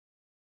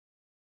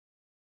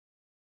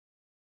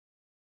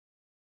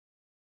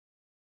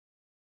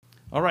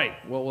All right,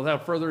 well,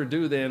 without further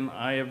ado then,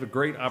 I have a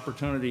great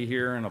opportunity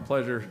here and a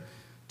pleasure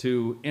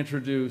to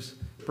introduce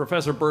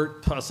Professor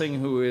Bert Tussing,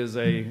 who is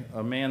a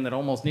man that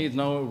almost needs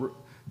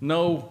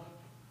no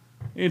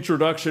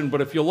introduction,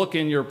 but if you look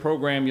in your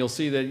program, you'll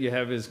see that you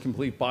have his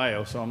complete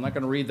bio, so I'm not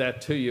going to read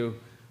that to you.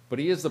 But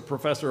he is the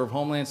professor of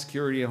Homeland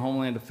Security and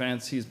Homeland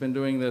Defense. He's been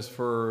doing this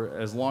for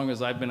as long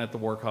as I've been at the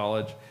War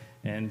College,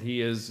 and he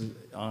is,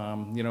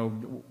 you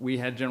know, we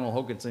had General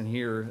Hokanson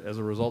here as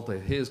a result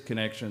of his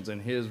connections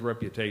and his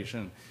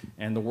reputation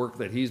and the work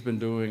that he's been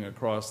doing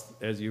across,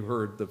 as you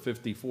heard, the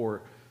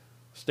 54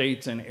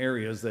 states and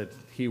areas that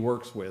he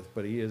works with.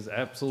 But he is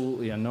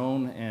absolutely a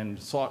known and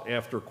sought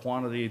after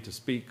quantity to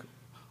speak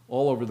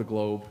all over the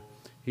globe.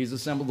 He's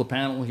assembled a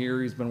panel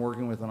here. He's been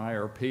working with an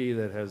IRP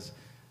that has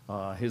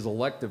his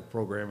elective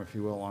program, if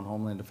you will, on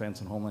Homeland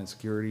Defense and Homeland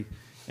Security.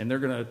 And they're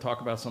going to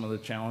talk about some of the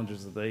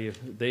challenges that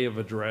they have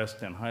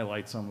addressed and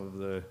highlight some of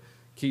the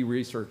key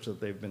research that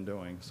they've been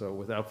doing. So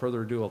without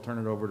further ado, I'll turn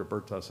it over to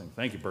Bert Tussing.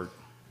 Thank you, Bert.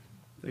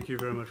 Thank you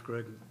very much,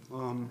 Greg.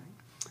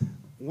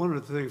 One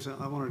of the things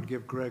I wanted to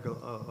give Greg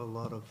a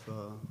lot of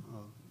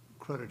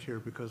credit here,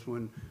 because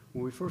when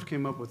we first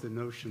came up with the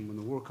notion, when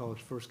the War College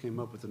first came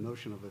up with the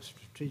notion of a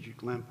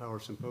strategic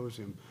Landpower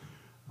symposium,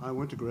 I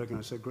went to Greg and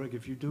I said, Greg,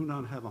 if you do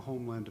not have a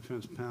Homeland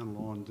Defense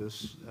panel on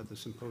this at the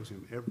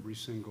symposium every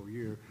single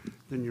year,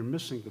 then you're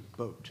missing the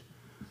boat.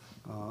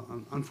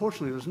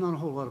 Unfortunately, there's not a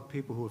whole lot of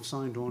people who have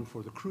signed on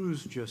for the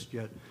cruise just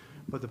yet,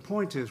 but the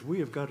point is we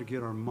have got to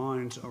get our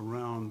minds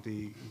around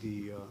the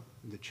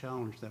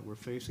challenge that we're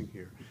facing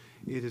here.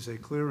 It is a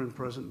clear and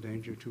present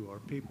danger to our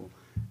people,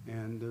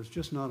 and there's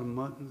just not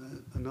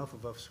enough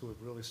of us who have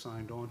really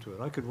signed on to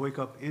it. I could wake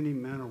up any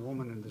man or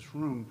woman in this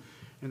room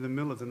in the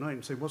middle of the night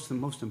and say, what's the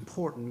most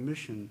important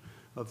mission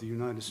of the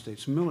United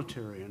States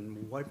military?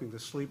 And wiping the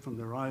sleep from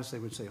their eyes, they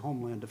would say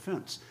Homeland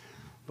Defense.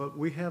 But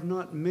we have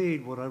not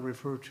made what I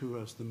refer to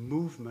as the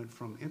movement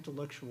from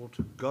intellectual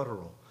to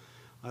guttural.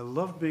 I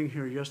loved being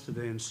here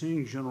yesterday and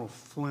seeing General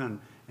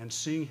Flynn and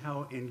seeing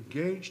how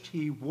engaged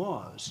he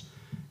was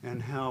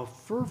and how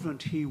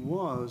fervent he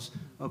was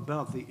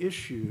about the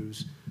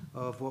issues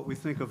of what we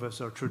think of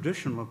as our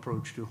traditional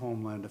approach to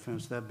Homeland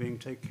Defense, that being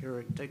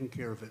taking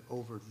care of it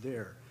over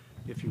there,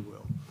 if you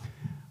will.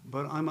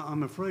 But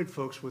I'm afraid,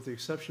 folks, with the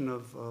exception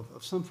of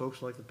some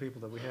folks, like the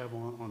people that we have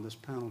on this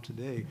panel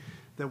today,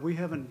 that we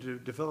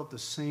haven't developed the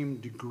same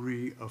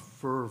degree of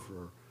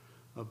fervor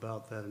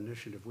about that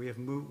initiative. We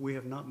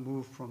have not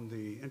moved from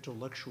the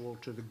intellectual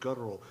to the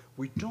guttural.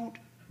 We don't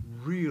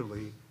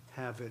really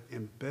have it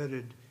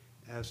embedded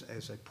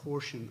as a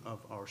portion of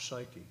our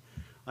psyche.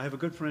 I have a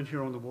good friend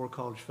here on the War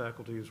College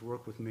faculty who's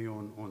worked with me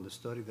on the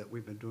study that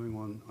we've been doing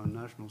on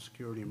national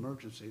security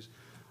emergencies.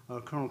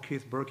 Colonel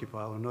Keith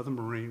Berkeypile, another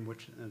Marine,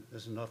 which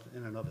is enough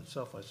in and of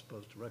itself, I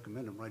suppose, to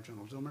recommend him, right,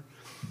 General Zilmer?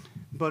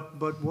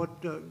 But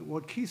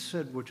what Keith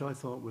said, which I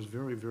thought was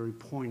very, very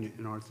poignant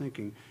in our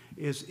thinking,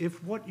 is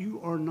if what you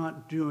are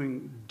not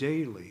doing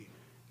daily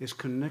is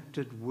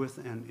connected with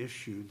an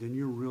issue, then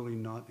you're really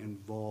not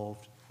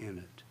involved in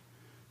it.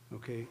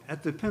 Okay?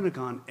 At the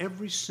Pentagon,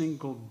 every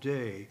single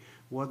day,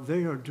 what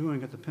they are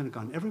doing at the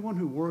Pentagon, everyone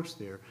who works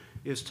there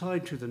is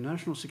tied to the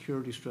national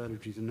security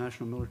strategy, the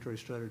national military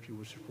strategy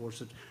which supports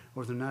it,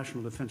 or the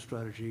national defense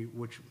strategy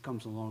which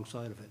comes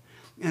alongside of it.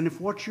 And if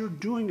what you're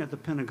doing at the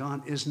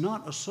Pentagon is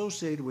not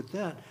associated with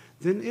that,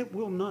 then it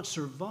will not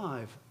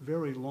survive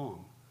very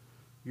long.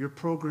 Your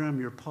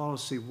program, your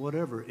policy,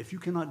 whatever, if you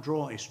cannot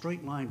draw a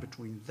straight line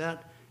between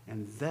that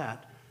and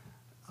that,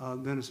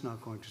 then it's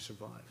not going to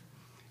survive.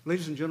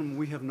 Ladies and gentlemen,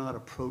 we have not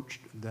approached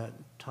that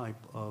type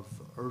of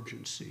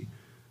urgency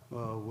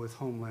with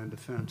Homeland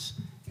Defense,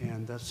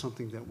 and that's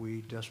something that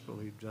we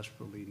desperately,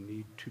 desperately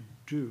need to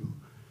do,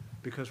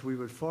 because we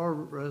would far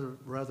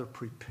rather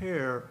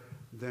prepare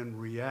than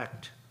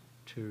react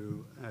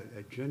to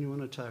a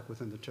genuine attack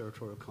within the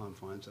territorial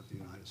confines of the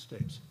United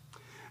States.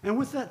 And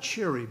with that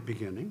cheery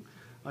beginning,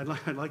 I'd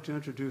like to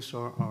introduce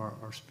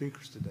our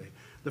speakers today.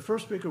 The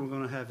first speaker we're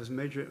going to have is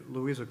Major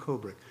Louisa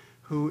Koebrich,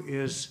 who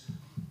is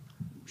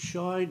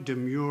shy,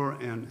 demure,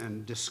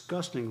 and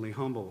disgustingly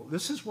humble.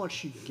 This is what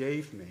she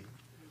gave me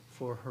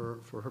for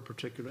her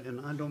particular,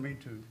 and I don't mean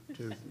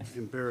to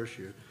embarrass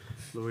you,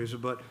 Louisa,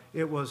 but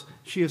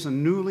she is a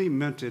newly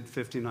minted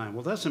 59.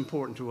 Well, that's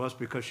important to us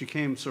because she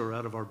came, sir,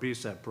 out of our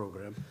BSAP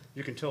program.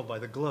 You can tell by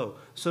the glow.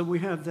 So we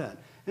have that.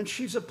 And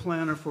she's a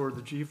planner for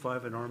the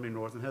G5 at Army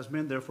North and has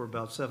been there for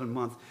about 7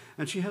 months.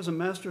 And she has a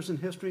master's in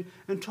history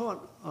and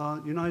taught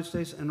United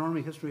States and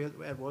Army history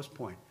at West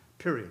Point,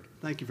 period.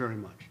 Thank you very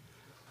much.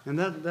 And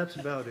that's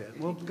about it.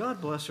 Well,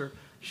 God bless her.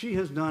 She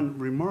has done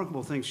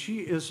remarkable things.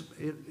 She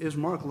is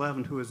Mark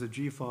Lavin, who is the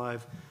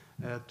G5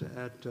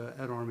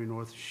 at Army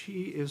North.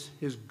 She is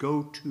his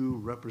go-to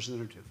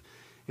representative.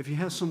 If he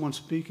has someone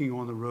speaking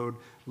on the road,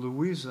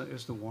 Louisa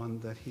is the one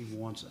that he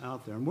wants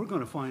out there. And we're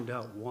going to find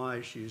out why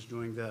she's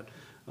doing that,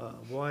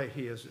 why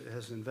he has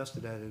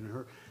invested that in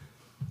her.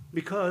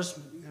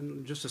 Because,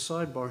 and just a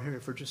sidebar here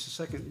for just a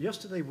second,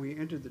 yesterday we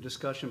ended the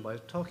discussion by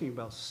talking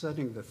about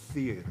setting the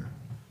theater.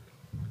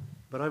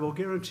 But I will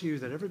guarantee you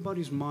that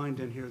everybody's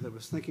mind in here that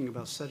was thinking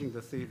about setting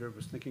the theater,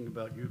 was thinking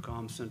about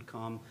EUCOM,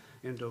 CENTCOM,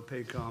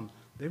 INDOPACOM,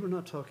 they were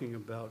not talking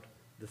about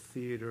the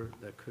theater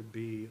that could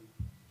be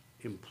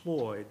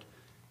employed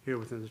here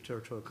within the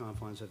territorial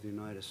confines of the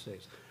United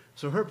States.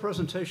 So her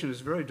presentation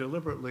is very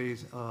deliberately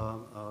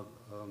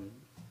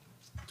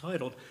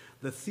titled,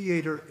 "The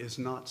Theater is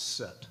Not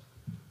Set,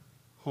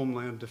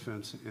 Homeland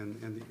Defense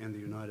in the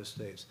United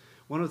States."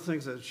 One of the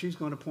things that she's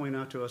going to point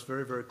out to us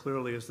very, very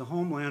clearly is the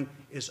homeland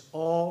is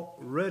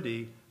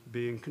already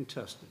being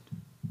contested.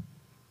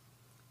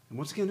 And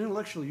once again,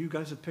 intellectually, you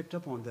guys have picked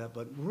up on that,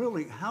 but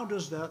really, how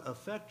does that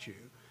affect you?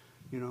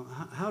 You know,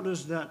 how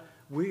does that,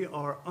 we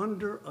are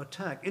under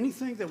attack.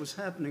 Anything that was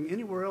happening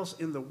anywhere else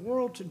in the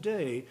world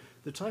today,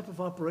 the type of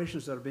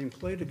operations that are being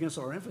played against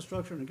our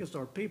infrastructure and against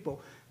our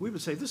people, we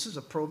would say this is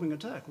a probing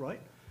attack,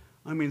 right?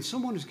 I mean,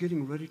 someone is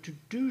getting ready to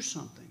do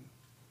something.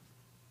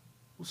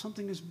 Well,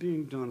 something is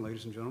being done,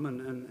 ladies and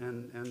gentlemen,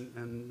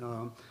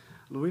 and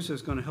Louisa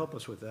is going to help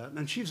us with that.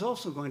 And she's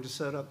also going to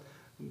set up,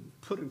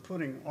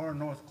 putting our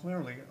North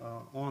clearly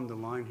on the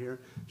line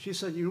here. She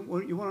said, you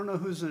want to know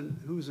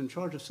who's in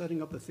charge of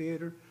setting up the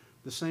theater?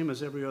 The same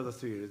as every other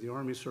theater. The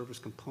Army Service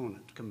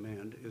Component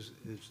Command is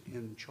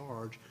in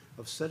charge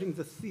of setting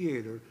the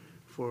theater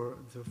for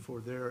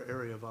their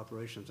area of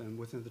operations and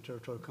within the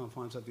territorial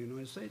confines of the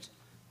United States.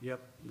 Yep,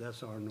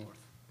 that's our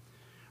North.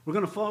 We're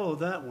going to follow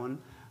that one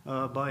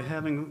by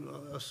having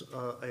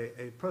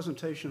a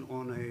presentation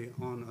on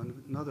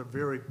another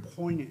very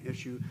poignant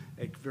issue,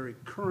 a very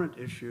current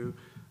issue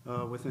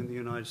within the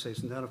United States,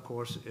 and that, of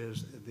course,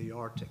 is the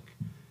Arctic.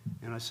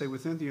 And I say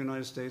within the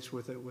United States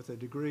with a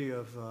degree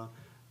of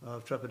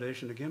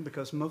trepidation, again,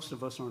 because most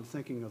of us aren't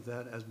thinking of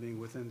that as being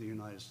within the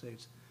United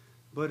States,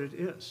 but it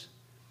is.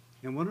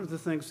 And one of the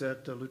things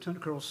that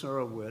Lieutenant Colonel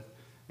Sarah Witt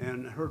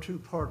and her two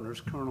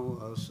partners,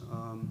 Colonel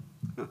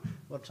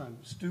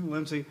Stu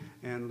Lindsay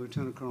and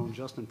Lieutenant Colonel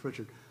Justin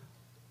Pritchard,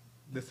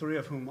 the three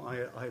of whom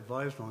I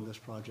advised on this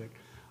project,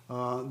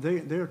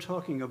 they're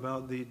talking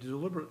about the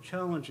deliberate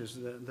challenges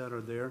that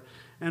are there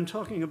and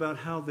talking about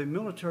how the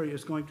military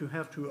is going to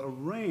have to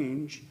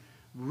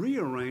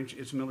rearrange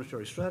its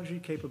military strategy,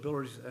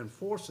 capabilities, and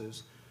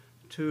forces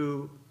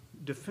to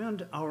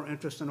defend our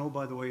interests and, oh,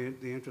 by the way,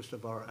 the interest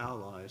of our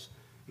allies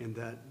in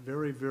that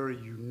very, very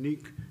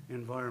unique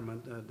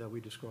environment that we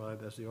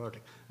describe as the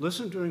Arctic.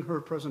 Listen during her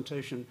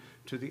presentation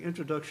to the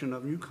introduction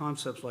of new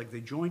concepts like the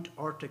Joint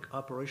Arctic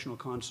Operational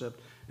Concept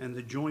and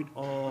the Joint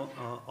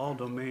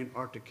All-Domain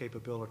Arctic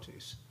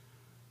Capabilities.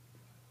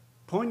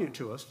 Poignant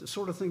to us, the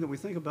sort of thing that we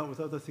think about with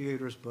other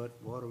theaters, but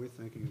what are we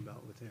thinking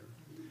about with here?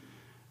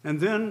 And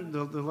then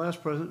the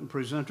last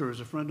presenter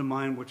is a friend of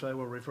mine, which I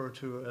will refer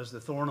to as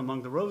the thorn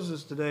among the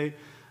roses today,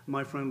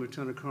 my friend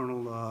Lieutenant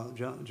Colonel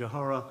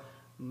Jahara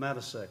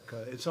Matisek.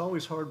 It's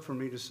always hard for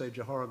me to say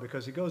Jahara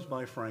because he goes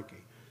by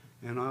Frankie,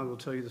 and I will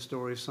tell you the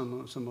story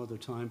some other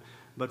time.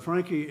 But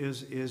Frankie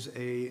is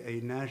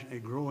a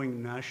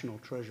growing national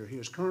treasure. He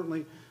is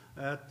currently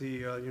at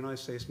the United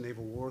States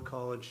Naval War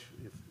College,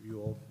 if you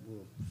all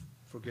will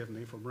forgive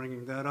me for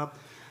bringing that up.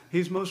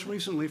 He's most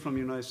recently from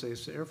the United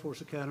States Air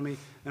Force Academy,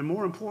 and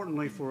more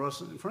importantly for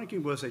us, Frankie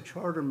was a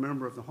charter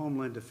member of the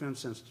Homeland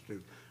Defense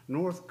Institute,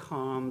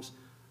 Northcom's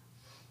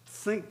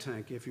think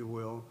tank, if you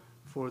will,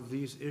 for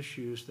these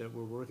issues that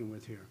we're working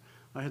with here.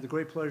 I had the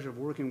great pleasure of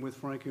working with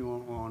Frankie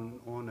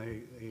on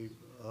a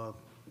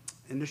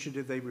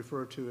initiative they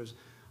refer to as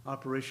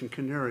Operation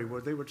Canary,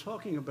 where they were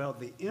talking about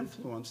the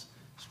influence,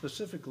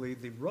 specifically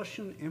the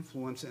Russian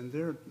influence in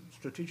their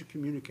strategic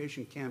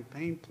communication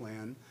campaign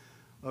plan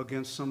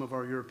against some of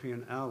our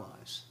European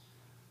allies.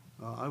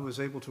 I was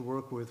able to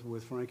work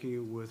with Frankie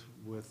with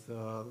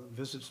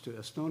visits to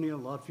Estonia,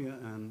 Latvia,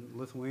 and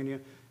Lithuania,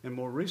 and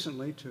more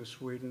recently to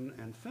Sweden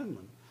and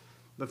Finland.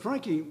 But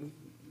Frankie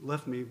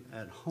left me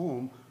at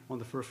home on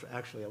the first,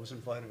 actually I was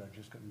invited, I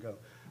just couldn't go.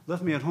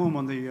 Left me at home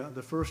on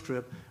the first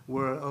trip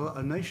where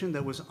a nation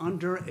that was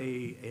under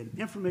an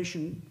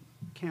information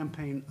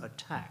campaign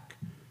attack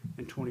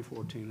in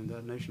 2014, and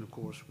that nation, of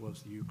course,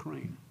 was the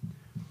Ukraine.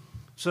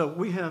 So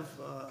we have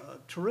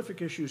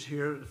terrific issues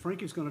here.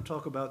 Frankie's going to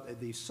talk about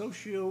the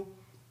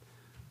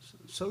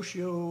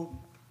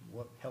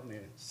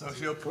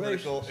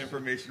socio-political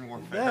information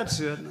warfare. That's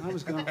it.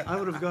 I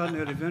would have gotten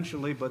it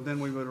eventually, but then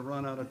we would have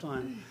run out of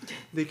time.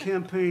 The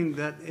campaign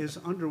that is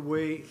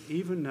underway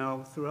even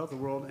now throughout the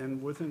world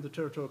and within the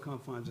territorial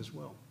confines as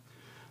well.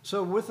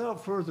 So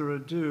without further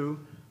ado,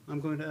 I'm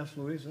going to ask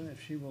Louisa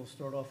if she will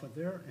start off with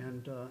there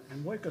and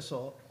wake us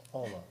all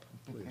up,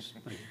 please.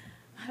 Thank you.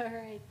 All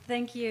right,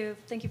 thank you.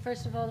 Thank you,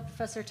 first of all, to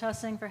Professor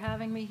Tussing for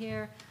having me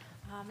here.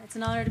 It's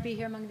an honor to be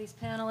here among these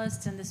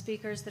panelists and the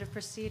speakers that have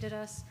preceded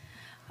us.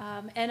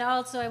 And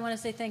also, I want to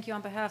say thank you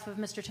on behalf of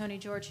Mr. Tony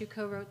George, who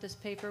co-wrote this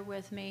paper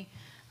with me.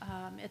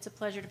 It's a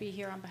pleasure to be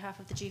here on behalf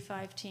of the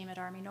G5 team at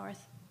Army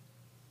North.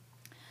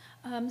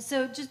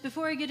 So just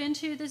before I get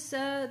into this,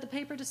 the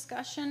paper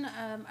discussion,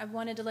 I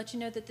wanted to let you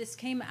know that this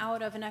came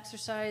out of an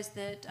exercise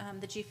that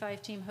the G5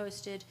 team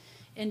hosted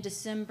in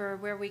December,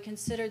 where we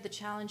considered the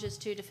challenges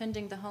to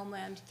defending the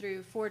homeland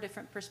through 4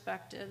 different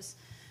perspectives.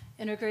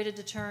 integrated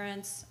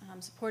deterrence,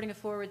 supporting a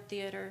forward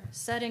theater,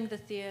 setting the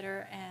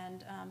theater,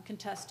 and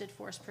contested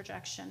force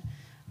projection.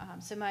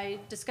 So my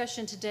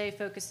discussion today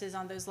focuses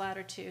on those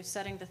latter two,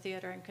 setting the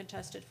theater and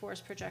contested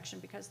force projection,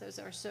 because those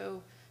are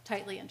so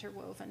tightly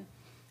interwoven.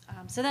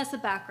 So that's the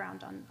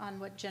background on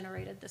what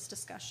generated this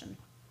discussion.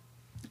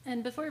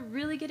 And before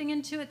really getting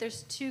into it,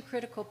 there's two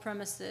critical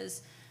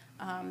premises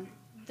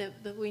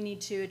that we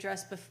need to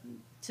address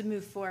to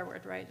move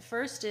forward, right?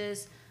 First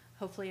is,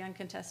 hopefully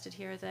uncontested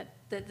here, that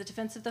the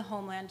defense of the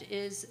homeland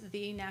is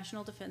the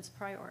national defense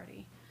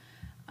priority.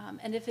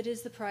 And if it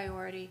is the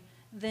priority,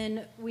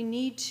 then we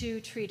need to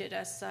treat it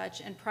as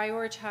such and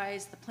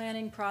prioritize the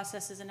planning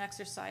processes and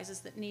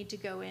exercises that need to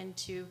go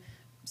into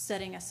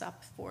setting us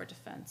up for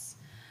defense.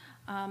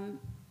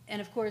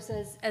 And of course,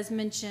 as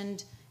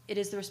mentioned, it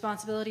is the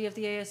responsibility of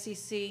the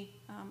ASCC,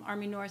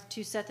 Army North,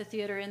 to set the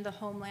theater in the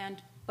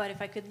homeland. But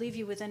if I could leave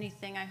you with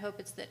anything, I hope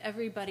it's that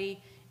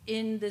everybody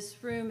in this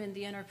room, in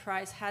the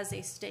enterprise, has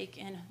a stake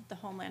in the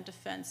Homeland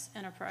Defense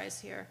enterprise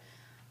here,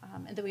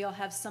 and that we all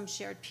have some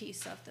shared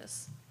piece of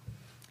this.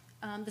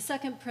 The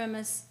second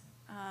premise,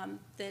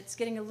 that's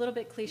getting a little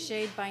bit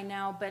cliched by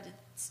now, but it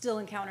still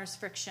encounters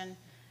friction,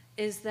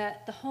 is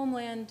that the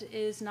homeland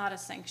is not a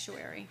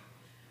sanctuary.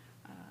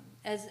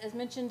 As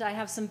mentioned, I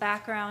have some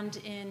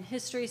background in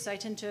history, so I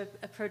tend to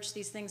approach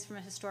these things from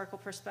a historical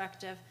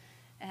perspective.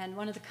 And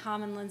one of the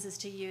common lenses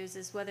to use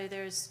is whether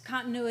there's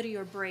continuity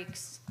or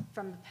breaks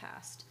from the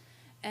past.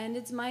 And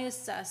it's my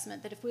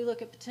assessment that if we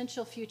look at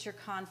potential future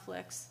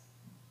conflicts,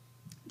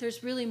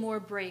 there's really more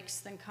breaks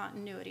than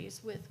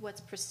continuities with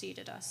what's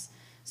preceded us.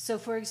 So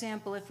for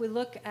example, if we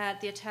look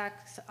at the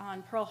attacks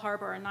on Pearl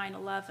Harbor or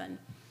 9/11,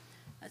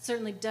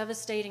 certainly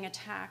devastating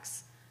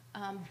attacks,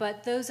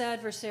 but those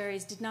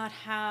adversaries did not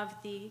have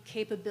the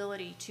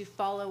capability to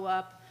follow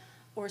up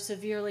or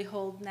severely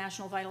hold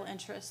national vital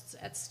interests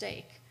at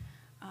stake.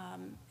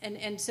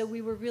 And so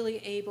we were really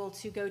able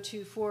to go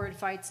to forward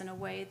fights in a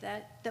way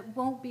that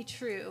won't be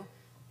true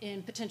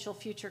in potential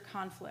future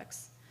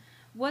conflicts.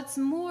 What's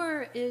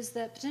more is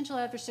that potential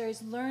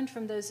adversaries learned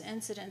from those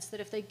incidents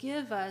that if they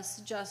give us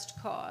just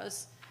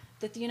cause,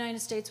 that the United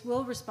States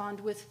will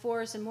respond with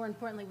force and, more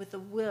importantly, with the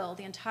will,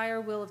 the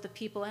entire will of the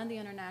people and the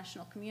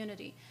international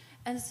community.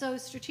 And so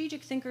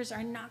strategic thinkers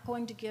are not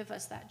going to give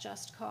us that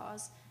just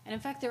cause. And in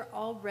fact, they're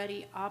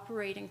already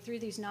operating through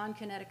these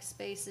non-kinetic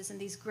spaces and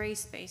these gray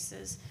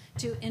spaces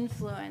to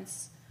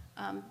influence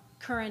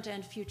current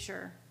and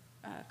future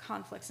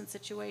conflicts and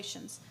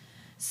situations.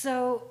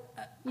 So,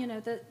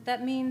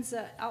 that means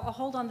I'll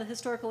hold on the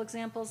historical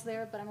examples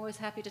there, but I'm always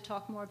happy to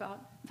talk more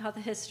about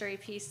the history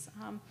piece.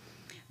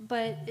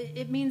 But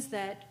it means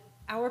that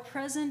our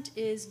present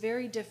is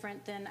very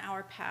different than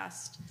our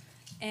past.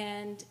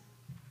 And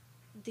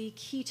the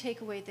key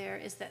takeaway there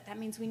is that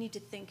means we need to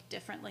think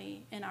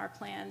differently in our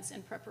plans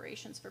and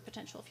preparations for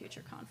potential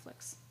future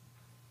conflicts.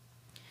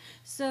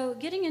 So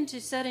getting into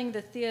setting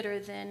the theater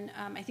then,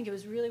 I think it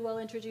was really well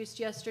introduced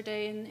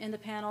yesterday in the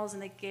panels,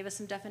 and they gave us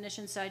some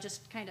definitions, so I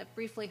just kind of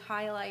briefly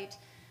highlight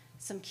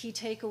some key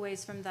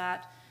takeaways from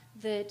that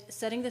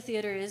setting the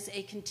theater is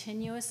a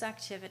continuous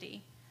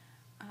activity.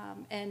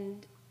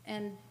 And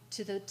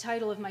to the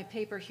title of my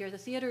paper here, the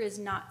theater is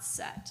not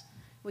set.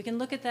 We can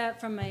look at that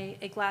from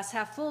a glass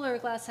half full or a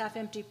glass half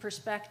empty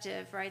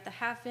perspective, right? The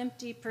half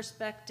empty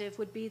perspective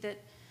would be that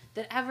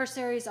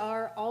adversaries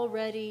are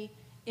already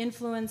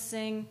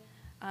influencing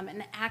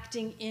and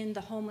acting in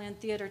the homeland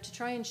theater to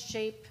try and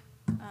shape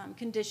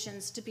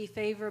conditions to be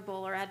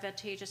favorable or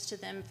advantageous to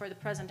them for the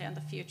present and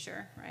the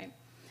future, right?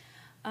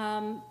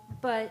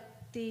 But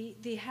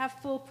the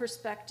half full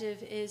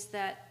perspective is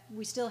that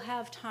we still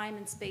have time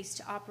and space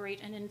to operate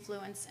and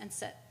influence and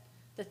set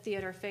the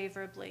theater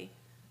favorably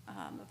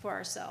for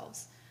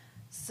ourselves.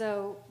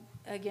 So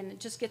again, it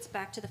just gets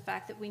back to the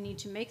fact that we need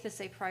to make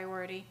this a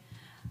priority.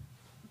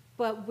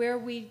 But where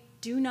we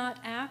do not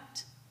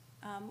act,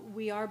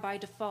 we are by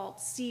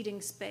default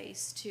ceding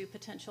space to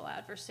potential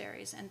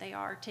adversaries, and they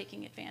are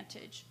taking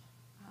advantage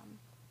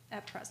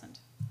at present.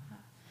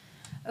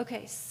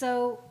 Okay,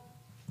 so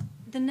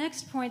the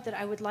next point that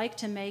I would like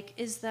to make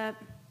is that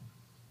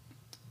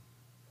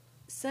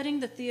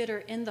setting the theater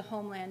in the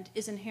homeland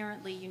is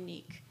inherently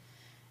unique.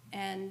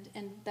 And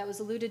that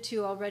was alluded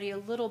to already a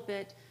little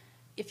bit.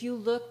 If you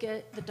look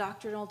at the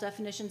doctrinal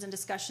definitions and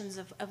discussions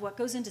of what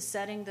goes into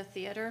setting the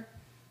theater,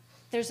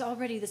 there's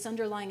already this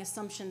underlying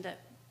assumption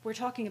that we're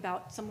talking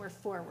about somewhere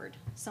forward,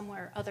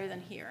 somewhere other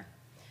than here.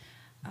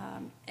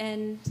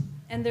 And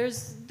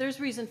there's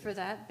reason for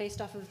that based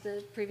off of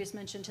the previous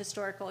mentioned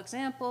historical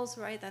examples,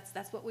 right?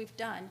 That's what we've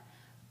done.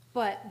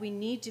 But we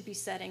need to be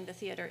setting the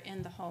theater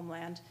in the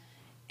homeland,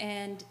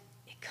 and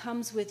it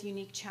comes with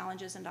unique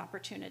challenges and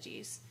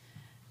opportunities.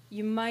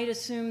 You might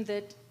assume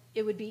that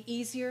it would be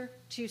easier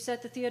to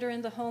set the theater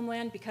in the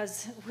homeland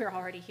because we're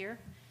already here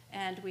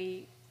and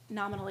we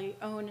nominally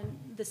own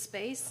the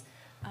space,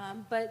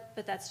 but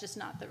that's just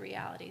not the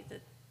reality.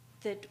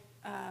 That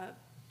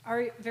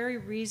our very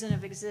reason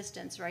of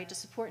existence, right, to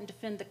support and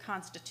defend the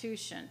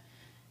Constitution,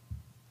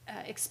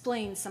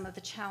 explains some of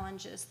the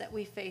challenges that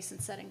we face in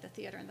setting the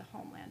theater in the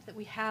homeland, that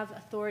we have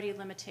authority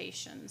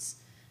limitations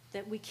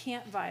that we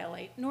can't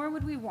violate, nor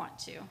would we want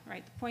to,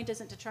 right? The point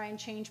isn't to try and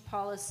change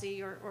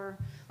policy or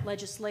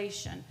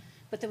legislation,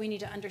 but that we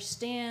need to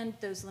understand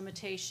those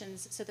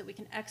limitations so that we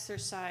can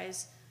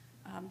exercise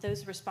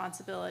those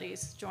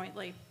responsibilities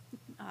jointly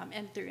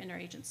and through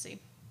interagency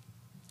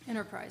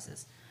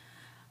enterprises.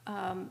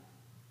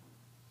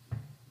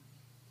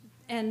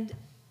 And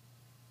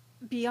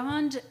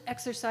beyond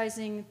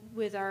exercising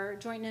with our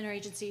joint and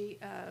interagency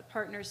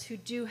partners who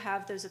do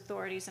have those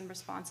authorities and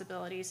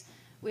responsibilities,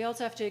 we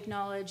also have to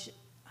acknowledge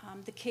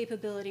the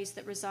capabilities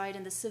that reside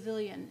in the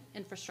civilian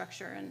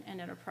infrastructure and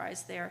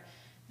enterprise there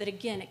that,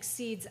 again,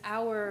 exceeds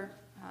our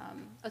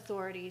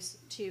authorities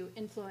to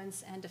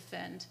influence and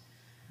defend,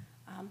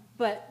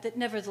 but that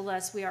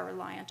nevertheless we are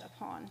reliant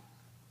upon.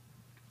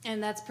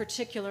 And that's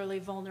particularly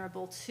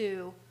vulnerable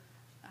to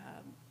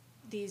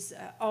these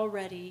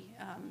already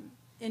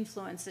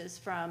influences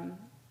from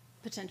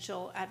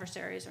potential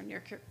adversaries or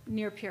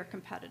near-peer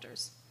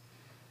competitors.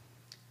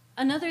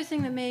 Another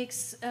thing that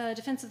makes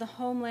defense of the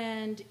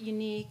homeland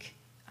unique,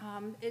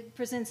 it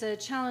presents a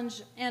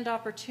challenge and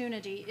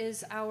opportunity,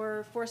 is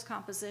our force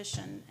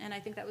composition. And I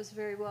think that was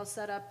very well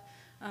set up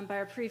by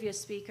our previous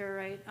speaker,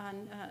 right,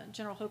 on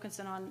General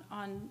Hokanson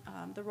on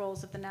the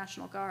roles of the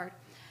National Guard.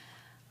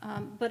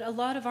 But a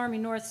lot of Army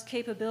North's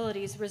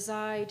capabilities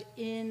reside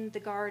in the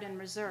Guard and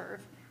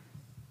Reserve.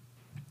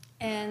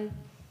 And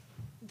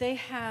they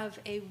have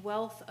a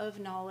wealth of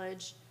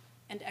knowledge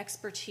and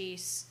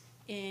expertise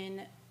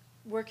in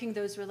working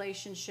those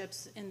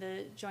relationships in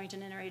the joint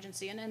and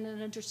interagency and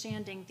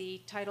understanding the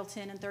Title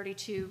 10 and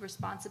 32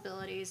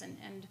 responsibilities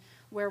and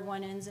where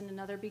one ends and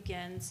another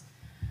begins.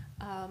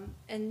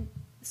 And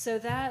so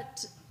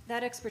that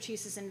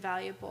expertise is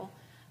invaluable.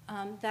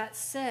 That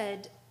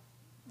said,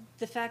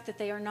 the fact that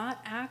they are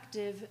not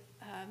active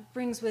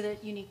brings with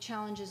it unique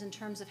challenges in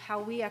terms of how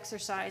we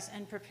exercise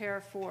and prepare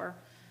for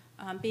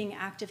being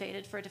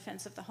activated for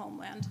defense of the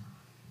homeland.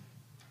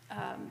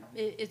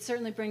 It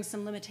certainly brings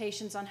some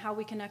limitations on how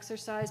we can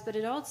exercise, but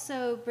it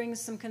also brings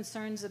some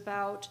concerns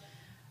about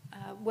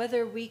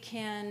whether we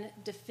can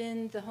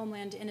defend the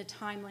homeland in a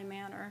timely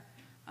manner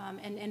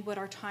and what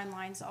our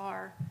timelines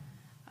are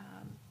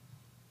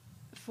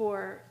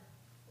for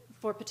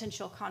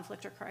potential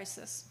conflict or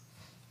crisis.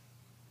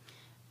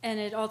 And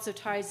it also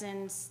ties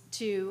in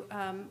to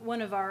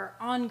one of our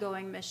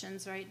ongoing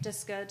missions, right,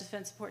 DSCA,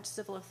 Defense Support to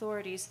Civil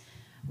Authorities,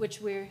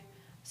 which we're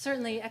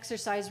certainly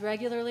exercise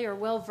regularly or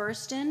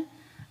well-versed in,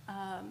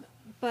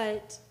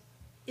 but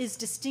is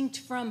distinct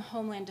from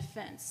Homeland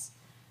Defense.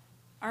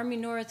 Army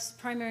North's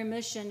primary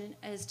mission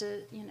is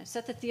to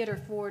set the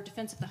theater for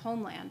defense of the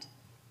homeland,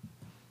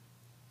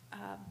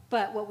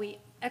 but what we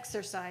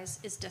exercise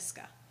is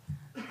DSCA.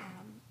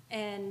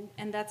 And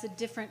that's a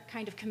different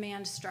kind of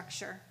command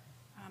structure.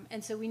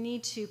 And so we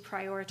need to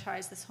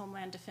prioritize this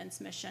Homeland Defense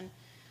mission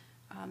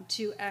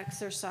to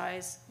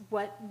exercise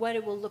what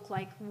it will look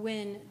like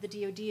when the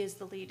DoD is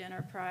the lead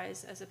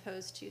enterprise as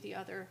opposed to the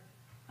other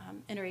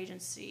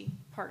interagency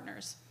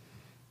partners.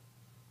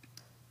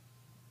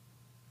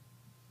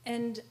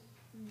 And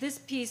this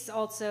piece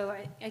also,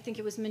 I think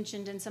it was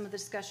mentioned in some of the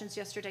discussions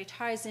yesterday,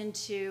 ties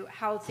into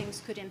how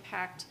things could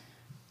impact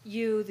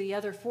you, the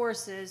other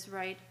forces,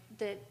 right?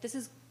 That this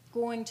is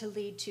going to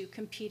lead to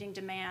competing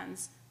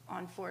demands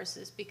on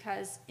forces,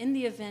 because in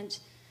the event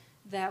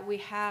that we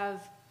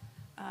have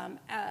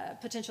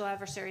potential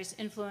adversaries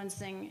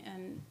influencing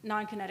in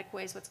non-kinetic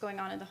ways what's going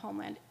on in the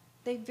homeland,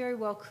 they very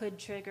well could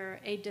trigger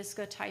a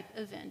DSCA-type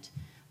event,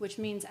 which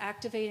means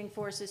activating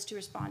forces to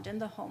respond in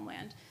the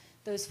homeland.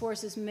 Those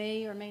forces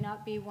may or may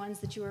not be ones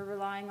that you are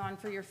relying on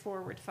for your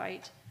forward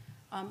fight,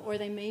 or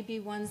they may be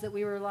ones that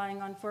we were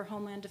relying on for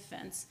homeland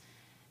defense.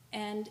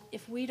 And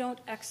if we don't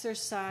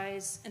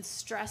exercise and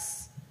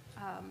stress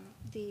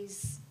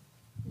these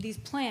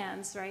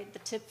plans, right, the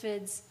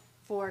TIPFIDs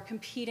for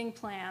competing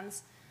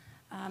plans,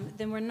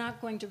 then we're not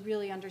going to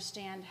really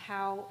understand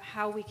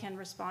how we can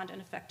respond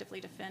and effectively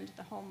defend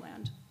the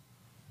homeland.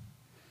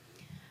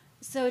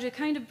 So to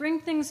kind of bring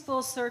things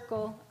full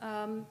circle,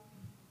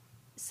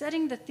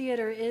 setting the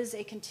theater is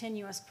a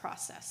continuous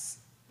process,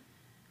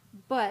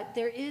 but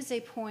there is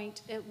a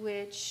point at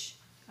which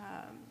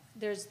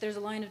there's a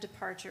line of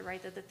departure,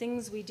 right, that the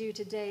things we do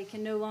today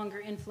can no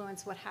longer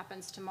influence what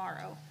happens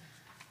tomorrow.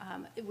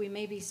 We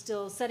may be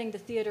still setting the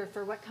theater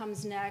for what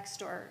comes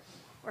next or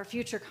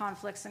future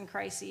conflicts and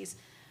crises,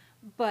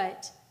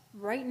 but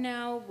right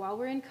now, while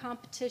we're in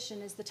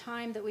competition, is the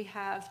time that we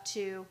have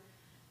to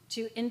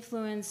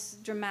influence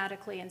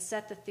dramatically and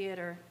set the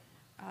theater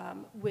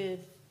with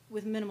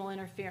minimal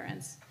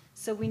interference.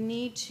 So we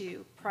need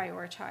to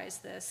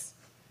prioritize this,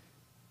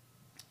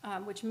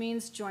 which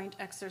means joint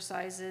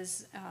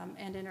exercises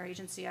and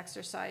interagency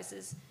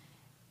exercises.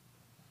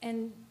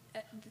 And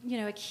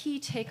a key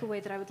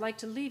takeaway that I would like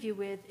to leave you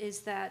with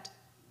is that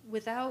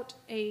without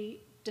a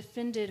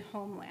defended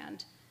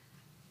homeland,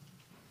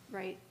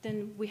 right,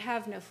 then we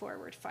have no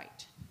forward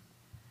fight.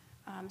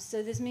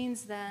 So this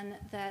means then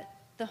that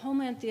the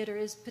homeland theater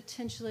is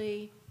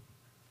potentially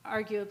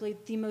arguably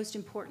the most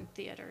important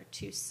theater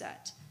to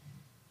set.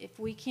 If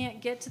we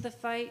can't get to the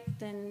fight,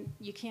 then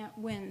you can't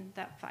win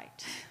that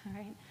fight,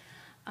 right?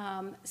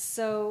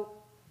 So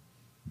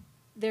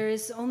there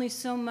is only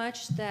so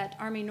much that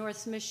Army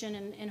North's mission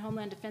in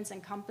Homeland Defense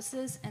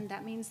encompasses, and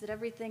that means that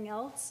everything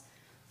else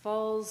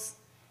falls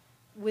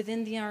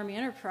within the Army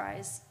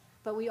enterprise,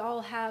 but we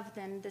all have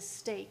then this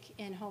stake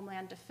in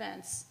Homeland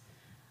Defense,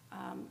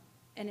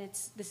 and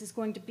this is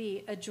going to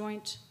be a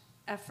joint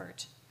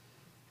effort.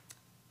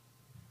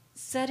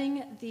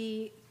 Setting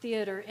the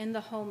theater in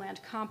the homeland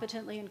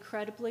competently and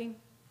credibly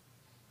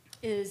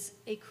is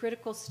a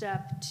critical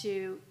step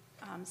to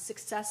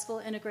successful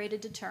integrated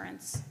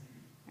deterrence,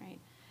 right?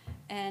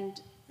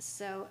 And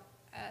so,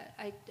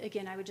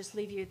 again, I would just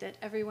leave you that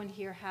everyone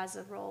here has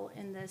a role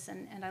in this,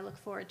 and I look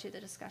forward to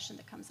the discussion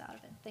that comes out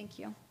of it. Thank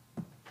you.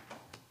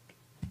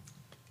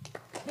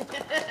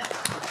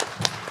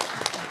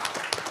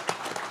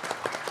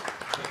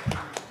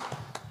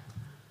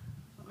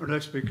 Our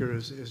next speaker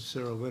is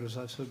Sarah Witt. As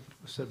I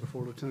said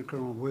before, Lieutenant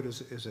Colonel Witt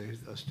is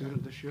a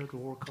student this year at the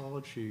War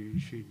College.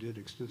 She did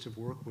extensive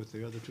work with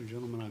the other two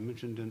gentlemen I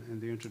mentioned in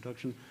the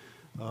introduction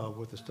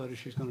with the study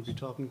she's going to be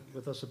talking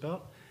with us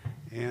about.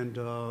 And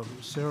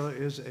Sarah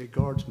is a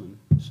guardsman,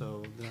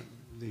 so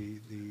the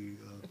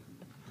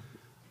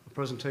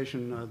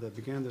presentation that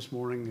began this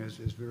morning is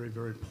very,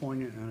 very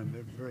poignant and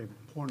a very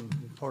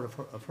important part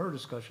of her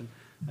discussion,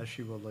 as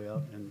she will lay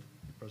out in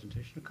the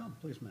presentation to come.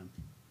 Please, ma'am.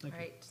 Thank you.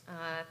 All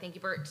right. Thank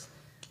you, Bert.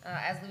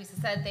 As Louisa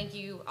said, thank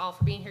you all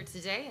for being here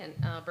today.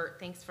 And Bert,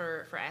 thanks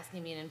for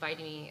asking me and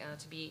inviting me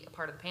to be a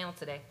part of the panel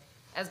today.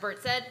 As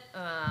Bert said,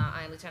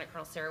 I am Lieutenant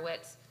Colonel Sarah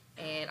Witt,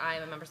 and I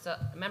am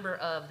a member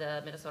of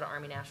the Minnesota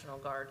Army National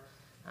Guard.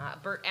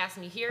 Bert asked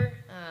me here.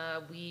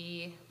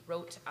 We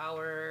wrote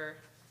our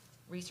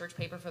research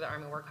paper for the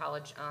Army War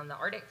College on the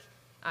Arctic.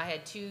 I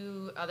had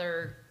two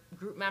other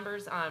group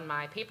members on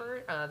my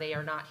paper. They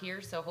are not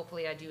here, so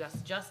hopefully I do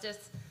us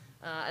justice.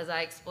 As I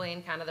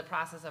explain kind of the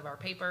process of our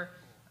paper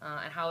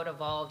and how it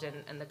evolved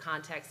and the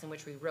context in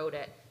which we wrote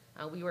it.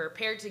 We were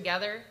paired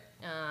together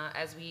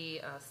as we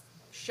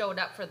showed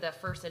up for the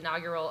first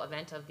inaugural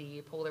event of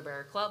the Polar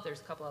Bear Club. There's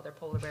a couple other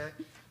Polar Bear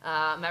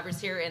members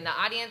here in the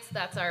audience.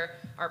 That's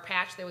our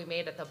patch that we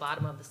made at the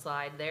bottom of the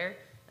slide there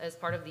as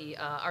part of the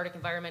Arctic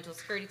Environmental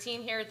Security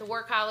Team here at the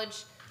War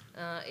College.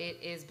 It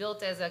is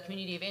built as a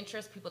community of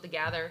interest, people to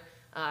gather,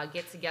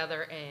 get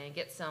together and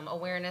get some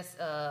awareness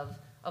of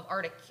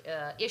Arctic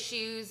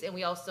issues, and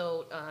we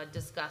also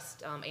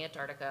discussed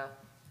Antarctica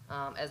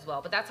as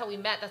well. But that's how we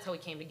met, that's how we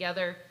came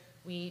together.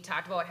 We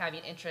talked about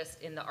having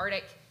interest in the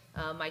Arctic.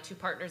 My two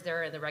partners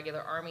there in the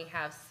regular Army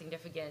have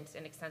significant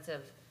and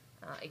extensive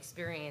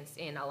experience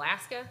in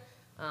Alaska.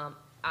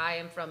 I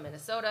am from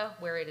Minnesota,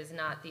 where it is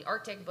not the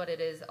Arctic, but it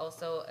is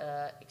also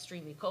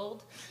extremely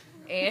cold.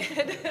 And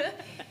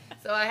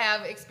so I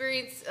have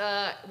experience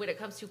when it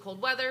comes to cold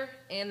weather.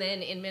 And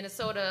then in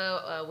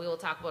Minnesota, we will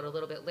talk about it a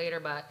little bit later,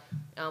 but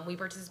we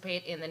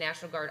participate in the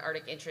National Guard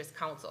Arctic Interest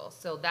Council.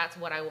 So that's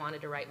what I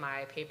wanted to write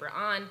my paper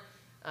on.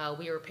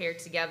 We were paired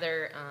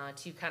together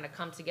to kind of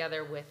come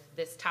together with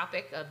this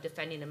topic of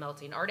defending the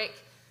melting Arctic.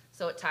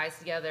 So it ties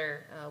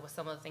together with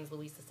some of the things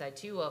Louisa said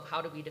too, of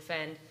how do we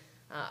defend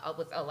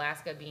with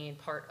Alaska being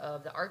part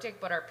of the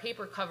Arctic, but our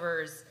paper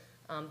covers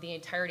the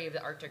entirety of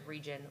the Arctic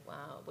region,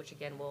 which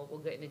again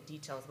we'll get into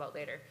details about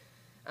later.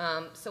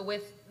 So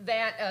with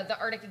that, the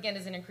Arctic again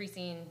is an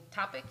increasing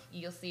topic.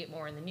 You'll see it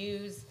more in the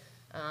news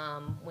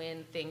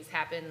when things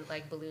happen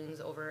like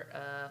balloons over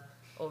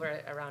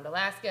around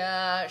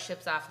Alaska,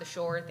 ships off the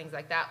shore, things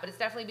like that. But it's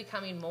definitely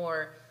becoming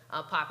more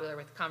popular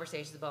with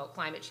conversations about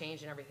climate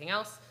change and everything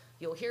else.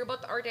 You'll hear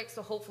about the Arctic,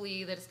 so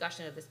hopefully the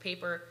discussion of this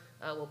paper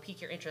will pique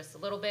your interest a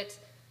little bit,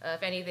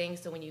 if anything.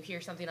 So when you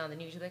hear something on the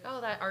news, you're like,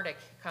 oh, that Arctic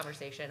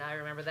conversation, I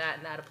remember that,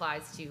 and that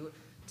applies to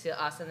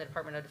us in the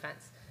Department of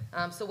Defense.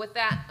 So with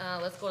that,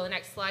 let's go to the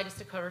next slide just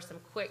to cover some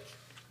quick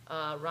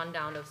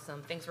rundown of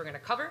some things we're going to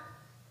cover.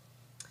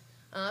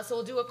 So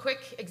we'll do a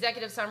quick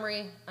executive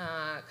summary,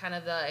 kind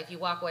of if you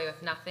walk away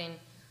with nothing,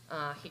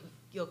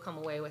 you'll come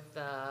away with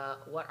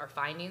what our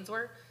findings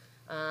were.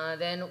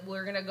 Then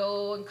we're going to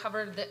go and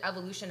cover the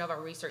evolution of our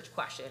research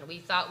question. We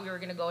thought we were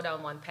going to go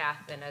down one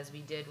path, and as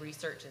we did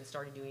research and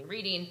started doing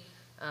reading,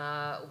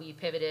 we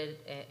pivoted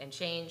and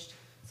changed.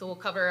 So we'll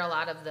cover a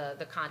lot of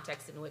the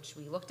context in which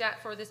we looked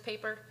at for this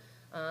paper.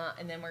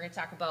 And then we're going to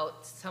talk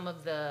about some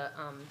of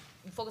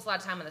we focus a lot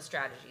of time on the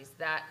strategies.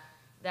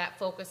 That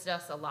focused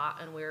us a lot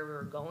on where we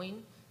were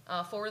going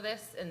for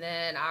this. And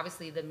then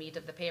obviously the meat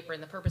of the paper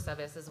and the purpose of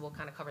this is we'll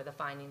kind of cover the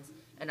findings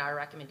and our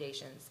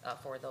recommendations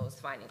for those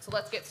findings. So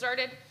let's get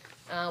started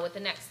with the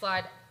next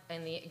slide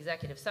and the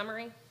executive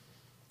summary.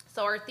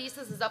 So our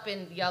thesis is up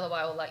in yellow.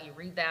 I will let you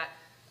read that.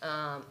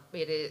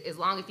 It is as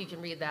long as you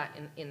can read that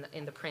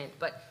in the print.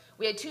 But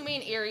we had two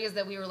main areas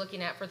that we were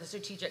looking at for the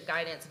strategic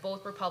guidance.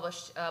 Both were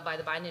published by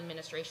the Biden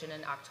administration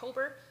in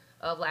October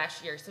of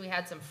last year. So we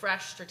had some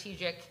fresh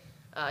strategic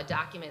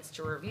documents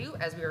to review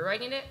as we were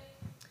writing it.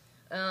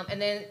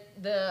 And then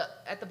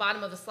at the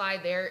bottom of the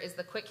slide there is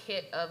the quick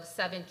hit of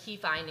 7 key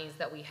findings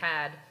that we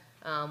had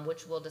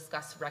which we'll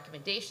discuss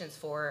recommendations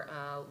for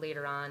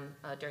later on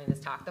during this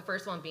talk. The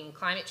first one being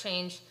climate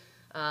change.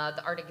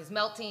 The Arctic is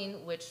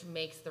melting, which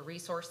makes the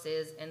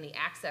resources and the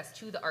access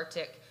to the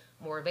Arctic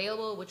more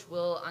available, which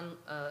will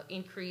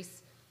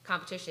increase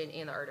competition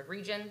in the Arctic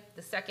region.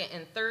 The second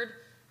and third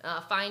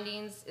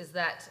findings is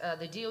that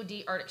the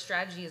DoD Arctic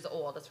strategy is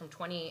old. It's from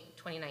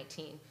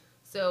 2019.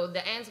 So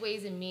the ends,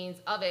 ways, and means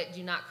of it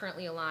do not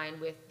currently align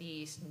with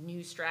these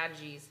new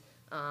strategies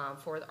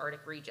for the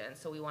Arctic region.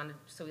 So we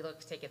look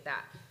to take at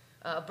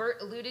that. Bert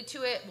alluded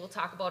to it. We'll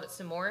talk about it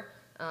some more.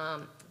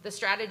 The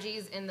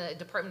strategies in the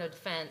Department of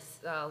Defense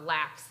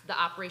lacks the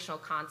operational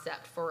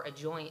concept for a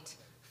joint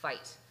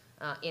fight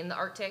in the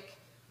Arctic,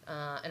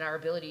 and our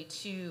ability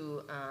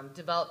to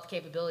develop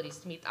capabilities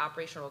to meet the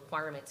operational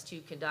requirements to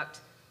conduct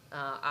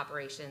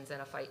operations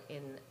and a fight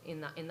in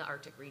the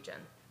Arctic region.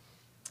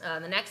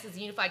 The next is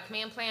the Unified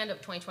Command Plan of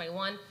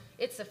 2021.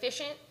 It's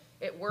sufficient.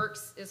 It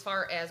works as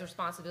far as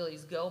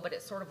responsibilities go, but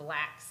it sort of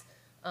lacks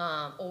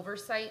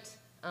oversight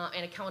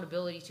and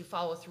accountability to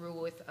follow through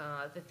with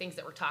the things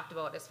that were talked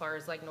about as far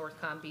as like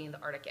NORTHCOM being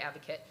the Arctic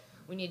advocate.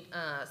 We need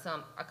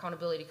some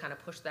accountability to kind of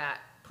push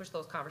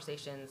those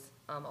conversations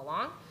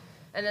along.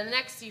 And then the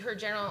next, you heard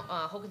General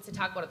Hokanson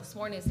talk about it this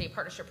morning, the State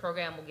Partnership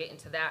Program. We'll get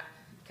into that.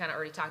 Kind of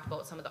already talked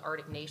about some of the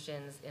Arctic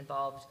nations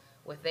involved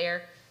with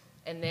there.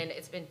 And then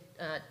it's been,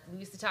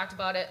 Louisa talked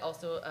about it,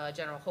 also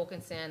General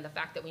Hokanson, the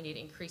fact that we need to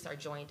increase our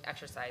joint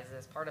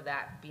exercises. Part of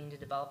that being to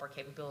develop our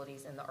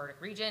capabilities in the Arctic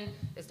region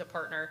is to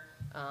partner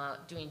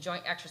doing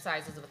joint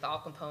exercises with all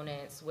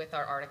components with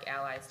our Arctic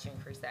allies to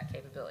increase that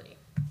capability.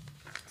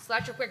 So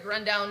that's your quick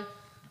rundown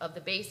of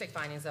the basic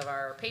findings of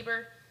our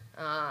paper.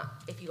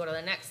 If you go to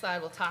the next slide,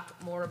 we'll talk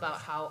more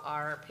about how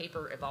our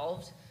paper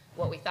evolved,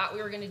 what we thought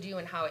we were going to do,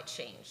 and how it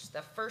changed.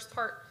 The first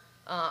part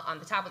on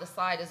the top of the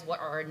slide is what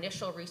our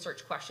initial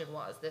research question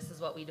was. This is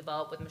what we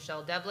developed with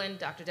Michelle Devlin.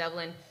 Dr.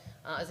 Devlin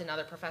is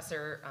another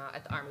professor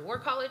at the Army War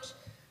College,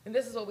 and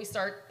this is what we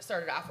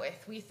started off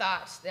with. We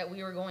thought that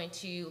we were going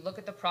to look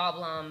at the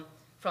problem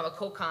from a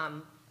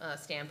COCOM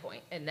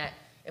standpoint, and that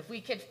if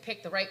we could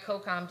pick the right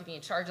COCOM to be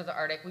in charge of the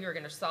Arctic, we were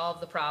going to solve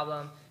the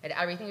problem, and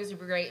everything was going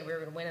to be great, and we were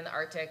going to win in the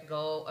Arctic.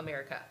 Go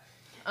America.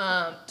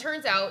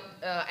 Turns out,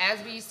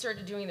 as we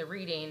started doing the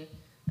reading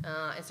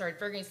and started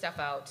figuring stuff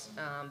out,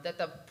 that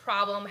the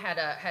problem had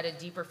a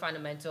deeper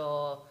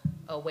fundamental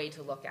way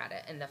to look at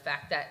it, and the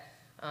fact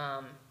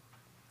that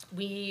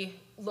we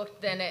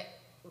looked then at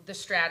the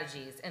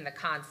strategies and the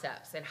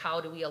concepts, and how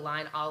do we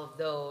align all of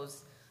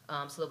those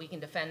so that we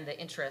can defend the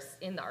interests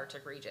in the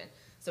Arctic region.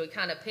 So we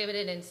kind of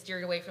pivoted and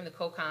steered away from the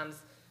COCOMs.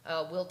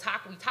 We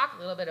talk a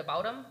little bit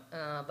about them,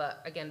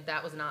 but again,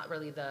 that was not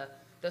really the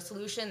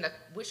solution.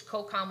 Which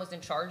COCOM was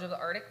in charge of the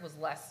Arctic was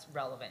less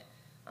relevant.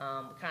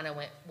 We kind of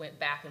went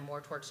back and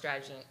more towards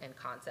strategy and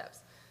concepts.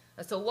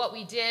 So what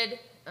we did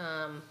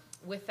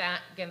with that,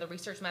 again, the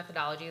research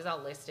methodology is all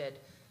listed,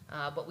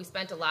 but we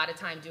spent a lot of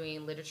time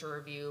doing literature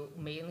review,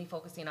 mainly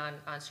focusing on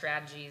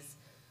strategies.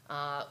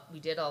 We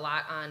did a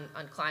lot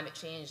on climate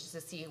change just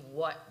to see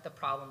what the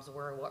problems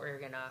were, what we were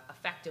going to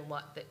affect, and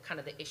what the kind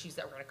of the issues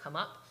that were going to come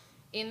up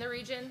in the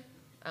region.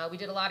 We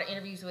did a lot of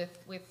interviews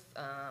with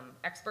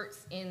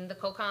experts in the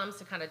COCOMs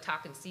to kind of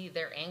talk and see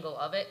their angle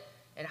of it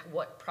and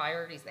what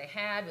priorities they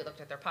had. We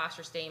looked at their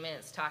posture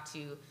statements, talked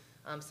to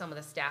some of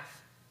the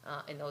staff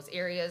in those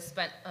areas,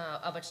 spent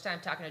a bunch of time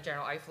talking to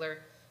General Eifler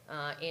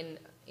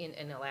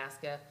in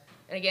Alaska.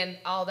 And again,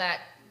 all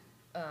that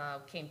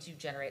came to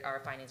generate our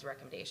findings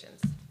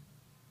recommendations.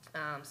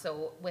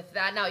 So with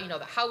that, now you know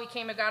how we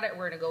came about it.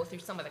 We're going to go through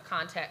some of the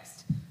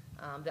context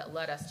that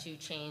led us to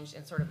change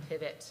and sort of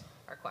pivot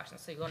our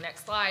questions. So you go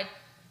next slide.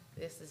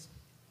 This is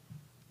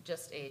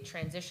just a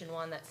transition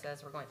one that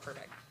says we're going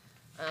perfect.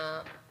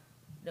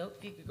 Nope,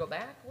 if you could go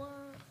back one.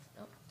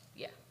 Nope,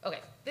 yeah, okay.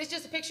 This is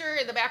just a picture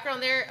in the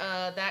background there.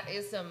 That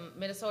is some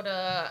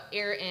Minnesota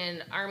Air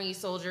and Army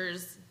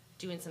soldiers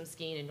doing some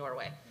skiing in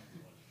Norway.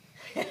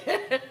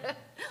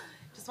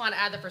 Just want to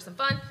add that for some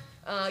fun.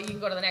 You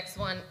can go to the next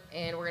one,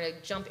 and we're going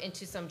to jump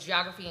into some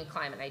geography and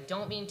climate. I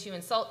don't mean to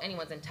insult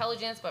anyone's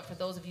intelligence, but for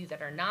those of you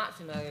that are not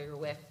familiar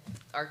with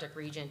the Arctic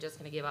region, just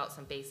going to give out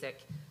some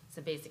basic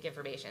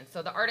information.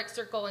 So the Arctic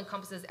Circle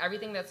encompasses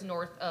everything that's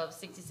north of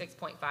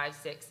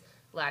 66.56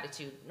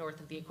 latitude, north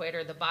of the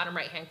equator. The bottom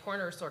right-hand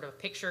corner is sort of a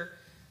picture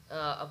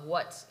of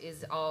what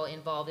is all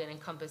involved and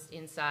encompassed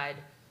inside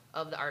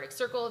of the Arctic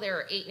Circle. There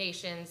are 8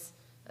 nations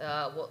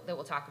that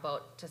we'll talk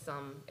about to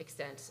some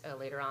extent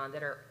later on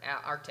that are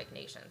Arctic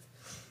nations.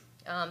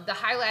 The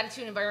high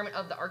latitude environment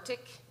of the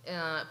Arctic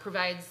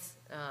presents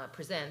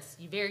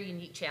very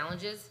unique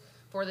challenges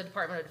for the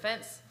Department of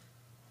Defense.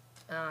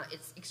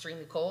 It's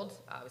extremely cold,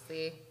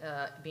 obviously,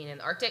 being in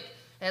the Arctic.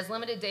 It has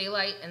limited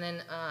daylight, and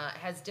then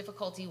has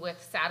difficulty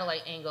with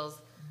satellite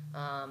angles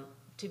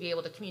to be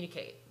able to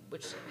communicate,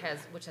 which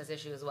has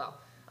issues as well.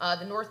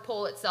 The North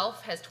Pole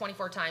itself has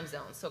 24 time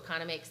zones, so it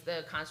kind of makes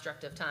the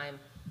construct of time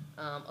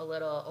a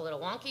little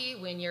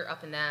wonky when you're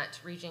up in that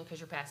region because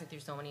you're passing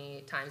through so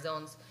many time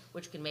zones,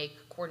 which can make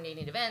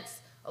coordinating events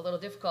a little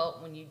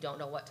difficult when you don't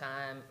know what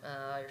time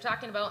you're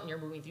talking about and you're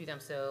moving through them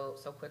so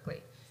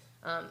quickly.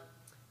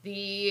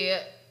 The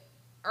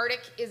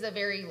Arctic is a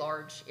very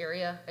large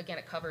area. Again,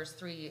 it covers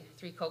three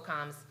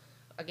COCOMs.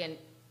 Again,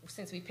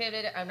 since we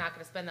pivoted, I'm not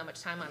going to spend that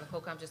much time on the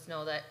COCOM. Just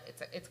know that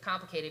it's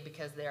complicated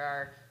because there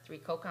are 3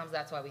 COCOMs.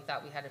 That's why we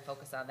thought we had to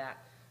focus on that,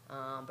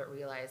 but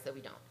realized that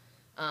we don't.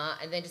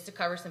 And then just to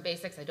cover some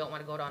basics, I don't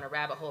want to go down a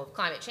rabbit hole of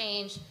climate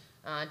change.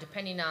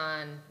 Depending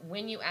on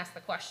when you ask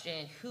the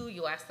question, who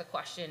you ask the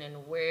question,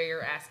 and where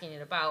you're asking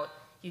it about,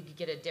 you could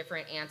get a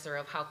different answer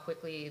of how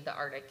quickly the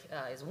Arctic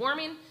is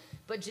warming.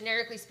 But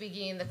generically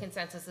speaking, the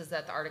consensus is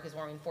that the Arctic is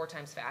warming 4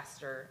 times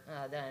faster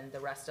than the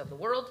rest of the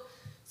world.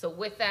 So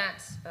with that,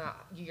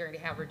 you're going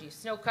to have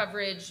reduced snow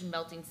coverage,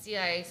 melting sea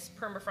ice,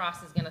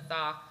 permafrost is going to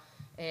thaw,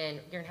 and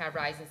you're going to have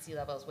rising sea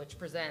levels, which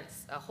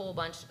presents a whole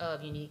bunch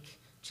of unique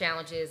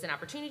challenges and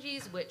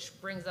opportunities, which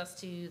brings us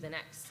to the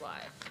next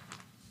slide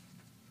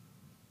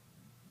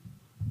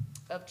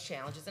of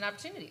challenges and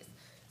opportunities.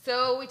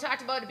 So we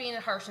talked about it being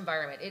a harsh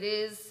environment. It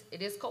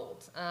is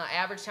cold.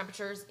 Average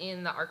temperatures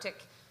in the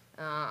Arctic,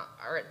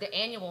 the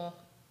annual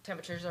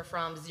temperatures are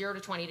from 0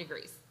 to 20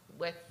 degrees.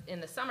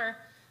 In the summer,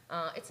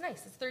 it's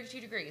nice. It's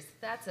 32 degrees.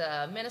 That's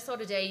a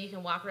Minnesota day. You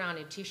can walk around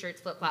in t-shirts,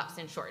 flip-flops,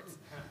 and shorts.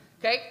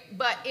 Okay?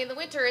 But in the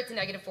winter, it's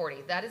negative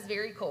 40. That is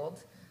very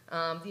cold.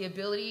 The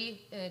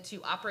ability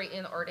to operate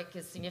in the Arctic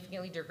is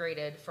significantly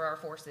degraded for our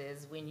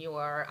forces when you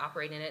are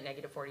operating at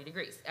negative 40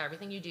 degrees.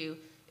 Everything you do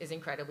is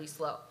incredibly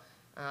slow.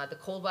 The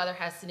cold weather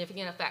has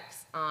significant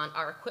effects on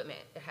our equipment.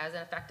 It has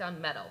an effect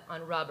on metal,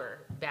 on rubber.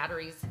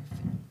 Batteries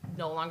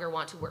no longer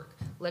want to work.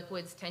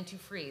 Liquids tend to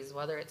freeze,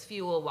 whether it's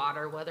fuel,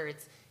 water, whether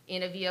it's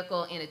in a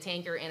vehicle, in a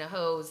tanker, in a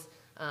hose.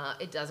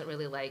 It doesn't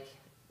really like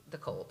the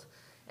cold.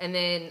 And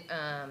then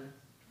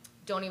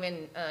don't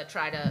even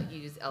try to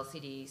use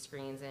LCD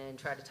screens and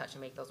try to touch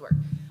and make those work.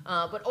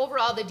 But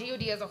overall, the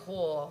DoD as a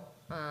whole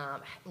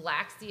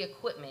lacks the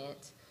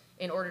equipment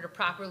in order to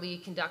properly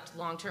conduct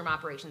long-term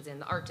operations in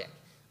the Arctic.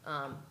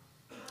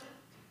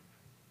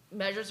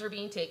 Measures are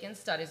being taken,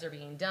 studies are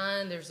being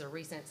done. There's a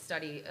recent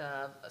study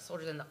of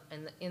soldiers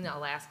in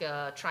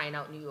Alaska trying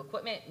out new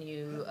equipment,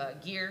 new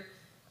gear,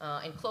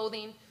 and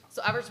clothing.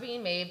 So efforts are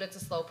being made, but it's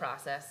a slow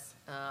process.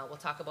 We'll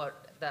talk about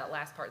that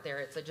last part there.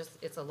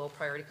 It's a low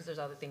priority because there's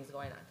other things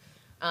going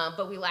on.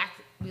 But we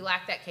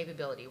lack that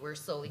capability. We're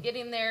slowly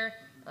getting there.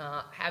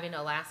 Having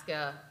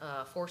Alaska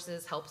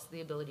forces helps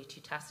the ability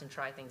to test and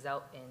try things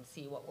out and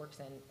see what works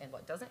and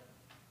what doesn't.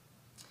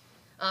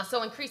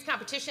 So increased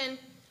competition,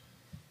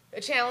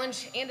 a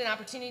challenge and an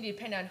opportunity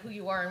depending on who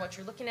you are and what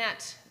you're looking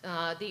at.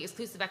 The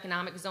exclusive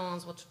economic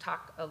zones, which we'll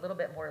talk a little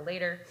bit more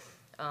later,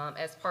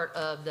 as part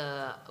of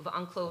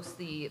UNCLOS,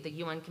 the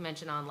UN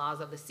Convention on Laws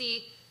of the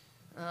Sea.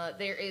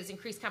 There is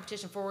increased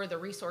competition for the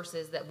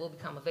resources that will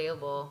become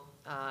available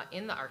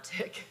in the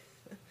Arctic.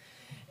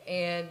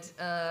 And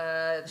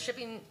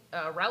shipping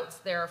routes,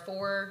 there are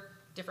 4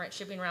 different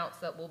shipping routes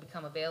that will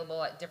become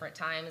available at different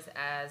times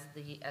as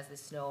the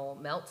snow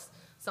melts.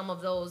 Some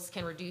of those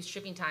can reduce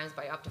shipping times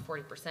by up to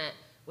 40%,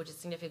 which is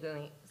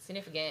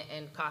significant,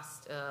 and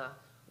cost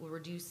will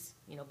reduce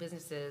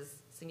businesses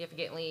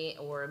significantly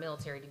or a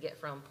military to get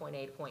from point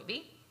A to point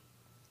B.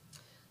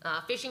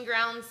 Fishing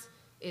grounds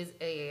is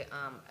a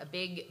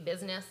big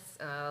business.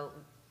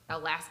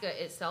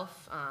 Alaska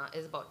itself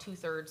is about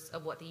 2/3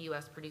 of what the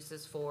U.S.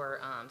 produces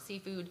for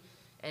seafood,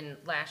 and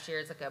last year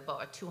it's like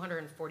about a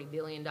 $240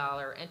 billion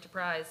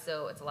enterprise,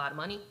 so it's a lot of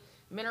money.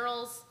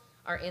 Minerals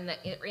are in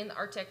the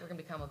Arctic are going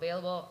to become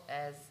available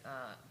as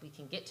we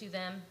can get to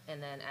them,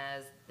 and then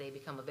as they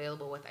become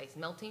available with ice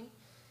melting.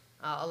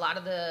 A lot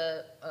of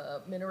the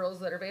minerals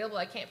that are available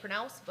I can't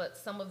pronounce, but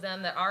some of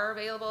them that are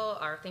available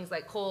are things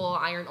like coal,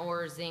 iron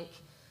ore, zinc,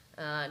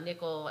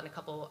 nickel, and a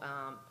couple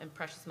and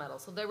precious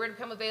metals. So they're going to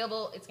become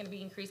available. It's going to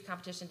be increased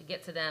competition to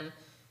get to them.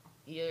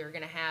 You're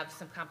going to have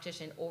some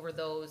competition over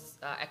those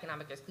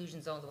economic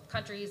exclusion zones with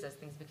countries as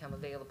things become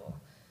available.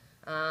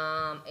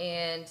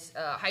 And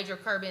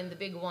hydrocarbon, the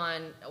big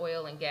one,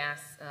 oil and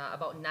gas,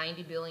 about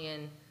 90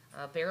 billion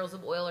barrels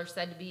of oil are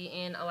said to be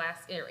in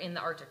Alaska, or in the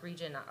Arctic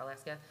region, not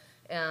Alaska.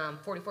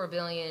 44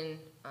 billion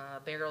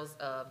barrels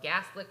of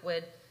gas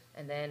liquid,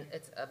 and then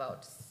it's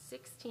about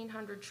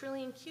 1,600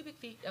 trillion cubic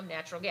feet of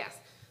natural gas.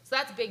 So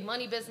that's big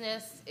money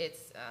business.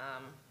 It's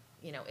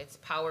it's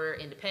power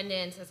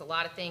independence. There's a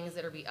lot of things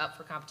that are be up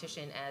for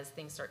competition as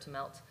things start to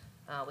melt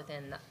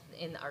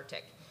in the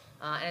Arctic.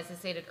 And as I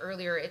stated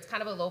earlier, it's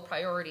kind of a low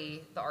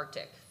priority, the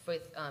Arctic,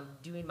 with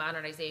doing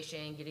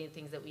modernization, getting the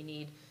things that we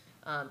need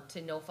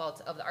to no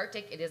fault of the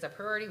Arctic. It is a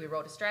priority. We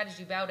wrote a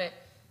strategy about it.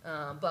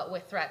 But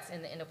with threats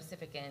in the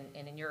Indo-Pacific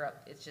and in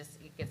Europe, it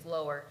gets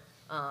lower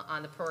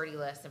on the priority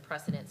list and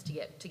precedence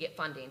to get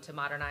funding, to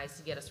modernize,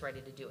 to get us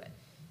ready to do it.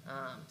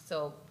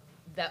 So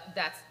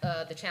that's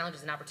the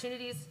challenges and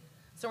opportunities.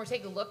 So we're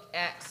taking a look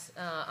at,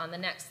 on the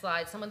next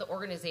slide, some of the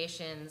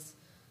organizations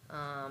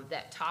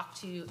that talk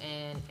to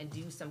and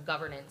do some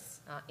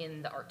governance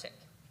in the Arctic.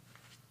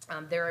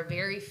 There are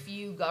very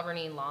few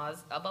governing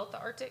laws about the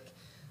Arctic.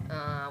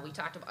 We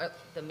talked about,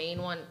 the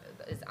main one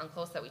is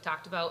UNCLOS that we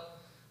talked about.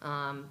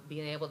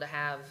 Being able to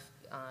have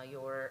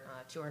your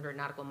 200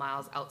 nautical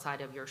miles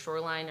outside of your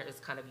shoreline is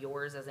kind of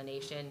yours as a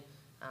nation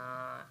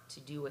to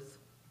do with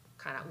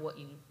kind of what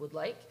you would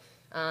like.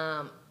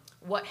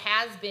 What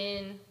has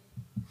been,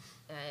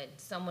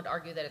 some would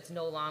argue that it's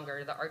no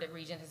longer, the Arctic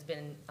region has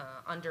been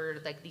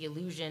under like the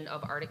illusion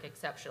of Arctic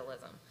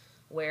exceptionalism,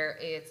 where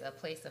it's a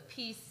place of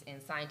peace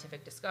and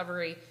scientific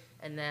discovery,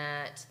 and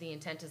that the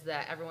intent is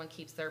that everyone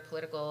keeps their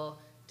political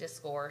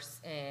discourse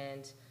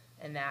and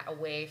that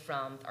away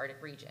from the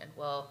Arctic region.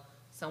 Well,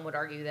 some would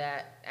argue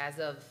that as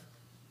of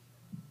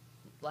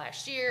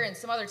last year and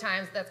some other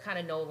times, that's kind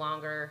of no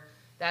longer,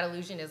 that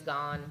illusion is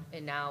gone,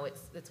 and now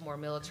it's more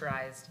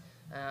militarized,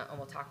 and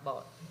we'll talk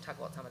about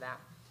some of that.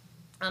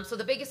 So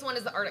the biggest one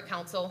is the Arctic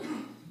Council.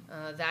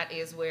 That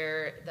is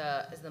where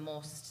the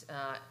most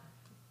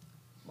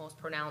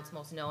pronounced,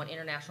 most known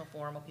international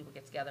forum where people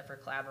get together for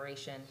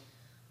collaboration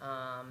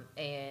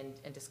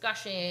and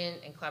discussion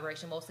and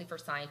collaboration, mostly for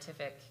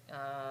scientific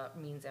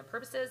means and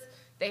purposes.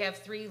 They have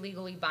 3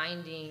 legally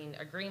binding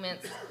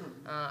agreements.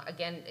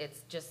 Again,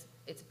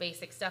 it's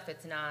basic stuff.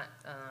 It's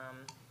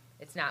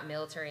not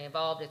military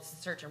involved. It's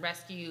search and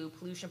rescue,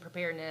 pollution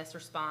preparedness,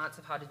 response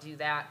of how to do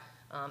that,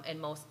 and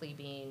mostly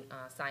being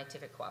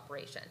scientific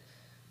cooperation.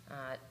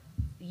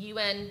 The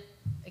UN,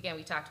 again,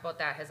 we talked about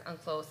that, has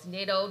unclosed.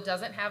 NATO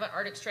doesn't have an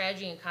Arctic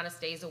strategy and kind of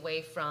stays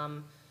away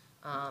from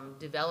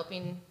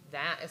developing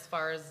that, as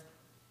far as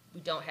we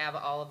don't have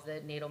all of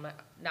the NATO,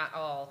 not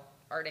all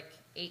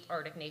 8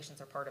 Arctic nations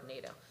are part of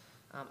NATO.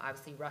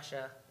 Obviously,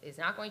 Russia is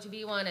not going to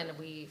be one, and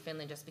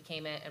Finland just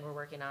became it, and we're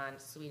working on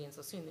Sweden,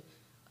 so soon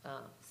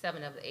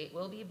 7 of the 8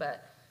 will be,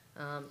 but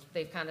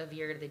they've kind of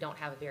veered. They don't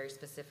have a very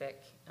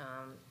specific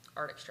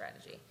Arctic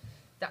strategy.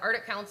 The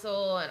Arctic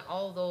Council and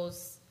all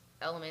those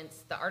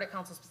elements, the Arctic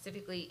Council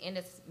specifically in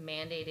its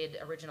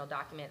mandated original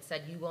document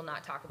said you will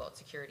not talk about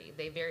security.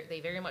 They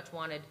very much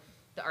wanted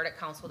the Arctic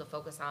Council to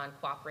focus on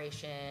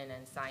cooperation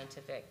and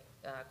scientific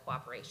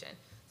cooperation.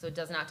 So it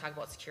does not talk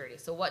about security.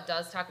 So what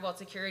does talk about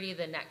security?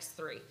 The next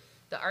 3.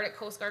 The Arctic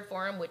Coast Guard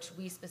Forum, which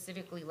we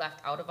specifically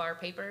left out of our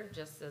paper,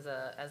 just as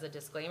a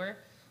disclaimer.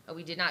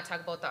 We did not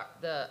talk about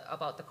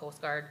the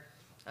Coast Guard.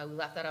 We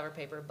left that out of our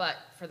paper. But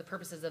for the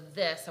purposes of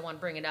this, I want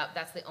to bring it up.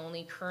 That's the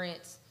only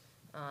current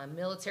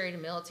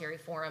military-to-military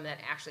forum that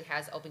actually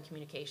has open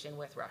communication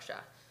with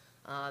Russia.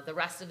 The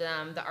rest of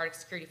them, the Arctic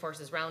Security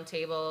Forces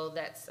Roundtable,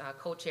 that's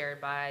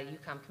co-chaired by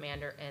EUCOM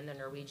Commander and the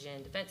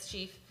Norwegian Defense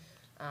Chief,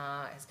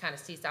 has kind of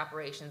ceased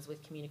operations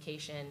with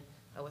communication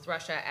with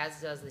Russia,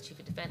 as does the Chief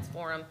of Defense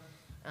Forum.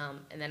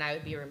 And then I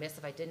would be remiss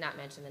if I did not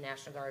mention the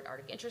National Guard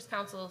Arctic Interest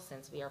Council,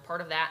 since we are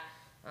part of that.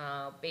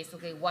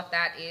 Basically, what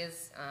that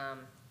is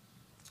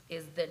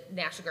the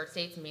National Guard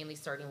states, mainly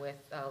starting with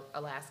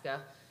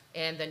Alaska,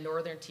 and the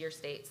northern tier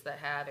states that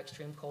have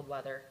extreme cold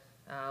weather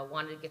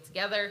wanted to get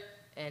together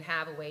and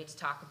have a way to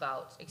talk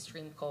about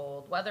extreme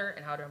cold weather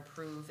and how to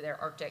improve their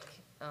Arctic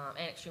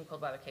and extreme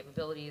cold weather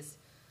capabilities,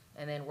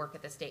 and then work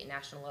at the state and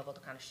national level to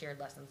kind of share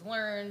lessons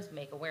learned,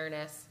 make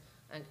awareness,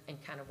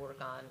 and kind of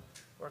work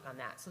on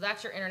that. So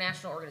that's your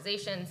international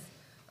organizations.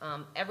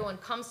 Everyone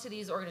comes to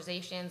these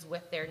organizations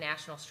with their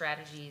national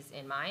strategies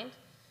in mind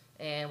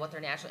and what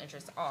their national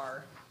interests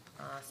are.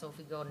 So if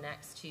we go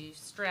next to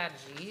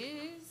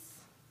strategies,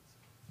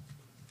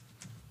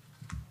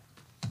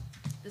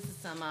 this is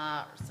some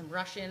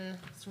Russian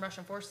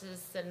forces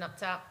sitting up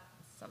top,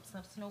 some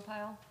snow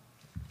pile.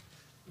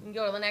 We can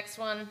go to the next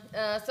one.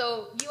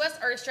 So U.S.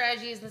 Arctic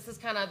strategies, this is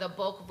kind of the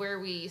bulk of where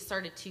we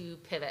started to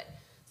pivot.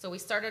 So we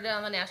started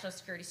on the national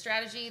security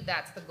strategy.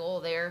 That's the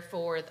goal there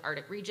for the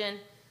Arctic region.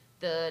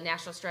 The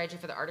national strategy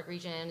for the Arctic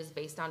region is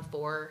based on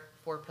four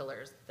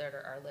pillars that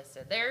are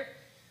listed there.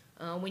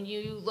 When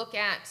you look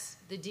at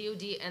the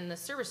DoD and the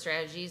service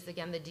strategies,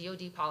 again, the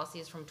DoD policy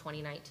is from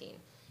 2019.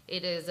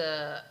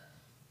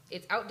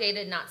 It's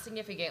outdated, not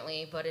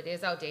significantly, but it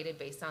is outdated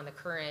based on the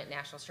current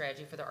national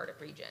strategy for the Arctic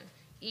region.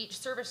 Each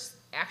service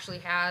actually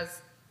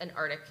has an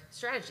Arctic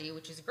strategy,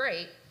 which is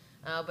great,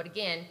 but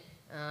again,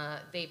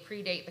 they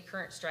predate the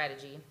current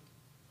strategy.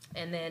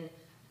 And then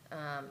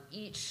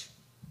each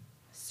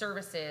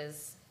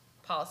service's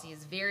policy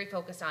is very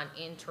focused on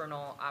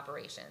internal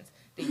operations.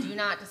 They do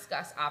not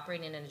discuss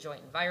operating in a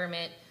joint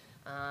environment.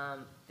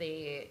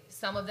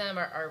 Some of them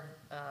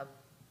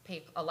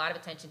pay a lot of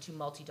attention to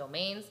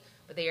multi-domains,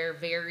 but they are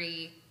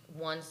very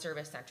one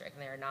service centric,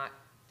 and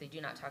they do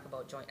not talk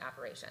about joint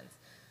operations.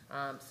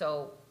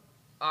 So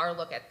our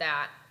look at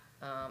that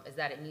is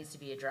that it needs to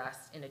be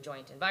addressed in a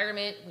joint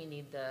environment. We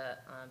need the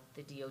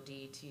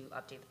DoD to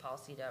update the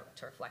policy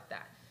to reflect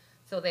that.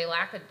 So they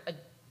lack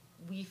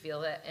we feel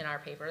that in our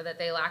paper that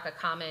they lack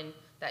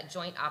that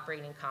joint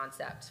operating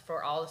concept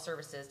for all the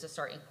services to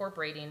start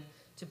incorporating,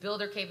 to build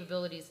their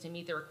capabilities to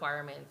meet the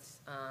requirements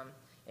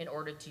in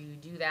order to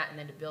do that, and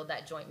then to build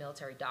that joint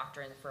military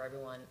doctrine for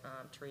everyone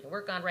to read and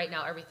work on. Right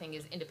now, everything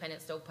is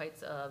independent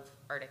stovepipes of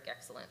Arctic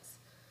excellence.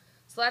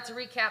 So that's a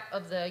recap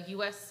of the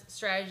U.S.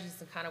 strategies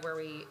and kind of where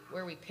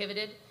we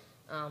pivoted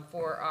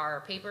for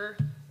our paper.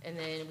 And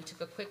then we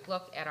took a quick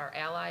look at our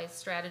allies'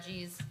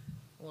 strategies.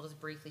 We'll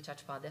just briefly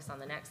touch upon this on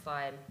the next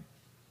slide.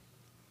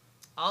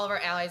 all of our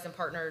allies and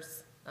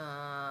partners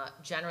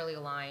generally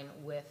align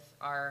with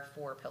our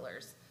 4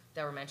 pillars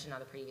that were mentioned on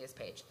the previous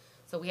page.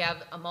 So we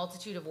have a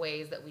multitude of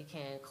ways that we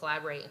can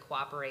collaborate and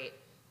cooperate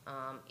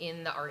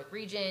in the Arctic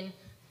region.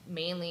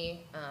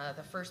 Mainly,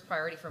 the first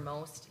priority for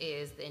most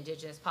is the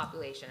indigenous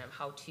population, of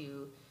how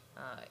to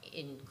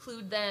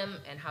include them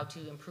and how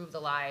to improve the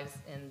lives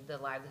and the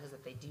livelihoods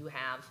that they do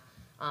have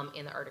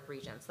in the Arctic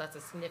region. So that's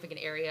a significant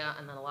area,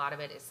 and then a lot of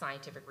it is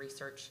scientific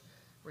research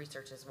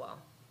as well.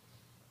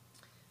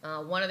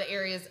 One of the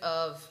areas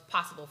of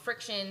possible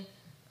friction,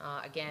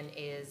 again,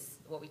 is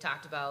what we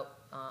talked about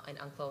in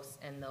UNCLOS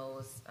and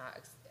those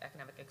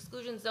economic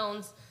exclusion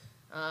zones.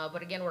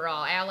 But again, we're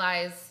all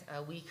allies.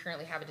 We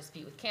currently have a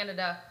dispute with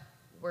Canada.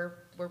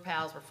 We're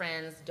pals, we're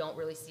friends, don't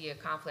really see a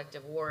conflict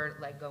of war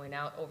like going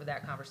out over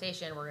that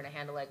conversation. We're gonna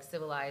handle like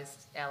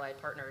civilized allied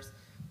partners.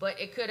 But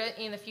it could,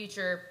 in the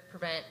future,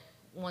 prevent,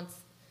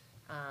 once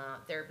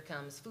there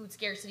becomes food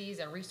scarcities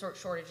and resource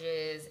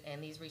shortages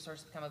and these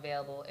resources become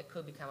available, it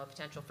could become a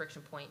potential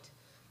friction point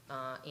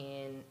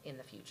in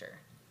the future.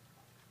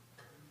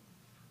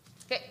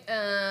 Okay,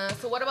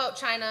 so what about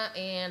China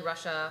and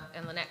Russia?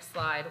 And the next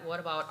slide, what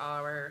about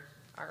our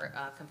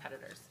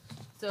competitors?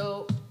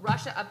 So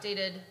Russia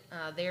updated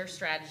their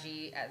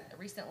strategy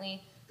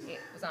recently. It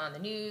was on the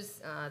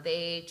news.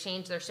 They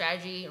changed their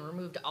strategy and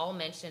removed all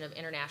mention of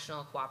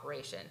international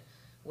cooperation,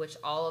 which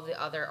all of the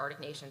other Arctic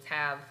nations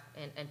have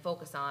and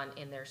focus on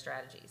in their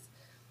strategies.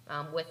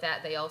 With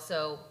that, they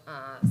also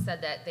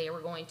said that they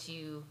were going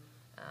to,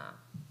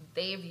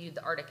 they viewed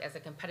the Arctic as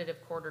a competitive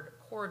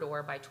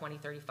corridor by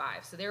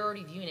 2035. So they're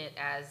already viewing it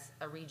as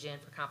a region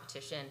for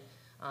competition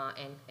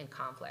and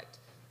conflict.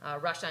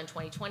 Russia in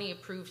 2020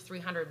 approved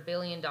 $300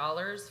 billion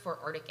for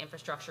Arctic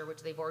infrastructure,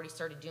 which they've already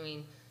started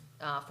doing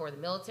for the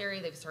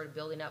military. They've started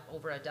building up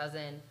over a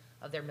dozen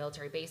of their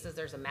military bases.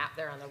 There's a map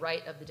there on the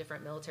right of the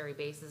different military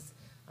bases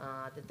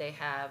that they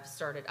have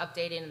started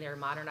updating, and they're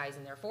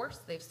modernizing their force.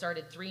 They've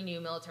started 3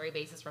 new military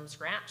bases from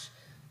scratch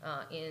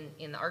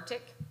in the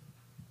Arctic.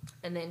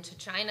 And then to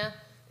China,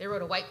 they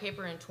wrote a white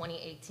paper in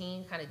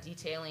 2018 kind of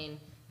detailing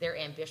their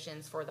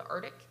ambitions for the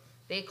Arctic.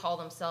 They call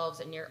themselves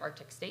a near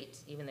Arctic state,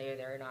 even though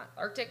they're not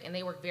Arctic, and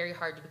they work very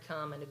hard to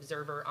become an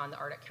observer on the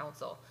Arctic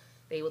Council.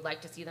 They would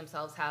like to see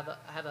themselves have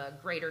a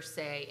greater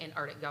say in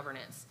Arctic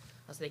governance,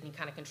 so they can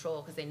kind of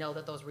control, because they know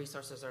that those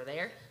resources are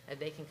there. If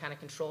they can kind of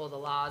control the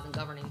laws and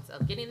governance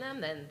of getting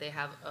them, then they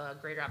have a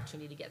greater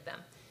opportunity to get them.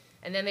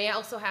 And then they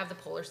also have the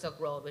Polar Silk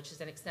Road, which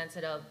is an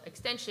extension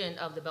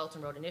of the Belt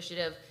and Road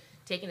Initiative,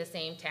 taking the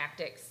same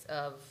tactics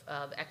of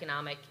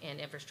economic and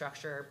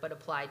infrastructure, but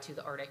applied to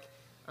the Arctic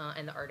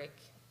and the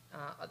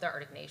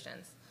Arctic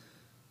nations.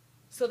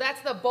 So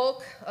that's the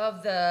bulk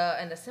of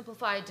the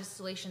simplified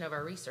distillation of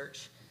our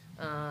research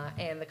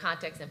and the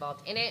context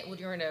involved in it. We're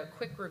doing a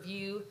quick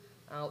review,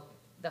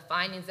 the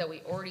findings that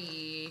we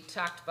already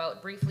talked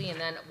about briefly,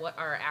 and then what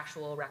our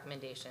actual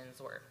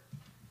recommendations were.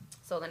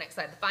 So the next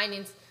slide, the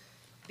findings.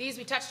 These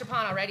we touched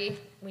upon already.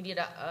 We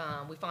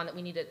found that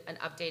we needed an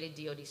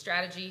updated DoD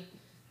strategy,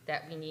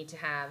 that we need to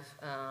have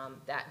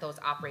those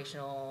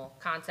operational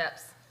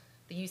concepts.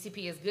 The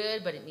UCP is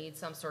good, but it needs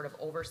some sort of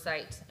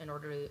oversight in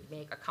order to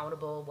make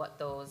accountable what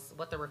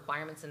the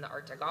requirements in the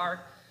Arctic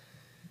are.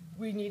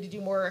 We need to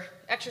do more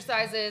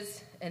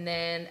exercises, and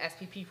then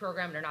SPP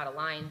program, they're not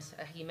aligned.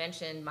 He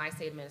mentioned my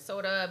state of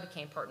Minnesota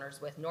became partners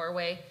with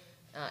Norway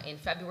in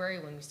February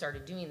when we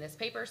started doing this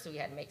paper, so we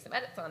had to make some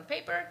edits on the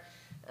paper.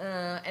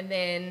 And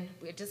then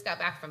we just got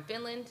back from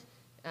Finland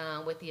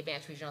with the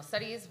Advanced Regional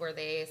Studies, where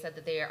they said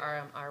that they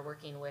are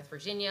working with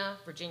Virginia.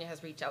 Virginia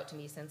has reached out to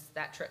me since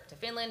that trip to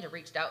Finland, and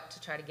reached out to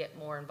try to get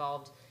more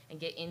involved and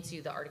get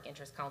into the Arctic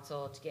Interest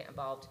Council to get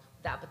involved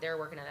with that. But they're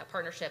working on that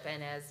partnership,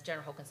 and as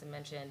General Håkansson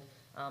mentioned,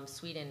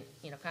 Sweden,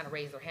 kind of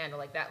raised their hand,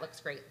 like, that looks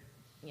great,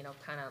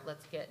 kind of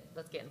let's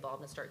get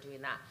involved and start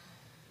doing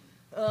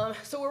that.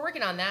 So we're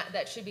working on that.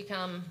 That should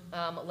become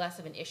less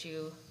of an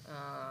issue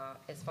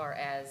as far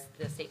as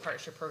the state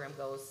partnership program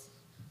goes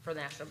for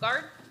the National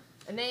Guard.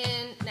 And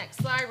then next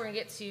slide, we're gonna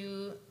get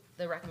to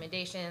the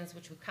recommendations,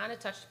 which we kind of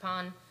touched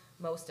upon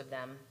most of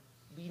them.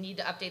 We need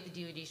to update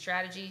the DoD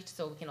strategy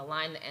so we can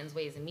align the ends,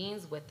 ways, and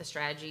means with the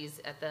strategies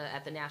at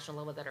the national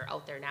level that are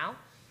out there now.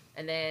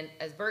 And then,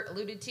 as Bert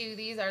alluded to,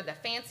 these are the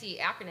fancy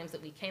acronyms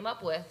that we came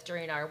up with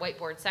during our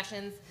whiteboard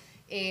sessions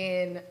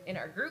in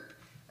our group.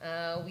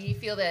 We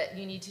feel that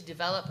you need to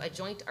develop a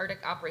joint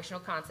Arctic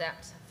operational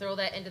concept, throw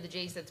that into the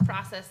JSIDS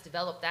process,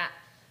 develop that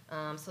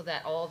so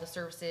that all the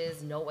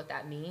services know what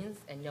that means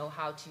and know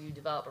how to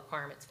develop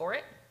requirements for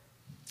it.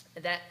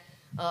 That,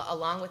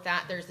 along with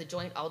that, there's the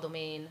Joint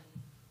All-Domain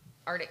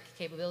Arctic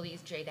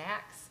Capabilities,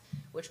 JDACs,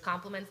 which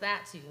complements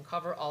that, so you can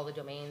cover all the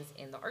domains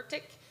in the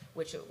Arctic,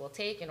 which it will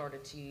take in order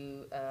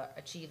to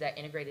achieve that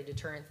integrated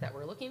deterrence that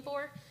we're looking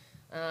for.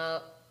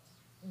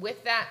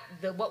 With that,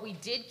 what we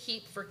did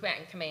keep for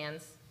combatant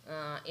commands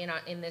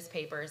in this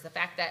paper is the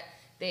fact that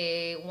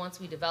once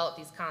we develop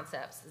these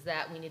concepts, is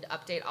that we need to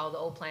update all the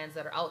old plans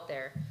that are out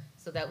there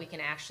so that we can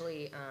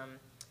actually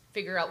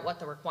figure out what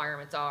the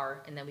requirements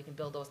are, and then we can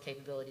build those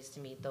capabilities to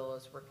meet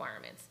those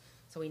requirements.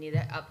 So we need to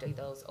update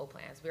those old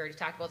plans. We already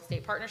talked about the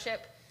state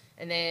partnership.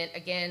 And then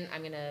again,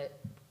 I'm going to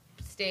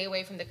stay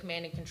away from the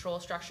command and control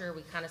structure.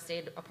 We kind of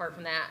stayed apart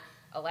from that.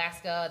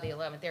 Alaska, the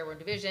 11th Airborne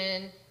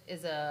Division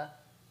is a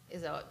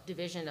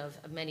division of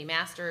many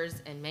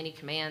masters and many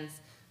commands.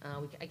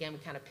 We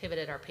kind of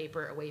pivoted our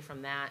paper away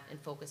from that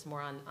and focused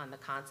more on the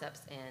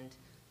concepts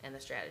and the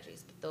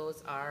strategies. But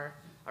those are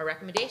our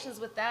recommendations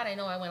with that. I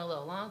know I went a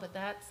little long, but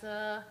that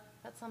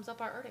sums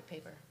up our ERDIC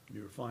paper.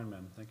 You were fine,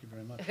 ma'am. Thank you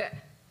very much.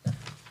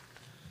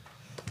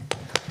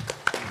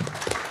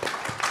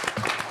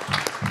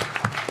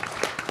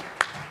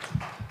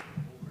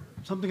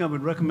 Something I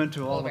would recommend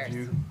to all of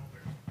you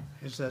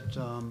is that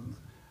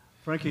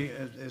Frankie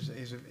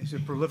is a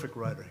prolific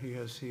writer. He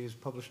is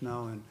published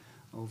now in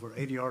over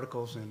 80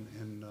 articles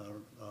in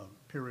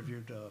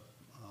peer-reviewed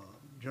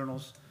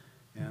journals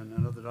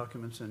and other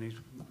documents. And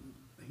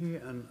he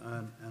and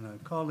a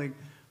colleague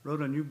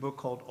wrote a new book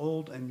called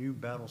Old and New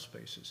Battle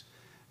Spaces.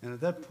 And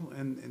at that point,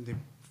 and the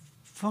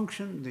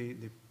function, the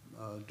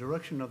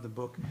direction of the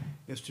book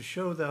is to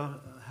show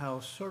how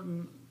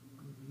certain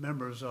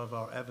members of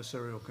our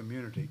adversarial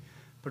community,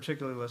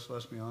 particularly,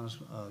 let's be honest,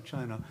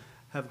 China,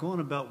 have gone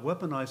about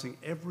weaponizing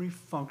every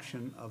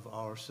function of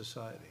our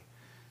society.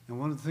 And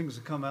one of the things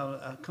that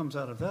comes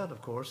out of that,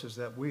 of course, is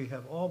that we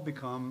have all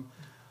become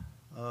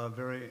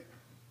very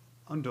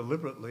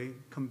undeliberately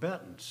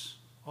combatants,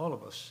 all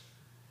of us,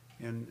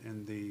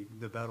 in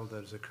the battle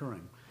that is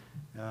occurring.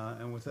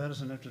 And with that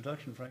as an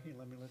introduction, Frankie,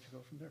 let me let you go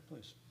from there,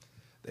 please.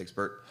 Thanks,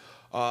 Bert.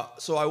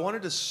 So I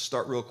wanted to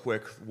start real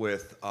quick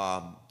with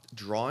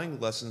drawing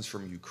lessons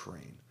from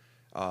Ukraine.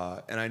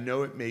 And I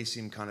know it may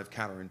seem kind of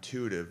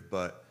counterintuitive,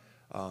 but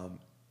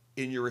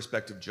in your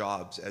respective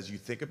jobs, as you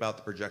think about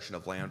the projection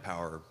of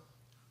Landpower,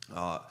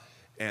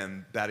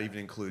 and that even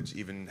includes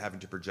even having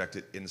to project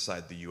it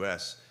inside the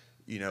U.S.,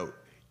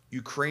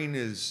 Ukraine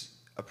is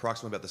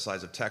approximately about the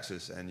size of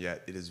Texas, and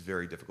yet it is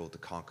very difficult to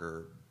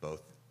conquer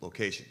both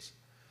locations.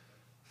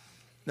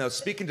 Now,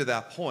 speaking to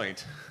that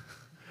point,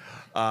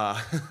 I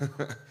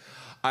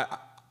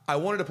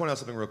wanted to point out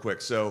something real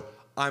quick. So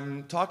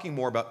I'm talking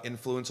more about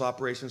influence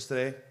operations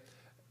today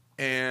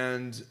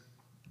and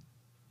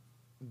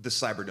the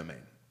cyber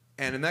domain.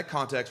 And in that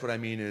context, what I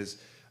mean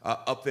is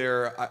up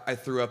there, I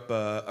threw up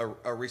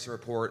a recent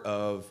report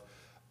of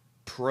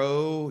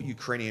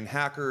pro-Ukrainian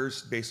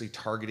hackers basically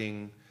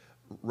targeting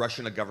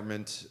Russian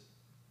government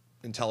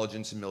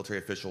intelligence and military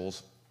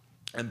officials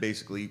and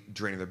basically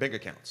draining their bank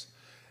accounts.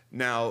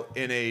 Now,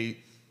 in a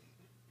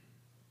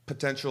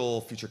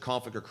potential future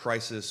conflict or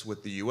crisis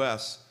with the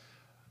U.S.,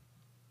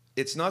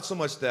 it's not so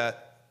much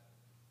that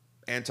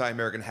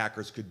anti-American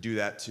hackers could do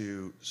that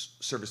to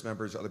service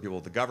members, other people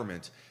of the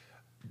government,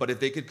 but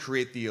if they could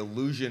create the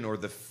illusion or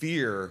the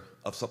fear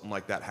of something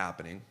like that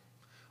happening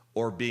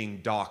or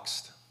being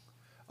doxxed.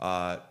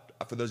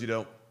 For those who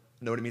don't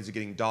know what it means of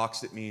getting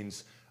doxxed, it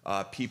means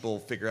people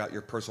figure out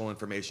your personal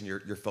information,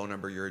 your phone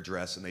number, your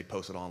address, and they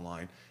post it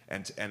online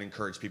and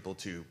encourage people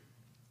to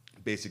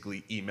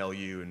basically email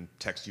you and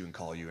text you and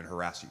call you and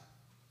harass you.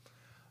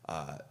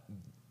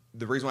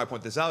 The reason why I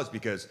point this out is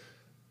because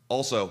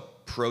also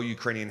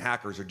pro-Ukrainian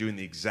hackers are doing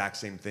the exact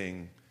same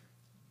thing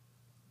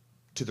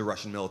to the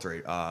Russian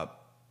military.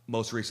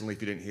 Most recently,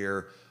 if you didn't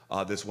hear,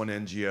 this one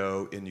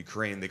NGO in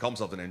Ukraine, they call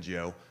themselves an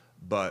NGO,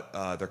 but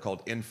they're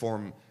called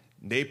Inform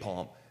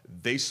Napalm.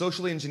 They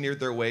socially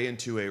engineered their way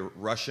into a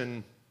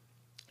Russian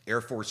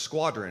Air Force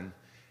squadron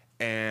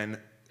and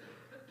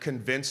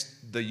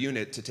convinced the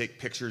unit to take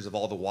pictures of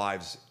all the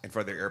wives in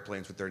front of their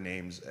airplanes with their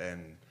names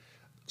and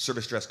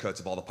service dress codes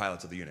of all the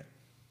pilots of the unit.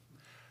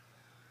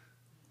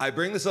 I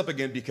bring this up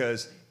again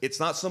because it's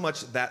not so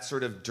much that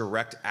sort of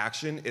direct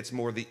action, it's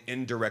more the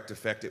indirect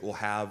effect it will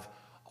have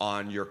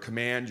on your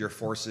command, your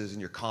forces, and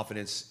your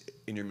confidence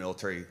in your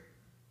military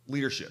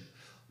leadership.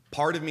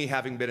 Part of me,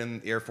 having been in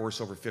the Air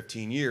Force over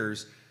 15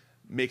 years,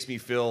 makes me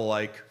feel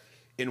like,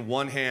 in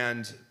one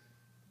hand,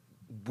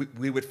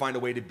 we would find a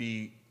way to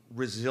be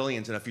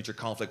resilient in a future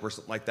conflict where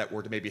something like that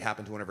were to maybe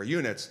happen to one of our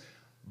units,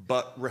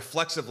 but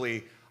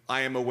reflexively,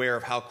 I am aware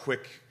of how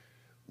quick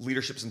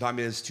leadership sometimes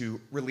is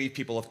to relieve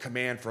people of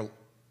command for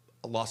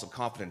a loss of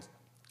confidence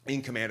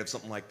in command if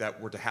something like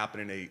that were to happen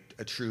in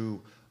a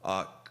true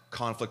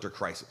conflict or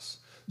crisis.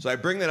 So I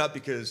bring that up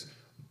because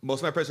most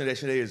of my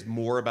presentation today is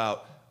more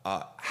about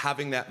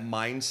having that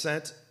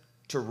mindset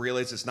to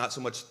realize it's not so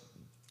much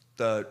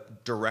the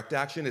direct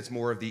action, it's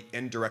more of the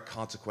indirect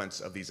consequence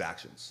of these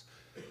actions.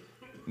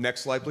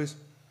 Next slide, please.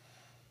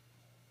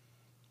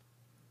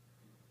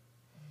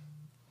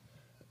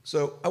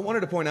 So I wanted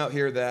to point out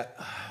here that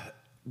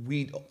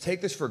we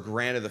take this for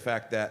granted, the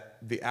fact that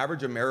the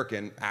average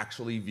American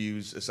actually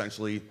views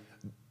essentially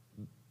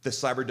the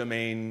cyber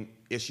domain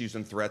issues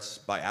and threats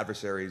by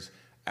adversaries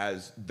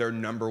as their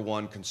number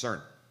one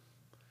concern.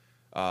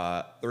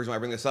 The reason why I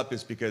bring this up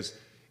is because,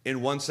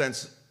 in one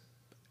sense,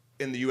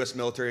 in the U.S.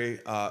 military,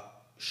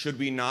 should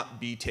we not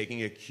be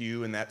taking a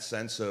cue in that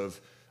sense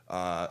of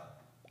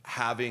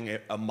having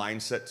a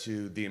mindset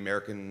to the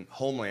American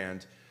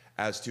homeland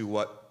as to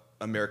what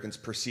Americans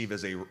perceive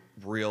as a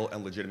real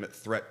and legitimate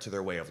threat to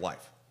their way of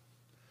life?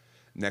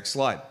 Next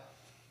slide.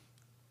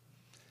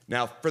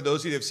 Now, for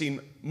those of you that have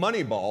seen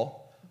Moneyball,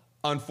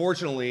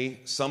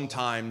 unfortunately,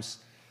 sometimes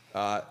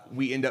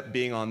we end up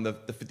being on the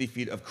 50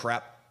 feet of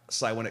crap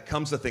side when it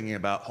comes to thinking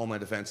about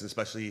Homeland Defense, and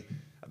especially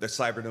the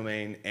cyber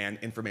domain and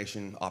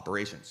information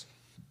operations.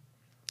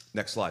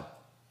 Next slide.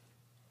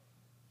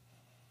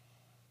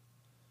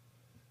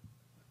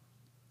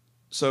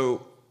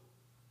 So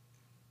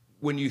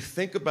when you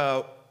think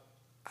about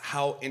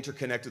how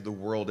interconnected the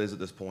world is at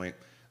this point,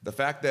 the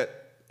fact that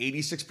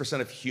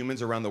 86% of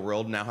humans around the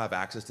world now have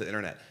access to the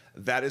internet,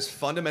 that is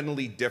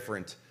fundamentally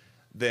different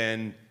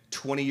than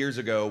 20 years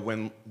ago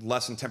when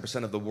less than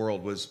 10% of the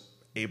world was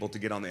able to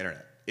get on the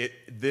internet.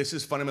 This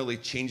is fundamentally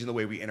changing the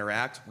way we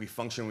interact, we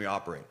function, we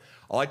operate.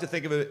 I like to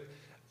think of it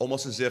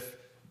almost as if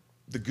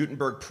the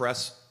Gutenberg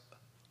press,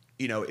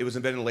 it was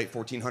invented in the late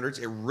 1400s.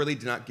 It really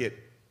did not get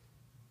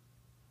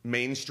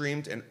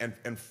mainstreamed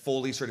and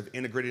fully sort of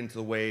integrated into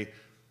the way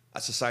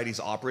societies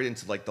operate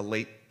into like the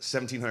late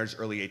 1700s,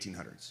 early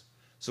 1800s.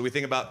 So we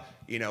think about,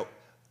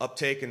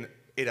 uptake and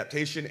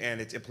adaptation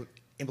and its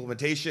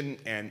implementation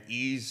and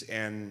ease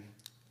and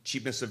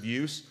cheapness of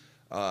use.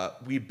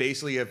 We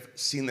basically have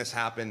seen this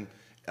happen.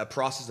 A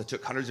process that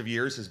took hundreds of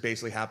years has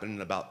basically happened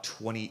in about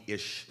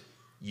 20-ish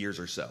years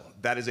or so.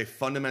 That is a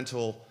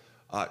fundamental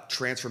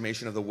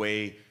transformation of the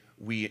way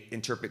we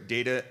interpret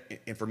data,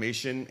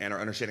 information, and our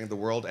understanding of the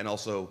world, and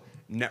also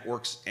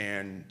networks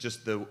and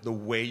just the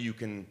way you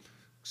can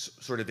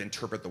sort of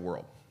interpret the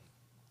world.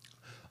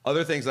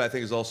 Other things that I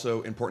think is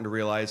also important to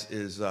realize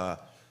is,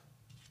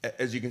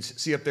 as you can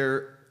see up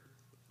there,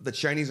 the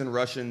Chinese and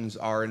Russians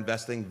are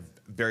investing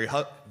very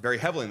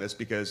heavily in this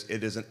because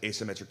it is an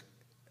asymmetric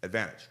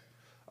advantage.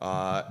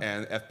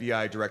 And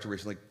FBI director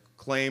recently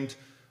claimed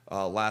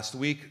last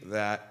week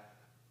that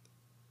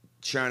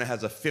China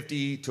has a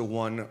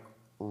 50-to-1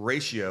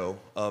 ratio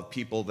of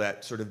people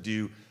that sort of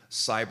do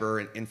cyber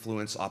and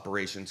influence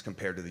operations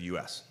compared to the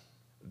US.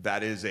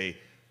 That is a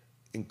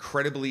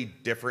incredibly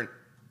different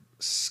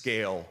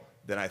scale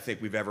than I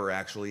think we've ever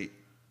actually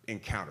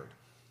encountered.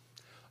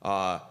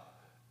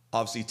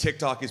 Obviously,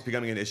 TikTok is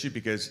becoming an issue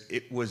because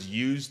it was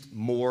used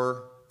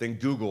more than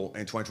Google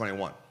in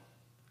 2021.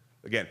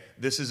 Again,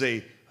 this is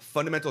a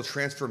fundamental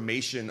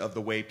transformation of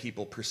the way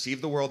people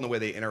perceive the world and the way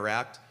they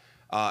interact,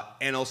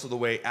 and also the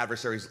way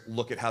adversaries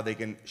look at how they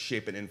can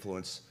shape and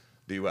influence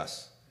the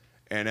US.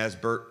 And as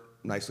Bert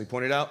nicely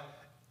pointed out,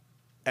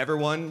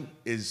 everyone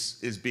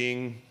is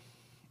being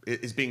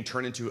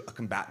turned into a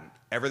combatant.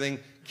 Everything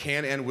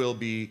can and will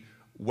be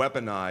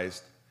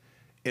weaponized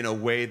in a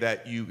way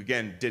that you,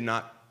 again, did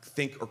not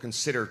think or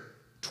consider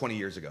 20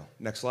 years ago.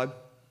 Next slide.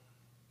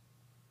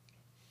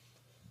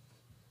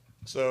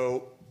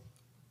 So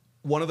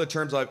one of the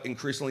terms I've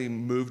increasingly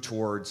moved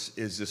towards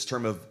is this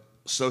term of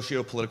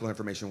socio-political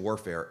information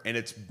warfare, and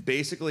it's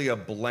basically a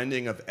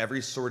blending of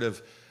every sort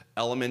of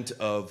element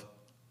of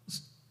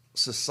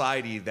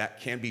society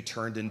that can be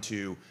turned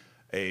into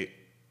a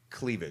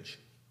cleavage.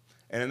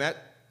 And in that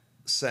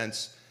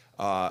sense,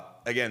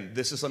 again,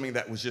 this is something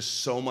that was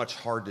just so much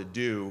hard to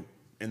do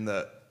in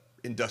the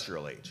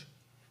industrial age.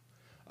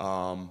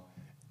 And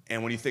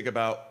when you think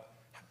about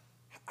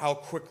how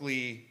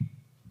quickly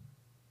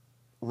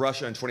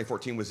Russia in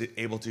 2014 was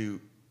able to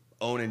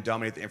own and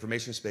dominate the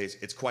information space,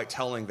 it's quite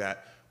telling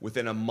that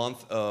within a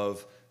month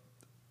of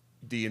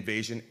the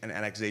invasion and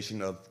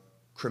annexation of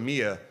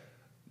Crimea,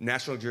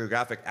 National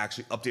Geographic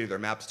actually updated their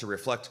maps to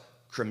reflect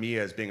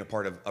Crimea as being a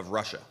part of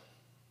Russia.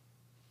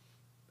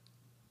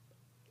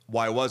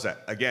 Why was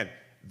that? Again,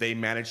 they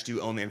managed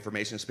to own the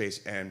information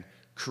space and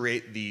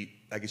create the,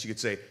 I guess you could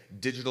say,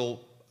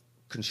 digital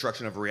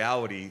construction of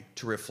reality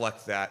to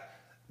reflect that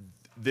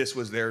this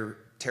was their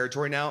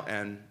territory now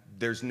and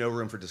there's no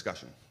room for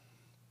discussion.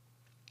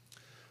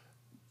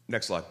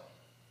 Next slide.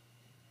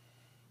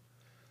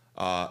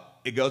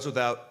 It goes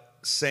without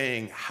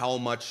saying how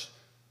much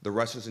the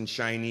Russians and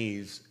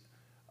Chinese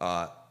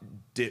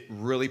did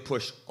really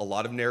push a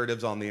lot of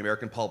narratives on the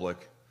American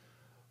public,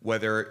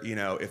 whether,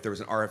 if there was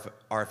an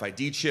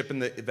RFID chip in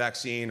the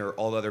vaccine or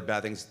all the other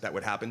bad things that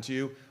would happen to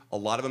you. A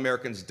lot of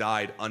Americans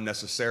died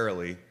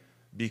unnecessarily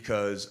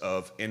because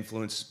of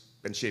influence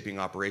and shaping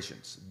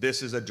operations.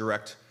 This is a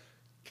direct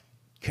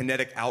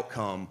kinetic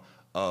outcome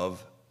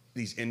of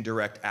these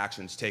indirect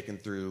actions taken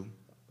through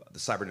the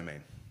cyber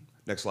domain.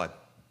 Next slide.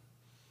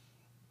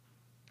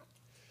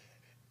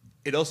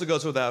 It also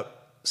goes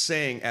without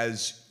saying,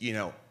 as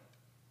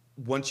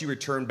once you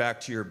return back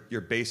to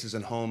your bases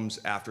and homes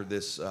after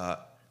this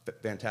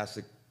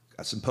fantastic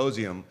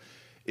symposium,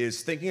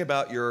 is thinking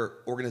about your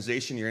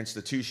organization, your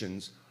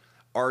institutions.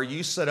 Are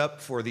you set up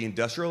for the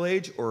industrial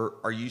age or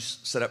are you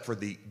set up for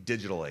the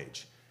digital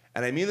age?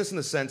 And I mean this in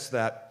the sense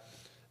that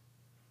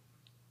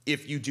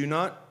if you do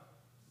not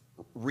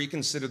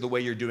reconsider the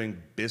way you're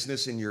doing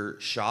business in your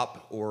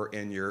shop or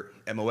in your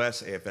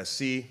MOS,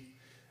 AFSC,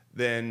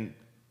 then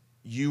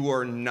you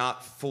are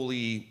not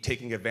fully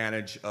taking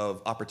advantage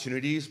of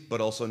opportunities,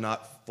 but also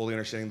not fully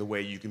understanding the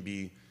way you can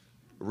be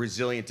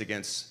resilient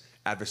against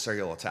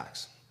adversarial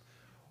attacks.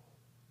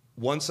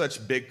 One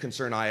such big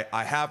concern I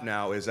have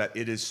now is that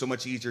it is so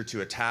much easier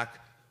to attack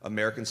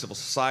American civil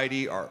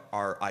society,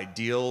 our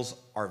ideals,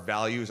 our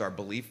values, our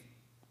belief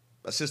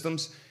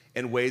systems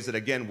in ways that,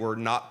 again, were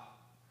not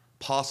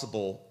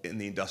possible in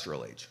the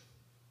industrial age.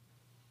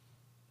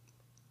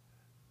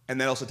 And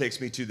that also takes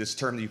me to this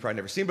term that you've probably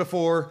never seen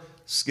before,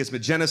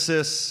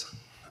 schismogenesis.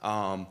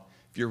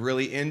 If you're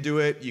really into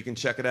it, you can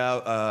check it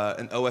out.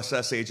 An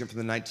OSS agent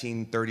from the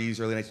 1930s,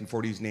 early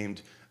 1940s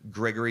named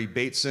Gregory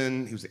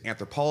Bateson, he was an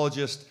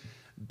anthropologist,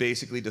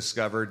 basically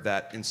discovered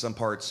that in some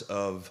parts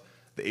of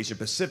the Asia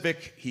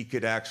Pacific, he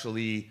could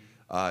actually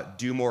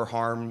do more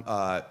harm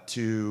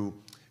to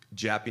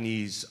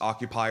Japanese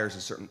occupiers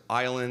of certain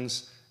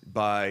islands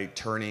by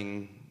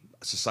turning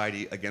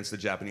society against the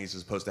Japanese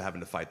as opposed to having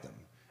to fight them.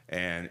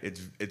 And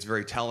it's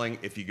very telling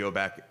if you go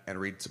back and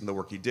read some of the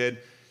work he did.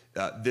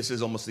 This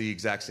is almost the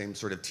exact same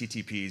sort of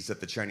TTPs that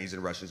the Chinese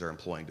and Russians are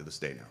employing to this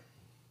day now.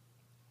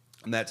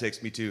 And that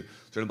takes me to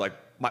sort of like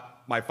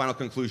my final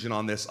conclusion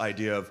on this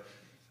idea of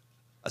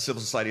a civil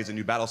society as a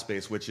new battle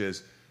space, which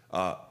is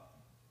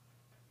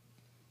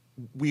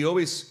we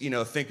always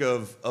think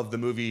of the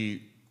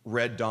movie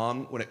Red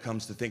Dawn when it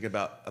comes to thinking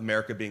about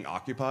America being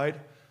occupied.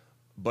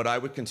 But I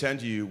would contend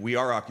to you, we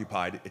are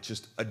occupied. It's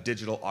just a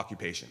digital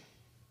occupation.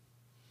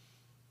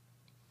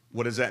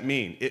 What does that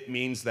mean? It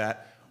means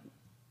that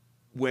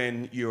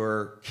when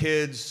your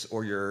kids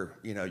or your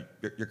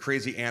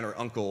crazy aunt or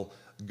uncle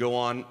go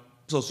on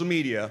social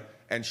media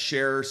and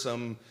share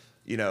some,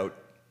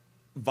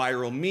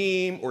 viral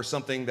meme or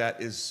something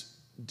that is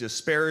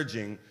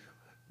disparaging,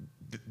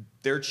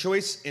 their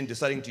choice in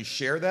deciding to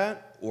share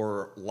that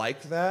or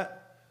like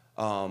that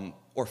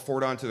or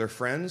forward on to their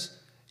friends,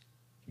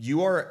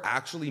 you are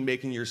actually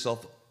making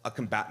yourself a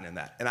combatant in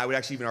that. And I would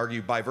actually even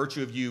argue by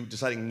virtue of you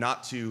deciding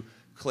not to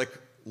click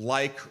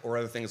like or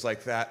other things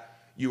like that,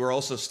 you are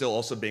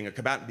also being a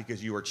combatant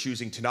because you are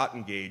choosing to not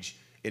engage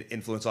in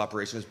influence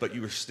operations, but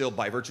you are still,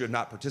 by virtue of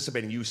not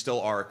participating, you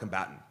still are a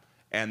combatant.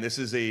 And this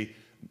is a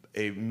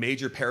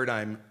major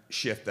paradigm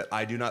shift that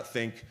I do not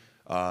think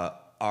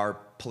our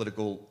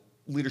political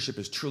leadership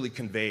has truly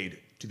conveyed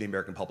to the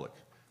American public.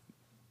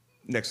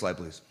 Next slide,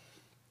 please.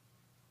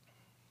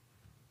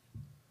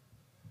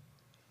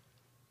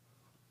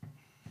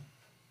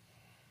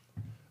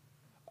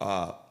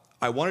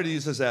 I wanted to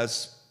use this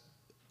as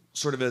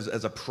sort of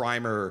as a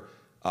primer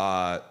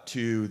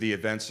to the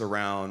events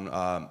around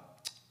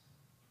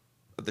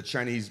the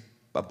Chinese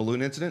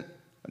balloon incident.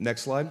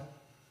 Next slide.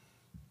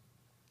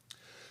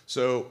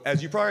 So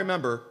as you probably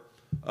remember,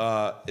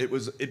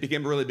 it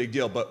became a really big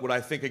deal. But what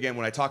I think, again,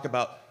 when I talk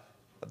about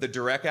the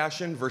direct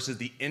action versus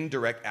the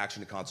indirect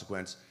action and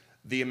consequence,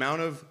 the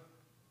amount of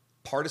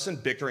partisan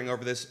bickering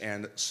over this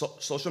and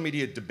social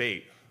media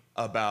debate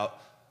about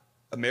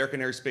American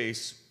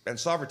airspace and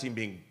sovereignty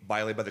being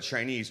violated by the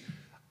Chinese,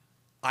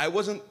 I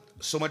wasn't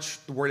so much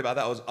worried about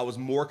that. I was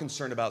more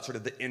concerned about sort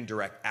of the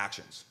indirect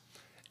actions.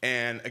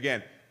 And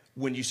again,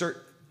 when you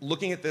start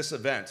looking at this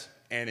event,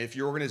 and if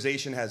your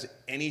organization has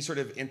any sort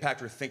of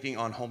impact or thinking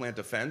on Homeland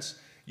Defense,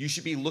 you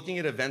should be looking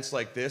at events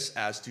like this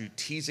as to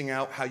teasing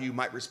out how you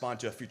might respond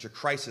to a future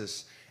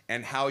crisis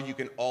and how you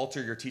can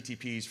alter your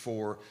TTPs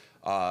for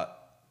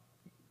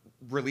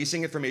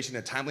releasing information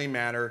in a timely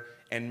manner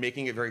and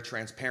making it very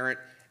transparent,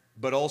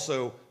 but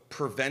also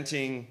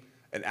preventing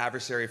an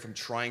adversary from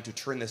trying to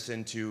turn this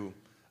into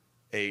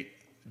a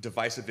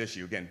divisive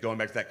issue. Again, going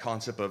back to that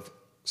concept of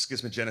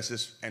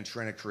schismogenesis and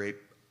trying to create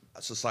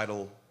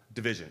societal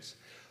divisions.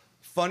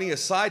 Funny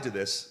aside to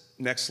this,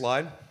 next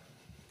slide.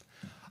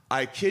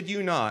 I kid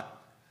you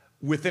not,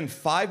 within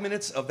 5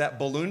 minutes of that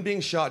balloon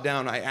being shot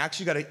down, I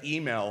actually got an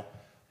email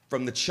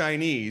from the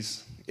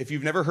Chinese. If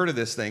you've never heard of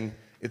this thing,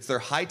 it's their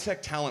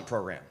high-tech talent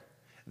program.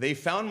 They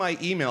found my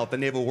email at the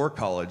Naval War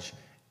College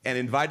and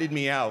invited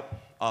me out,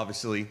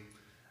 obviously.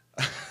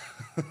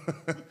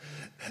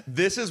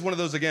 This is one of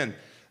those, again,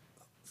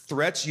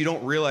 threats you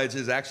don't realize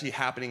is actually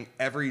happening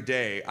every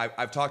day.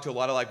 I've talked to a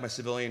lot of my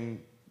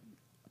civilian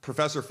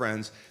professor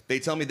friends. They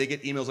tell me they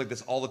get emails like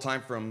this all the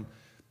time from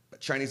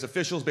Chinese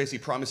officials basically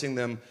promising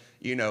them,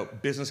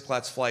 business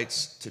class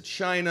flights to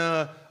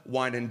China,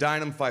 wine and dine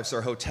them,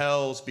 5-star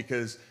hotels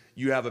because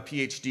you have a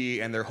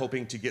PhD and they're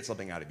hoping to get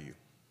something out of you.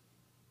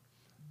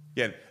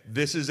 Again,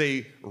 this is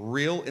a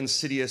real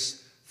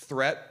insidious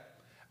threat.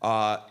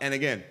 And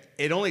again,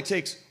 it only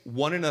takes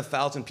 1 in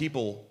 1,000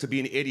 people to be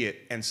an idiot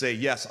and say,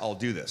 yes, I'll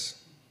do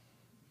this.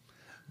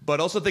 But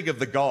also think of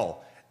the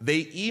gall.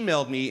 They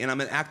emailed me, and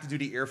I'm an active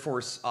duty Air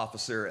Force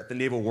officer at the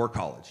Naval War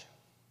College.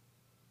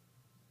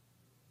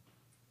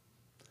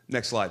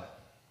 Next slide.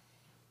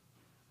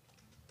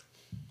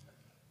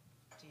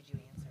 Did you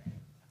answer it?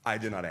 I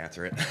did not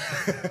answer it.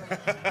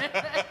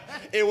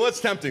 It was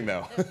tempting,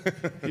 though.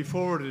 He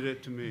forwarded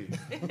it to me.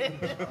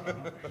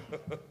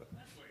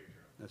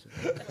 That's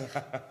it.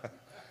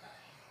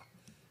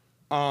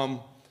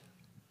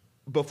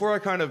 Before I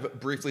kind of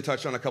briefly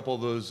touch on a couple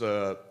of those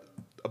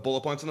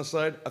bullet points on the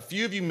slide, a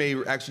few of you may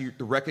actually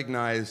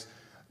recognize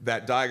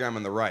that diagram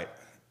on the right.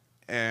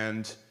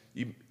 And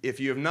if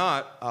you have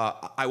not,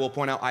 I will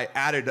point out I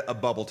added a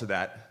bubble to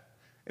that,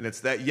 and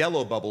it's that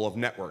yellow bubble of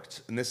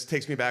networked. And this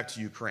takes me back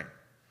to Ukraine.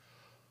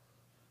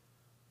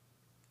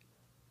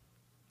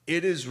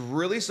 it is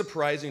really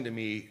surprising to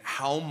me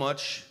how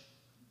much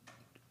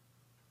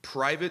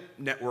private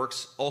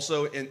networks,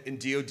 also in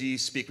DoD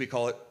speak, we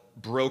call it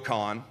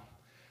BroCon,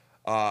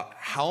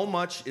 how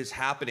much is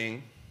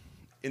happening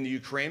in the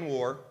Ukraine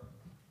war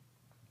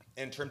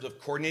in terms of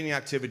coordinating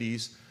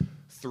activities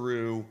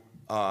through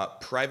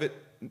private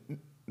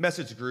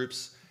message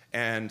groups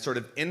and sort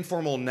of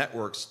informal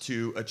networks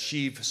to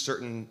achieve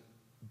certain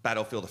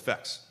battlefield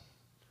effects.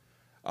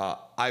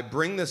 I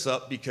bring this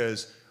up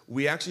because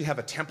we actually have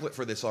a template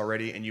for this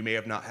already, and you may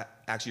have not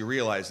actually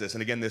realized this.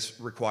 And again, this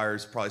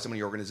requires probably someone in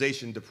your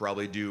organization to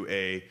probably do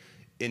a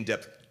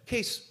in-depth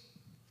case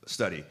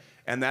study,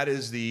 and that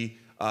is the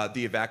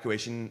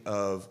evacuation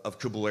of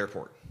Kabul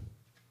Airport,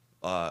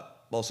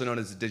 also known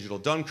as the Digital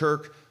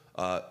Dunkirk.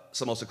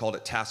 Some also called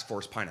it Task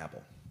Force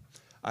Pineapple.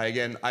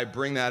 I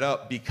bring that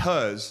up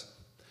because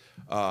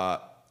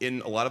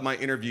in a lot of my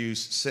interviews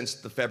since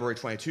the February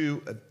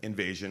 22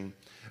 invasion,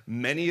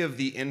 many of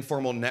the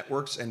informal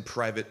networks and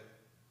private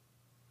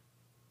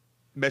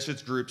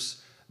message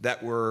groups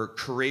that were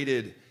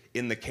created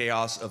in the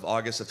chaos of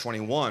August of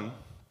 21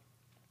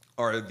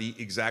 are the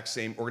exact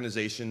same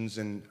organizations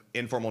and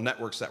informal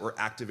networks that were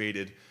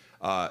activated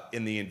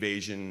in the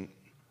invasion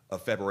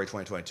of February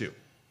 2022.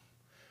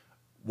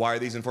 Why are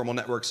these informal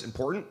networks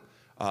important?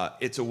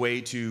 It's a way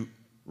to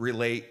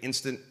relay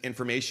instant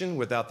information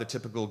without the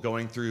typical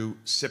going through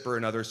SIPR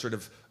and other sort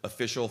of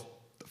official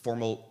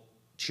formal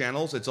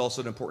channels. It's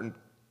also an important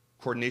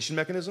coordination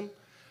mechanism.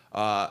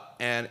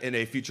 And in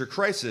a future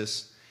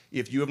crisis,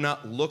 if you have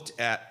not looked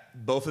at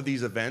both of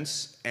these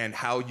events and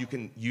how you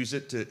can use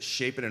it to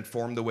shape and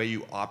inform the way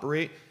you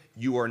operate,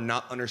 you are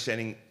not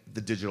understanding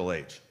the digital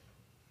age.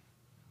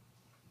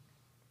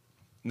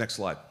 Next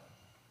slide.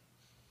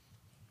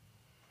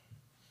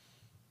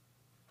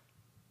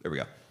 There we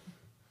go.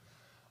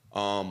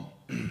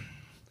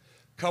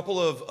 Couple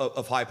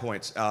of high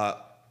points.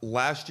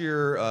 Last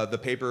year, the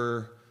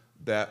paper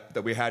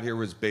that we had here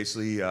was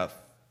basically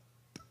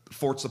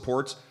fort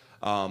support.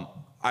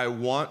 I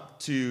want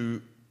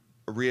to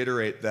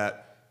reiterate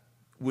that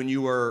when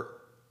you are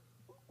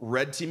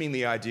red teaming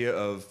the idea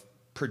of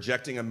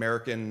projecting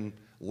American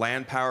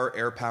land power,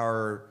 air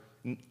power,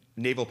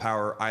 naval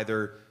power,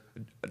 either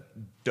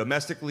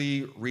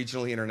domestically,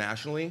 regionally,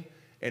 internationally,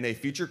 in a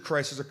future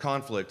crisis or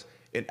conflict,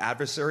 an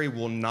adversary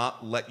will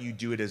not let you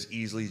do it as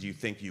easily as you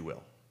think you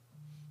will.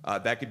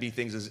 That could be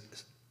things as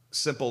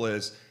simple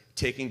as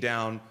taking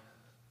down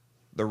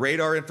the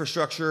radar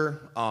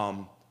infrastructure.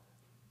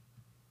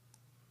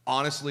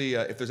 Honestly,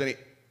 if there's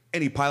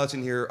any pilots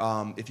in here,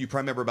 if you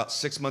probably remember about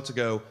 6 months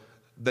ago,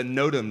 the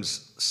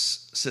NOTAMs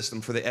system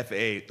for the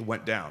FAA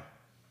went down.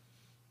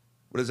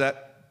 What is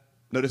that?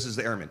 Notices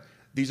the airmen.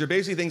 These are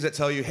basically things that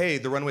tell you, hey,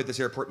 the runway at this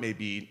airport may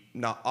be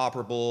not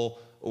operable,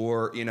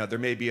 or there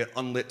may be an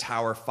unlit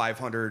tower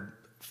 500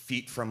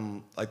 feet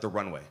from the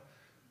runway.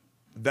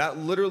 That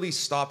literally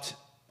stopped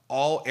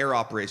all air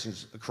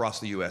operations across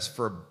the US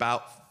for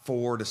about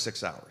 4 to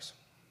 6 hours.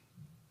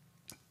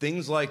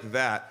 Things like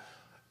that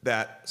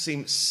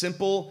seem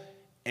simple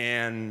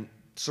and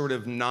sort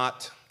of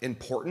not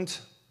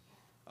important,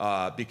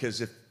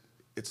 because if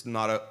it's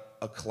not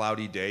a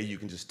cloudy day, you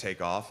can just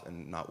take off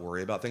and not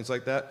worry about things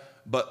like that.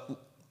 But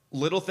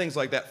little things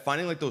like that,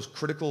 finding those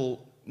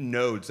critical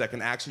nodes that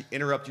can actually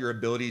interrupt your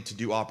ability to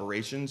do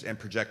operations and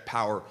project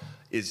power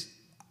is,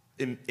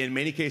 in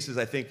many cases,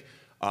 I think,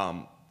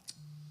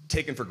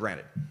 taken for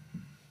granted.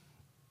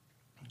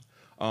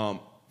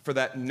 For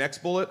that next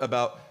bullet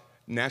about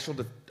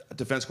national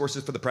defense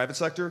courses for the private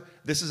sector,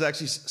 this is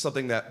actually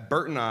something that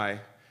Bert and I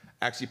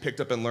actually picked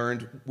up and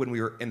learned when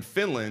we were in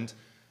Finland,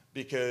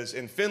 because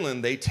in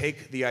Finland, they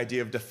take the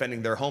idea of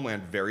defending their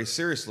homeland very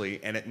seriously,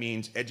 and it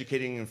means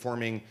educating and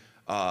informing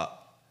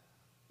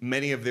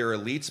many of their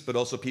elites, but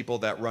also people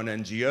that run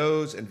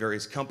NGOs and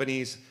various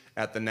companies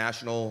at the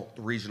national,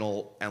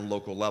 regional, and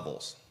local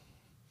levels.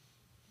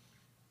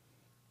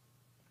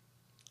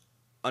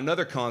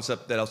 Another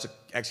concept that also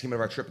actually came out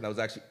of our trip, and I was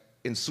actually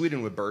in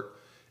Sweden with Bert,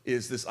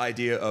 is this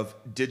idea of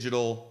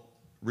digital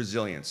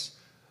resilience.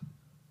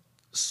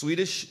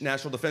 Swedish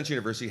National Defense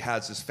University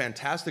has this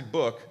fantastic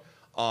book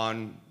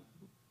on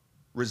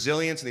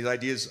resilience and these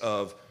ideas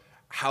of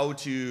how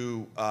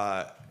to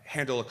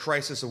handle a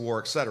crisis, a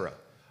war, etc.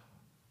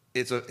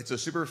 It's a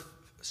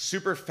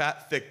super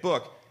fat, thick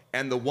book,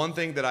 and the one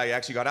thing that I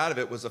actually got out of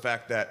it was the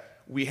fact that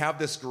we have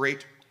this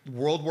great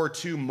World War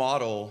II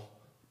model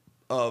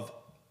of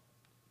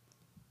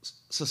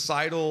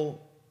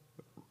societal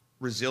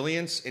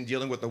resilience in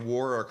dealing with a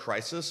war or a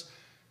crisis,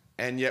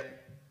 and yet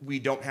we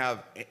don't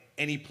have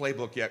any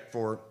playbook yet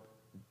for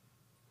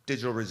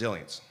digital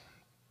resilience.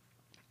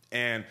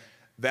 And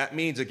that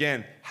means,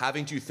 again,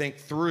 having to think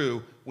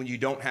through when you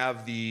don't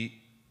have the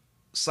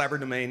cyber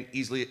domain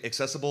easily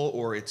accessible,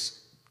 or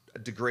it's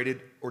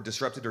degraded or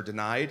disrupted or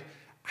denied,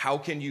 how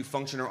can you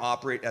function or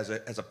operate as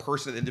a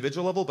person at the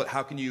individual level, but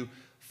how can you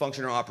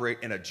function or operate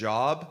in a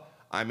job?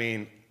 I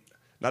mean,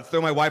 not to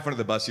throw my wife under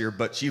the bus here,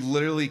 but she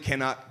literally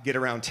cannot get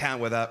around town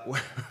without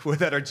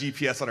our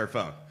GPS on her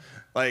phone.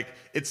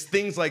 It's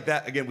things like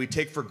that, again, we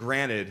take for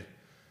granted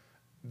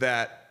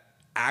that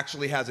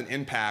actually has an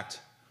impact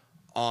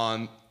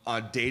on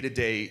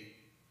day-to-day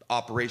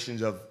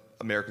operations of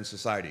American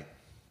society.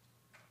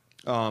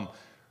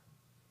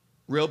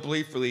 Real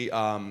briefly,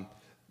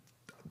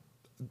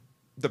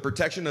 the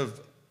protection of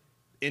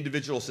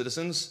individual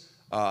citizens,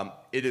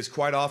 it is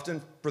quite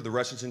often for the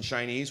Russians and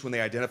Chinese when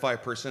they identify a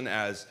person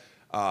as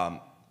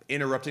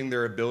interrupting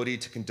their ability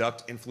to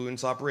conduct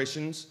influence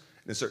operations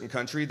in a certain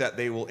country that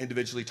they will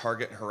individually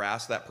target and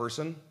harass that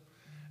person.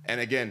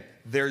 And again,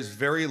 there's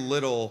very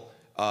little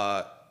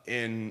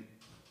in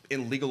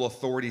legal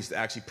authorities to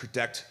actually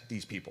protect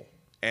these people.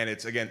 And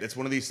it's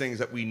one of these things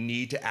that we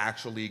need to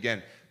actually,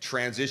 again,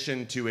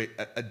 transition to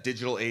a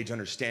digital age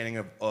understanding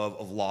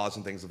of laws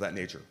and things of that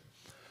nature.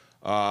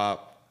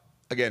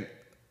 Again,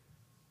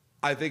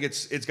 I think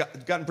it's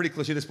gotten pretty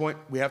cliche at this point.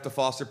 We have to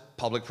foster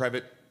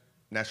public-private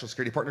national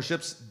security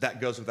partnerships.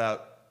 That goes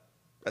without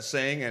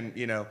saying. And,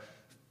 you know,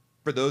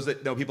 for those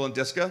that know people in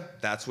DISCA,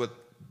 that's what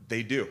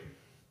they do.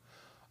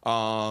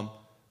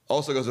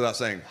 Also goes without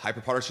saying,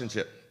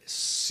 hyperpartisanship,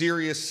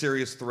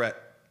 serious threat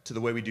to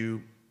the way we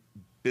do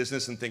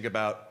business and think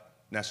about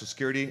national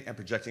security and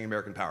projecting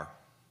American power.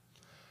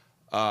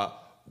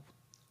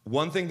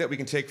 One thing that we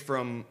can take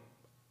from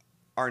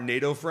our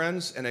NATO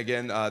friends, and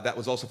again, that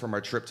was also from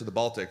our trip to the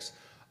Baltics,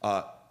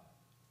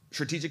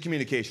 strategic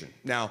communication.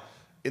 Now,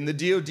 in the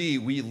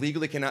DoD, we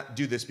legally cannot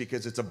do this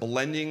because it's a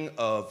blending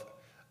of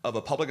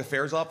a public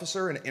affairs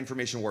officer and an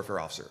information warfare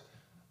officer.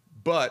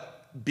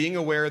 But being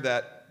aware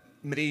that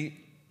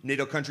many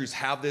NATO countries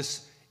have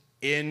this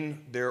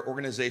in their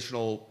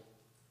organizational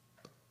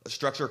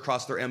structure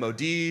across their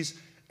MODs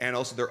and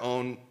also their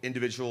own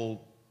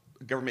individual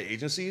government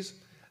agencies,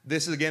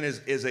 this again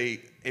is a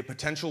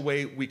potential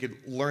way we could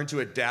learn to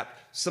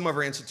adapt some of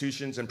our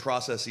institutions and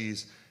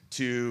processes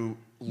to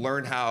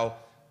learn how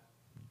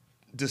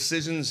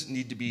decisions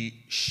need to be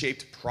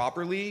shaped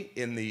properly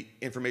in the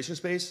information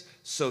space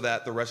so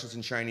that the Russians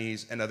and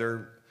Chinese and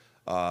other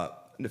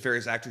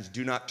nefarious actors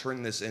do not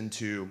turn this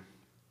into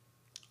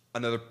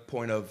another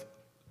point of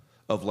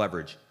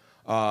leverage.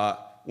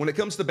 When it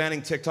comes to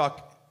banning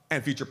TikTok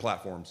and future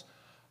platforms,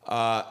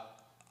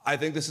 I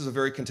think this is a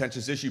very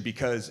contentious issue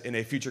because in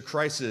a future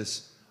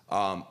crisis,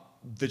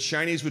 the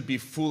Chinese would be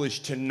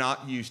foolish to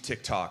not use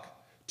TikTok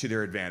to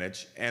their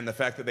advantage. And the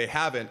fact that they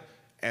haven't,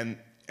 and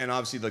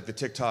obviously like the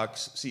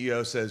TikTok's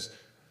CEO says,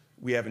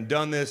 we haven't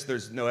done this,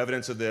 there's no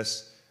evidence of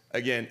this.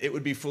 Again, it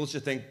would be foolish to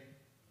think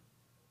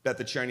that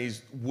the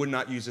Chinese would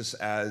not use this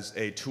as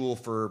a tool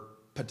for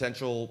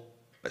potential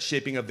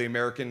shaping of the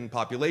American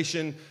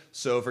population.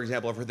 So for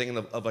example, if we're thinking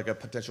of like a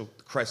potential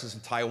crisis in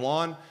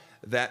Taiwan,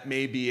 that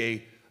may be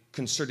a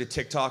concerted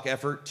TikTok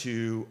effort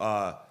to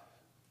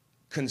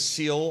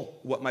conceal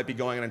what might be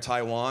going on in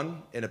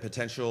Taiwan in a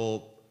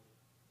potential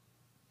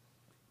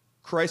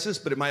crisis,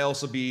 but it might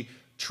also be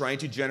trying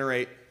to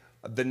generate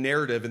the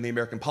narrative in the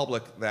American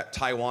public that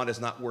Taiwan is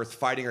not worth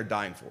fighting or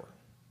dying for.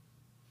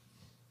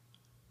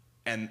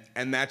 And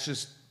that's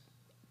just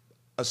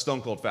a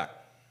stone cold fact.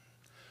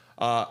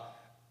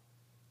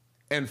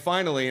 And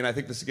finally, and I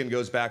think this again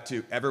goes back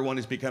to everyone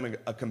is becoming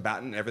a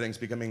combatant, everything's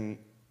becoming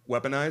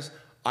weaponized.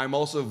 I'm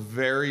also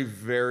very,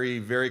 very,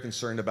 very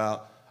concerned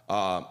about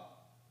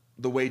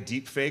the way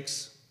deep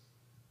fakes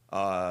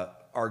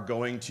are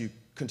going to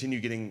continue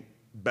getting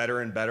better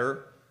and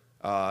better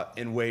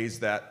in ways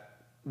that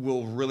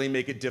will really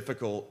make it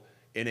difficult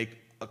in a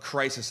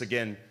crisis,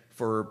 again,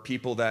 for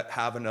people that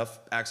have enough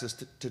access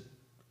to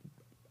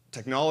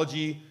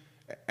technology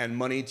and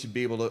money to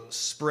be able to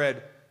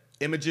spread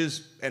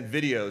images and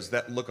videos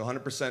that look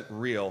 100%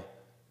 real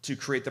to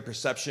create the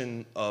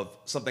perception of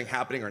something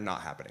happening or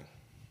not happening.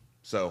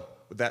 So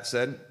with that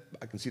said,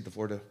 I can cede the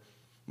floor to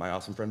my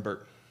awesome friend,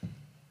 Bert.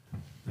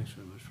 Thanks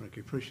very much, Frankie.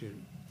 Appreciate it.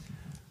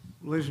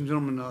 Ladies and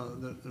gentlemen,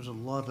 there's a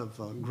lot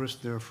of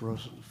grist there for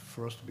us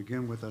to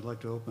begin with. I'd like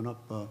to open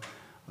up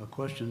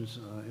questions,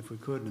 if we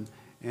could,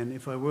 and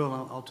if I will,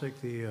 I'll take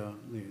the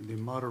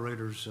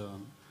moderator's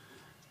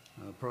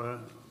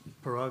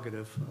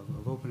prerogative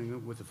of opening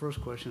up with the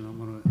first question.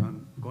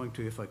 I'm going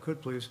to, if I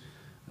could please,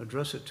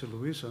 address it to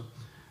Louisa.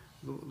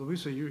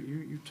 Louisa,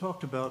 you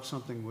talked about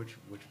something which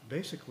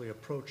basically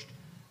approached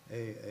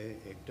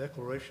a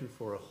declaration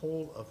for a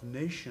whole of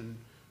nation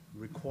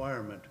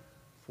requirement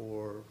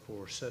for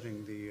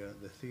setting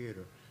the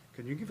theater.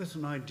 Can you give us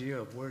an idea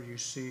of where you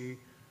see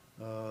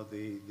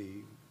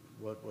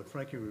what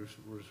Frankie was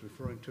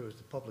referring to as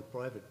the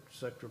public-private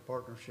sector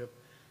partnership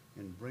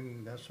in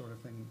bringing that sort of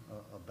thing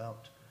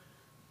about?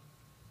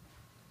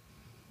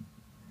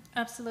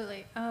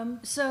 Absolutely.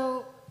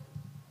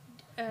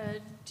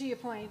 To your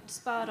point,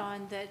 spot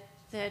on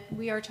that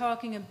we are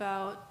talking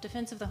about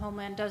defense of the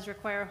homeland does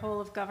require a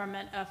whole of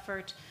government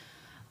effort.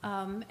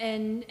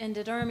 And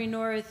at Army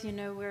North, you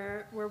know,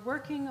 we're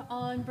working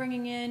on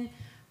bringing in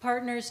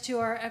partners to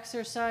our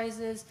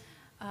exercises.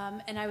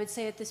 And I would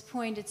say at this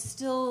point, it's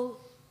still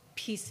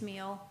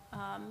piecemeal,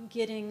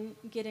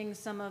 getting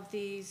some of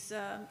these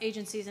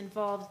agencies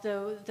involved,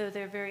 though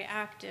they're very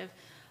active.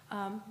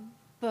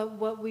 But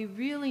what we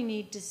really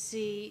need to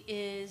see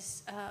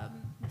is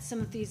some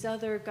of these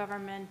other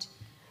government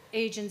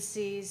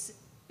agencies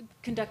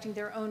conducting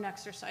their own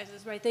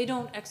exercises, right? They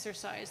don't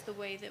exercise the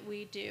way that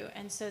we do,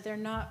 and so they're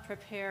not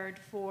prepared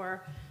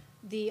for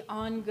the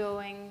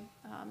ongoing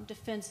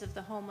defense of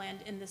the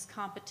homeland in this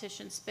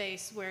competition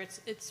space where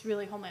it's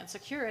really Homeland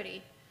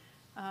Security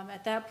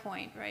at that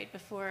point, right,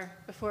 before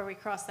we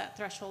cross that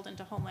threshold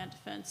into Homeland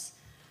Defense.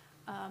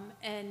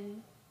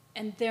 And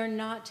they're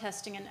not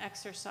testing and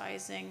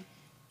exercising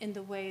in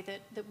the way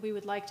that we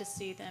would like to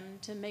see them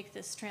to make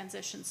this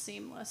transition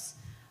seamless.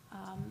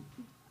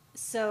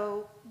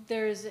 So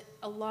there's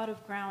a lot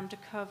of ground to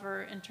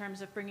cover in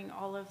terms of bringing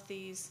all of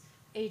these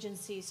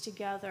agencies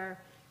together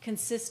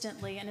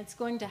consistently, and it's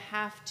going to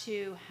have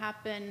to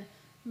happen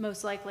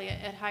most likely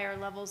at higher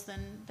levels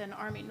than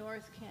Army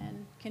North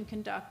can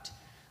conduct.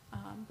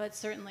 But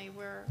certainly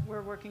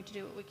we're working to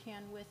do what we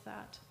can with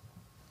that.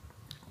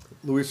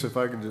 Louisa, if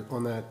I can,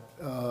 on that,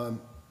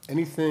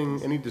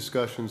 any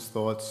discussions,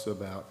 thoughts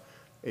about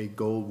a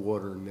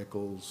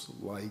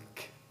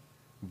Goldwater-Nichols-like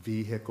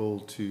vehicle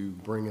to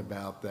bring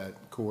about that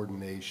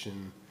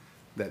coordination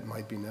that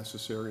might be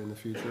necessary in the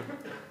future?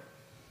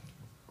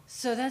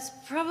 So that's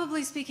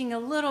probably speaking a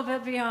little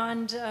bit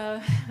beyond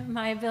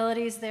my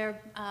abilities there.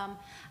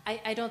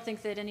 I don't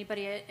think that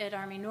anybody at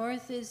Army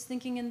North is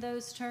thinking in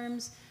those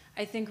terms.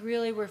 I think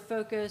really we're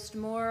focused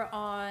more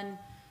on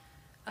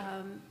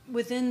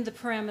within the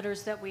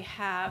parameters that we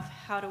have,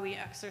 how do we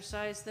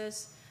exercise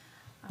this,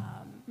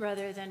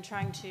 rather than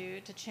trying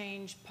to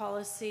change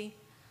policy.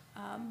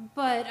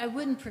 But I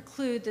wouldn't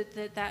preclude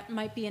that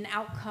might be an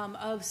outcome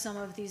of some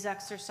of these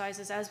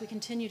exercises. As we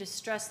continue to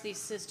stress these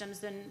systems,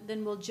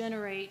 then we'll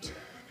generate,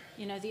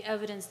 the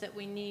evidence that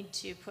we need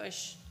to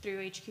push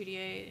through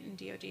HQDA and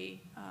DoD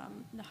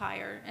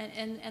higher,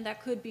 and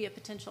that could be a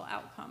potential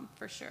outcome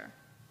for sure.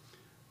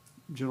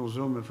 General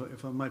Zillman,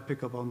 if I might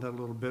pick up on that a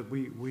little bit,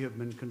 we have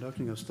been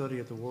conducting a study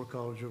at the War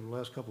College over the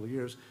last couple of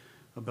years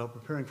about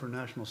preparing for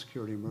national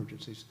security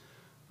emergencies,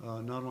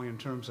 not only in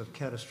terms of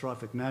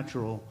catastrophic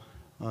natural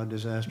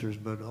disasters,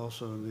 but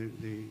also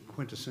the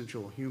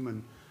quintessential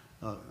human,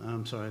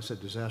 I'm sorry, I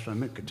said disaster, I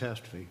meant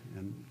catastrophe,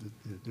 and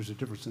there's a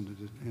difference in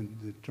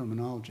the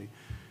terminology,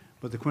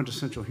 but the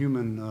quintessential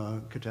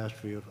human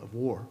catastrophe of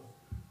war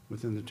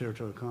within the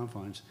territorial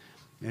confines.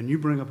 And you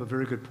bring up a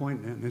very good point,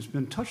 and it's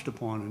been touched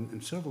upon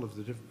in several of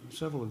the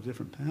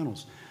different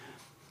panels.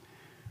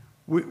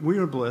 We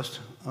are blessed,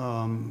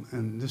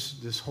 and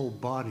this whole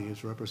body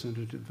is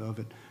representative of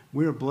it.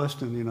 We are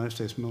blessed in the United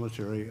States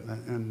military,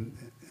 and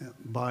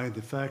by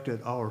the fact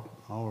that our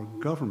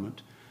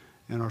government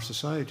and our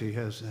society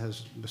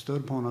has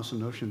bestowed upon us a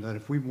notion that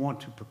if we want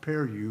to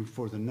prepare you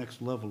for the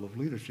next level of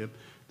leadership,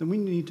 then we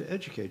need to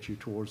educate you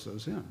towards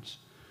those ends.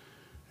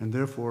 And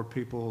therefore,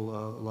 people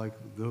like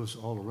those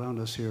all around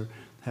us here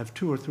have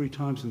 2 or 3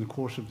 times in the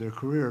course of their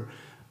career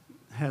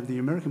had the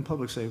American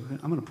public say,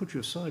 I'm going to put you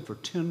aside for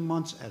 10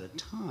 months at a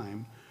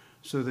time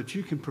so that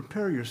you can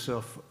prepare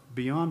yourself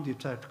beyond the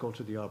tactical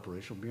to the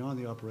operational, beyond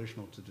the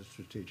operational to the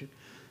strategic,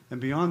 and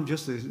beyond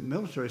just the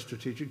military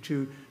strategic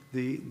to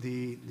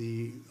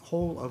the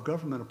whole of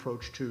government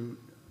approach to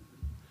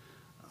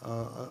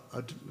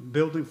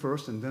building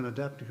first and then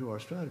adapting to our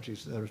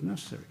strategies that are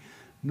necessary.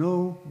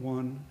 No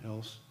one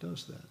else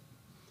does that.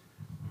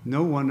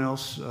 No one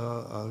else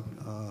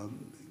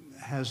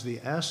has the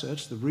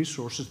assets, the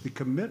resources, the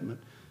commitment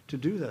to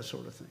do that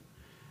sort of thing.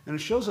 And it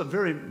shows up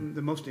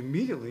the most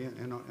immediately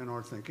in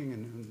our thinking,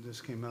 and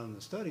this came out in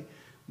the study,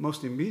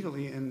 most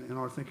immediately in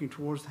our thinking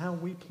towards how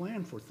we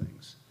plan for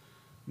things.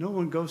 No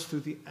one goes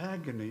through the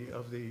agony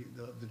of the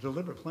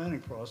deliberate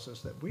planning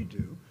process that we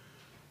do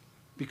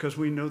because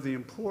we know the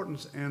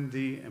importance and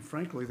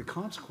frankly, the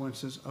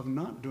consequences of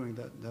not doing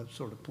that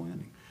sort of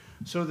planning.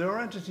 So there are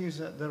entities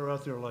that are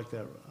out there like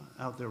that,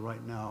 out there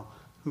right now,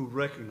 who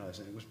recognize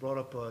it. It was brought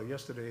up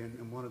yesterday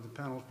in one of the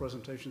panel's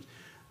presentations,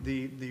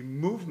 the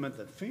movement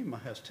that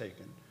FEMA has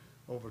taken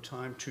over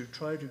time to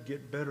try to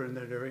get better in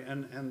that area,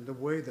 and the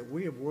way that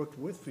we have worked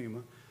with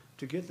FEMA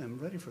to get them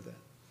ready for that.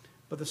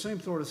 But the same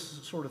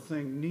sort of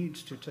thing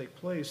needs to take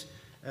place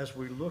as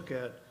we look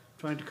at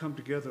trying to come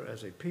together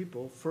as a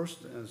people, first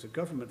as a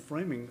government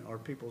framing our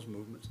people's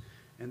movements,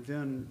 and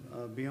then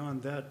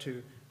beyond that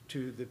to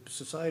the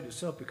society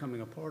itself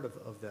becoming a part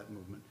of that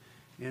movement,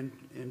 and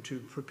to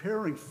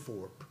preparing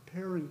for,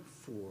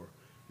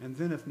 and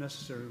then if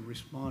necessary,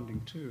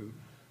 responding to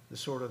the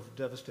sort of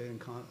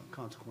devastating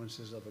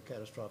consequences of a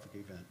catastrophic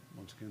event,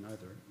 once again,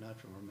 either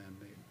natural or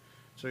man-made.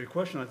 So your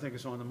question, I think,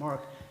 is on the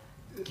mark.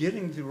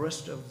 Getting the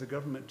rest of the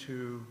government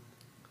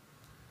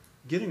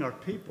getting our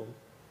people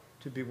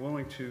to be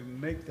willing to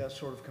make that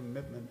sort of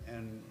commitment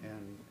and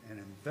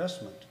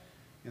investment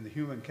in the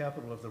human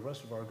capital of the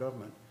rest of our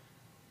government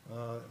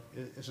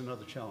is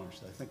another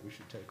challenge that I think we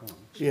should take on.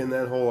 Yeah, and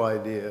that whole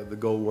idea of the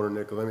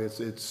Goldwater-Nichols, I mean,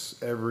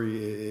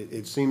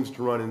 it seems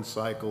to run in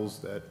cycles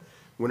that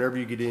whenever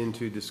you get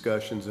into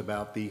discussions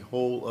about the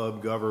whole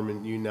of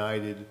government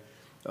united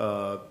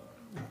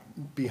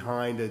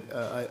behind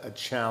a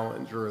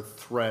challenge or a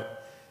threat,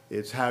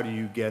 it's how do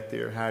you get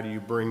there? How do you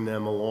bring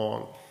them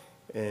along?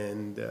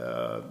 And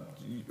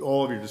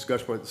all of your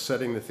discussion about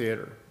setting the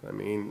theater. I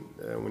mean,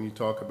 when you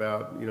talk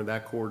about,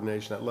 that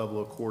coordination, that level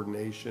of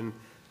coordination,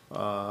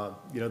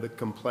 the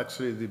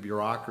complexity of the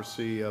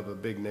bureaucracy of a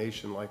big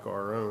nation like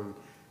our own,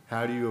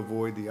 how do you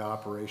avoid the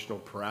operational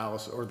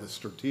paralysis or the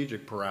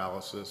strategic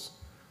paralysis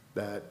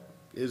that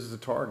is the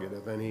target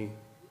of any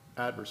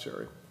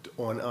adversary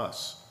on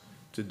us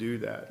to do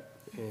that?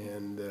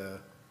 And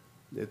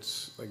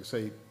it's, like I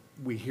say,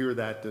 we hear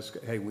that,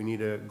 hey, we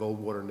need a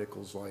Goldwater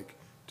Nichols like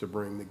to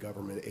bring the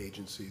government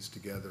agencies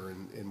together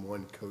in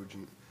one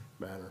cogent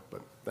manner.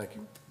 But thank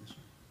you.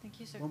 Thank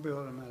you, sir. Won't be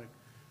automatic.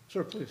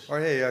 Sir, please. All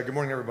right, hey, good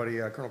morning, everybody.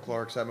 Colonel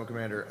Clark, Admiral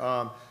Commander.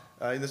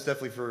 And this is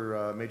definitely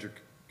for Major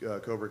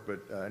Koebrich,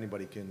 but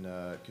anybody can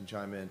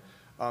chime in.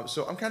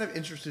 So I'm kind of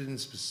interested in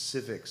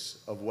specifics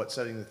of what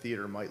setting the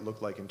theater might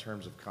look like in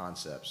terms of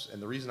concepts.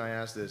 And the reason I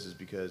ask this is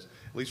because,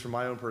 at least from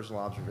my own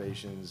personal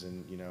observations,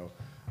 and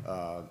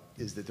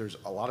is that there's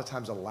a lot of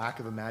times a lack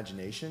of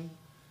imagination,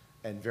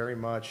 and very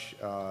much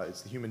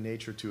it's the human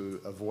nature to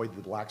avoid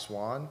the black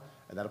swan,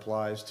 and that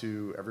applies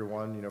to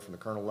everyone, from the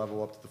colonel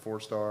level up to the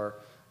 4-star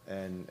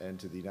and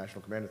to the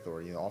National Command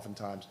Authority.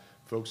 Oftentimes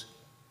folks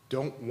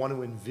don't want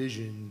to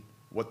envision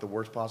what the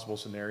worst possible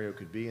scenario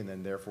could be, and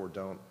then therefore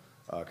don't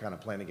kind of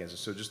plan against it.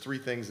 So just 3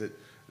 things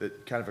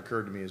that kind of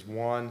occurred to me is,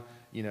 one,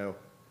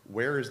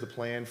 where is the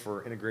plan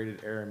for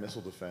integrated air and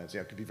missile defense?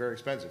 It could be very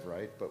expensive,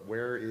 right? But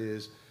where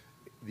is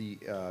the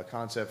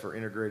concept for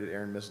integrated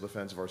air and missile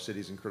defense of our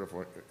cities and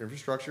critical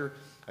infrastructure?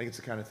 I think it's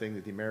the kind of thing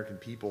that the American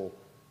people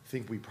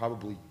think we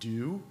probably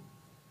do,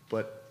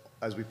 but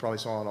as we probably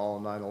saw in all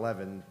of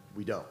 9/11,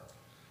 we don't.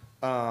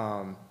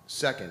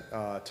 Second,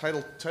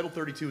 Title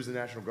 32 is the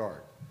National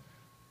Guard.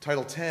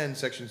 Title 10,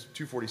 Section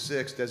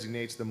 246,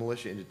 designates the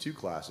militia into 2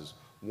 classes.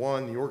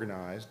 One, the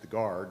organized, the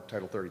Guard,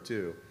 Title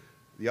 32.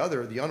 The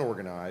other, the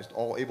unorganized,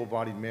 all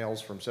able-bodied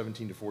males from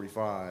 17 to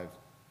 45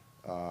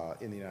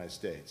 in the United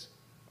States.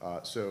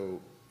 So,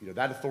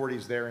 that authority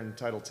is there in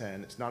Title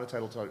 10. It's not a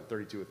Title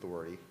 32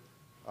 authority.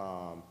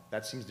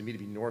 That seems to me to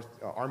be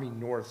Army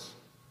North's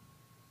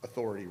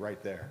authority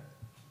right there.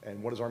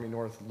 And what is Army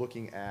North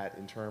looking at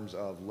in terms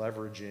of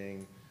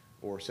leveraging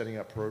or setting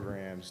up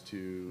programs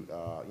to,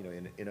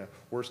 in a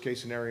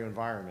worst-case scenario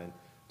environment,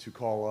 to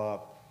call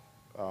up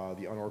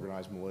the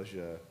unorganized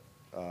militia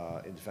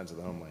in defense of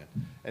the homeland?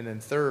 And then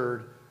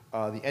third,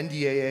 the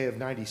NDAA of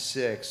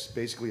 '96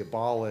 basically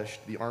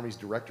abolished the Army's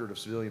Directorate of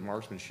Civilian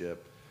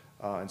Marksmanship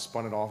and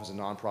spun it off as a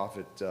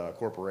nonprofit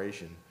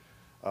corporation.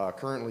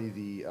 Currently,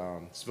 the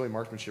Civilian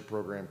Marksmanship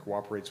Program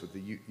cooperates with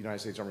the United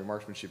States Army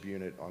Marksmanship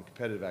Unit on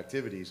competitive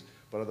activities,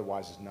 but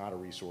otherwise is not a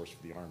resource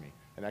for the Army.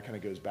 And that kind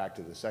of goes back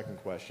to the second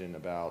question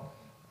about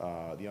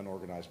the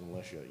unorganized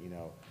militia.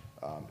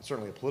 It's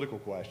certainly a political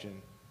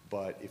question,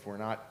 but if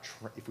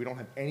we don't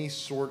have any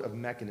sort of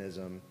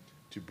mechanism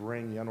to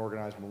bring the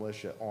unorganized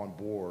militia on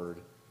board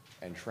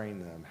and train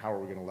them, how are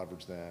we going to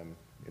leverage them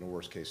in a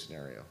worst-case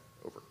scenario?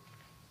 Over.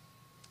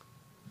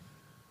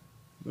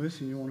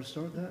 Louisa, you want to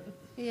start that?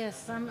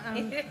 Yes, I'm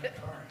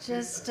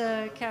just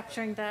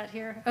capturing that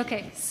here.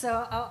 Okay,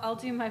 so I'll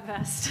do my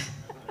best.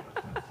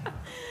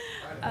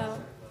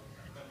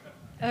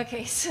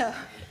 Okay, so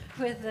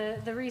with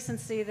the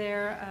recency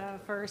there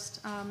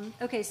first.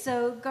 Okay,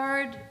 so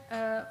Guard,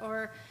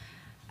 or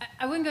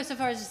I wouldn't go so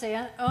far as to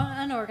say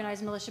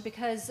unorganized militia,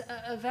 because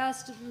a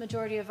vast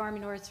majority of Army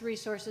North's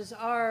resources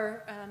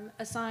are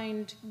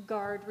assigned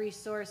Guard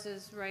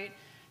resources, right?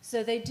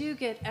 So they do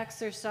get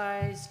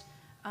exercised.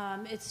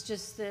 It's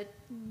just that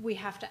we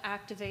have to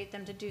activate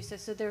them to do so.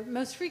 So they're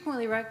most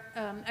frequently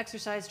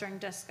exercised during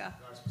DISCA.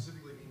 No, I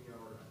specifically mean the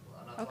unorganized.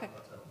 I'm not Okay. talking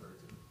about Title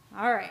 32.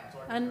 All right,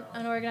 Unorganized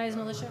unorganized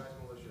militia.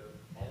 militia,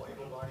 all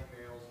able-bodied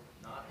males,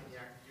 not in the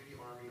active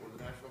duty Army or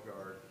the National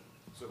Guard.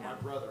 So my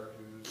brother,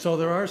 who's... So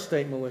there are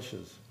state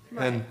militias. And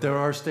Right. there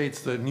are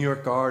states, the New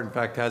York Guard, in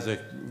fact,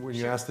 when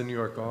you ask the New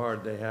York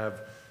Guard, they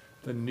have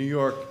the New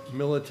York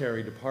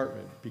Military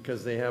Department,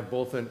 because they have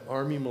both an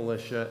Army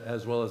militia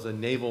as well as a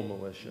naval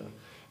militia.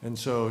 And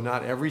so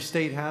not every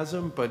state has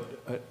them, but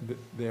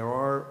there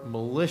are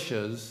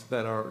militias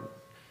that are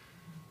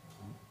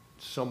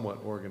somewhat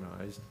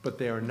organized, but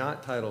they are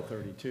not Title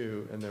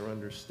 32, and they're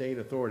under state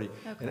authority.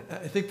 Okay. And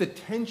I think the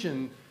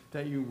tension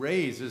that you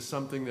raise is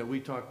something that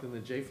we talked in the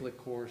JFLIC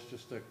course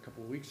just a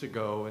couple of weeks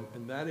ago,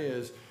 and that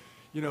is,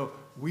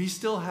 we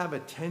still have a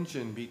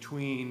tension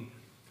between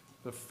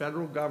the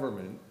federal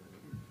government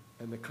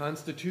and the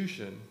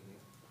Constitution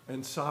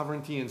and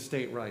sovereignty and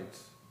state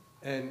rights.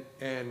 And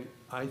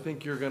I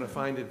think you're going to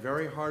find it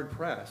very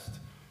hard-pressed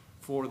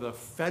for the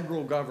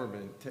federal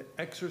government to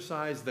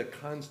exercise the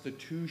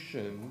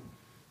Constitution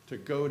to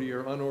go to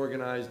your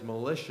unorganized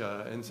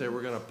militia and say,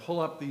 we're going to pull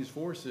up these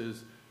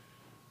forces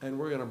and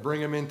we're going to bring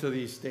them into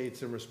these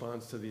states in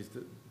response to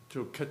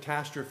to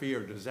catastrophe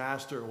or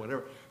disaster or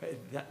whatever.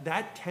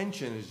 That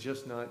tension is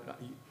just not,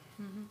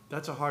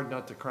 that's a hard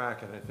nut to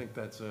crack, and I think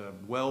that's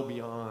well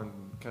beyond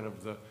kind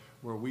of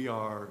where we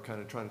are kind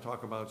of trying to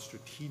talk about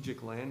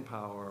strategic land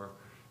power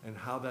and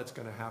how that's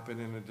going to happen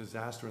in a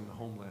disaster in the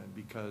homeland,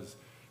 because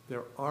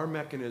there are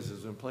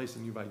mechanisms in place,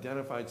 and you've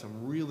identified some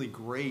really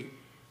great,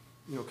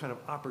 kind of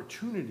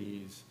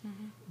opportunities,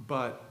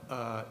 but,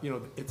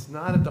 it's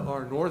not at the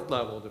R North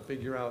level to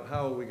figure out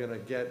how are we going to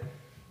get,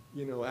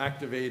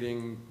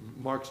 activating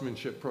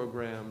marksmanship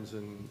programs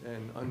and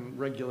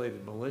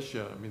unregulated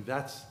militia. I mean,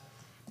 that's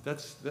at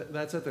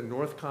the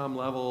Northcom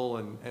level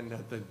and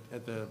at the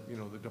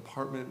the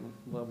department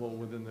level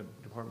within the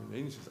Department of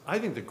Agencies. I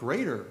think the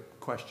greater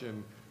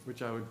question,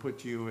 which I would put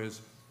to you,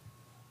 is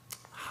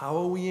how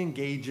are we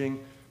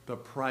engaging the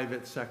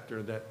private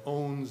sector that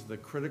owns the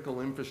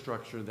critical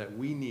infrastructure that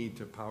we need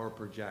to power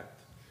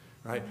project,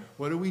 right?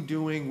 What are we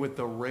doing with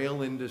the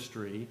rail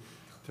industry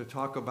to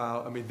talk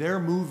about? I mean, they're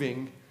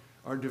moving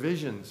our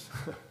divisions,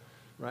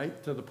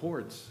 right, to the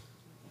ports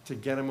to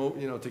get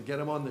them, to get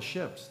them on the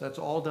ships. That's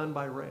all done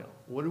by rail.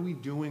 What are we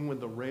doing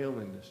with the rail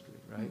industry,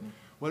 right?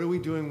 What are we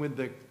doing with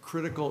the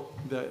critical,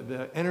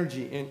 the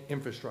energy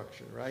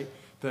infrastructure, right?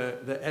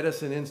 The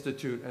Edison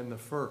Institute and the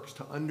FERCs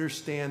to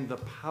understand the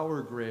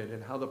power grid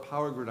and how the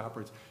power grid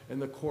operates, and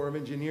the Corps of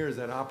Engineers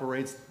that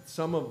operates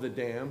some of the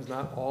dams,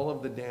 not all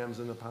of the dams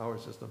in the power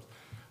systems.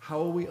 How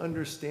are we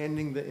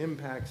understanding the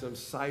impacts of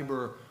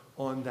cyber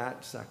on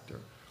that sector?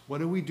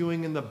 What are we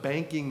doing in the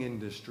banking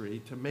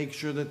industry to make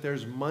sure that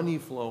there's money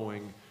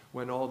flowing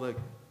when all the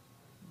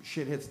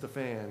shit hits the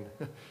fan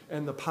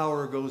and the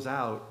power goes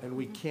out and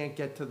we can't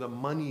get to the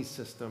money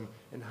system,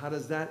 and how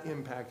does that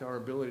impact our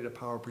ability to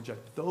power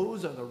project?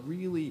 Those are the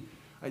really,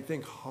 I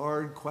think,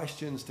 hard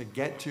questions to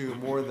get to,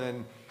 more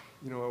than,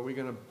 are we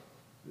going to,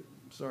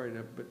 sorry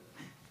to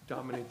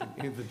dominate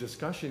the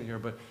discussion here,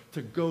 but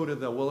to go to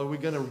the, well, are we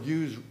going to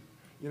use,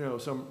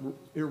 some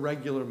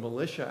irregular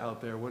militia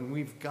out there, when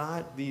we've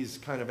got these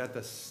kind of at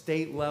the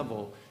state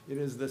level? It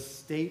is the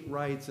state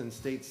rights and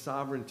state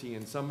sovereignty,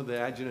 and some of the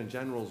adjutant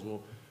generals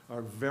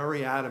are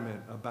very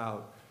adamant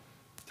about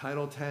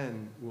Title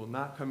 10 will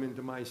not come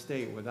into my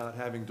state without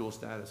having dual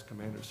status,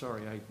 Commander.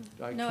 Sorry,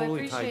 I No,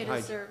 totally I appreciate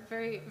it, sir.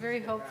 Very,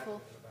 very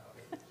hopeful.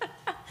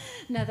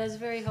 No, that's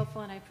very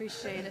helpful, and I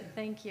appreciate it.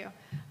 Thank you.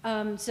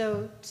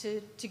 So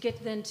to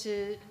get then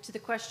to the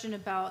question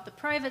about the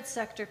private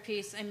sector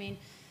piece, I mean,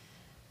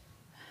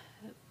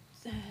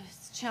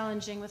 it's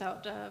challenging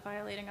without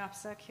violating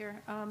OPSEC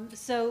here.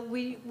 So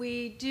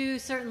we do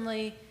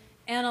certainly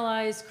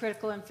analyze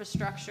critical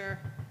infrastructure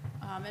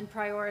and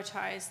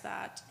prioritize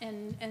that.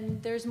 And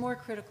there's more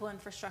critical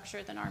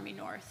infrastructure than Army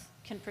North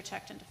can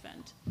protect and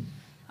defend.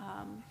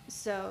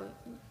 So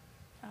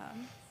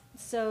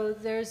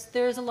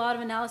there's a lot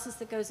of analysis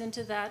that goes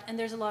into that, and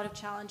there's a lot of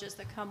challenges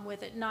that come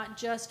with it, not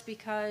just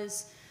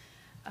because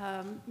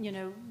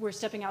we're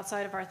stepping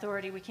outside of our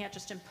authority. We can't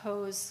just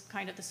impose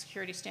kind of the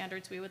security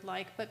standards we would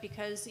like, but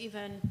because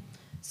even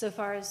so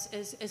far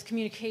as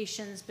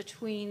communications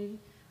between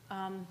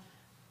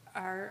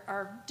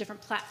our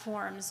different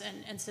platforms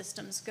and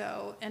systems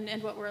go,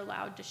 and what we're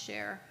allowed to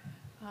share,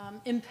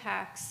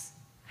 impacts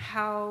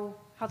how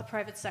the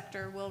private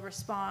sector will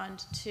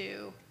respond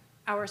to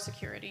our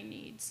security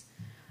needs.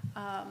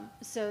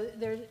 So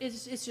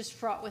it's just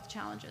fraught with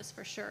challenges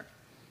for sure.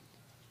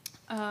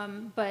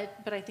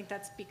 But I think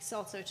that speaks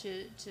also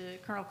to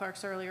Colonel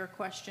Clark's earlier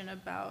question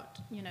about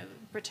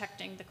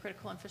protecting the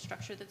critical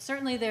infrastructure that's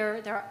certainly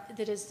that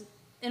is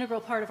integral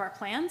part of our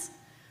plans.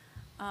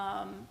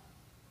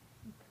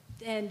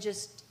 And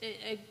just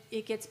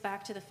it gets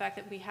back to the fact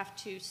that we have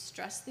to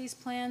stress these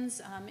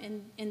plans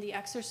in the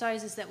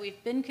exercises that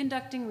we've been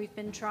conducting. We've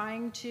been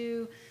trying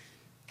to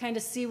kind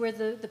of see where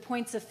the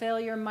points of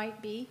failure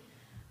might be,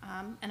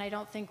 and I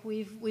don't think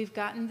we've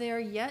gotten there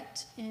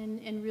yet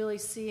in really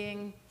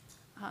seeing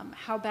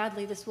how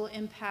badly this will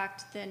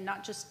impact then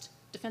not just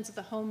defense of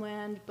the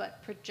homeland,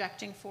 but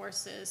projecting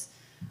forces.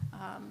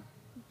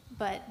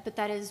 But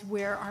that is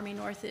where Army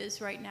North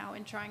is right now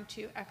in trying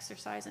to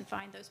exercise and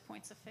find those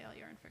points of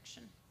failure and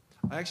friction.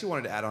 I actually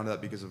wanted to add on to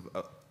that because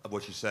of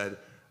what you said,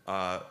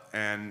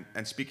 and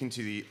speaking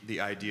to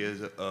the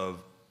ideas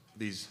of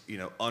these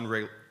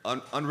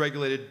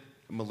unregulated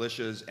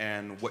militias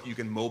and what you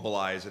can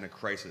mobilize in a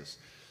crisis.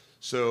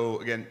 So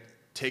again,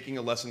 taking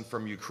a lesson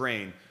from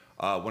Ukraine,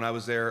 when I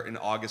was there in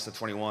August of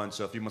 21,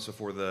 so a few months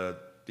before the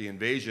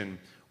invasion,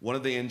 one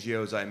of the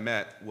NGOs I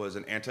met was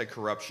an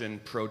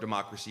anti-corruption,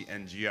 pro-democracy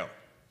NGO.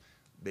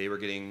 They were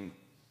getting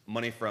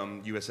money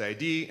from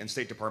USAID and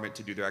State Department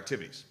to do their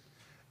activities.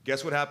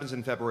 Guess what happens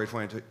in February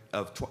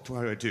of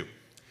 2022?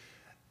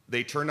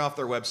 They turned off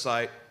their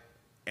website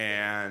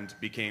and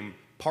became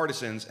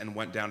partisans and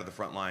went down to the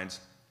front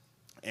lines.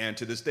 And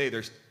to this day,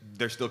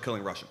 they're still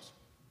killing Russians.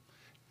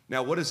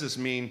 Now, what does this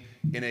mean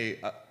in a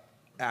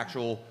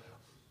actual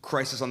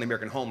crisis on the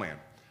American homeland?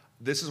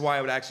 This is why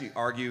I would actually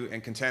argue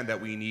and contend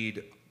that we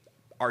need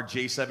our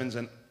J7s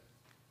and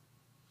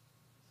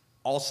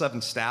all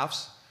 7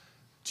 staffs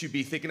to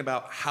be thinking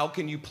about how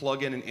can you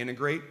plug in and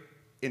integrate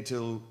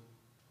into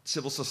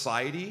civil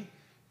society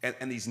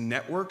and these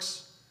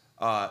networks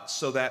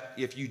so that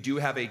if you do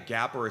have a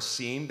gap or a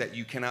seam that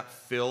you cannot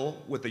fill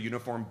with a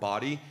uniformed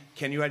body,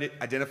 can you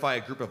identify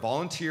a group of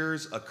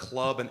volunteers, a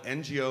club, an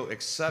NGO,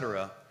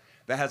 etc.,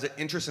 that has an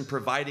interest in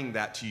providing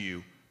that to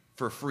you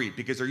for free,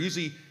 because they're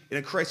usually, in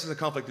a crisis and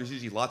conflict, there's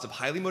usually lots of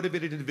highly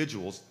motivated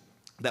individuals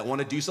that want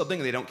to do something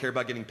and they don't care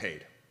about getting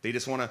paid. They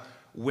just want to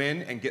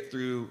win and get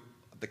through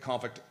the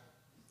conflict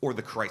or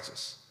the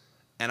crisis.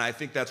 And I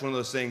think that's one of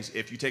those things,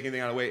 if you take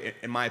anything away,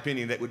 in my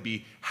opinion, that would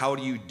be, how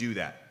do you do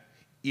that?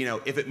 You know,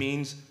 if it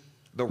means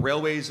the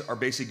railways are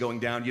basically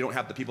going down, you don't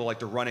have the people like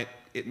to run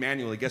it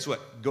manually, guess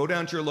what? Go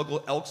down to your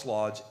local Elks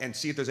Lodge and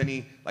see if there's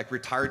any like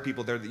retired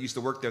people there that used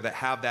to work there that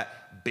have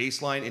that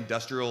baseline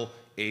industrial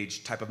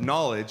age type of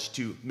knowledge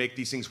to make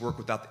these things work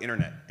without the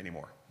internet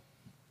anymore.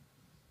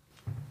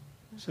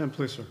 Sam,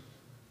 please, sir.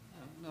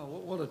 No,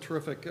 what a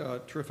terrific,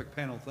 terrific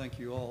panel. Thank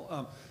you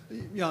all.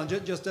 You know,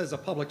 just as a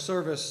public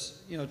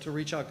service, you know, to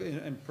reach out,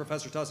 and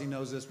Professor Tussing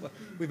knows this,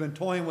 we've been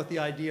toying with the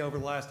idea over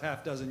the last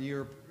half dozen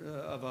years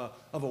of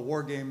a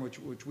war game,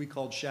 which we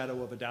called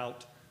Shadow of a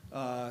Doubt,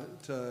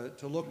 to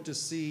look to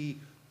see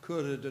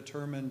could a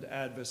determined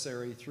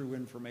adversary through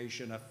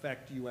information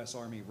affect U.S.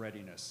 Army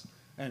readiness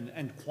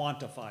and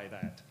quantify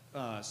that.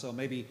 So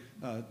maybe,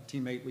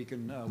 teammate, we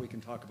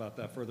can talk about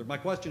that further. My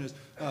question is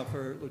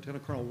for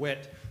Lieutenant Colonel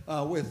Witt.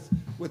 With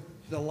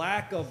the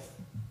lack of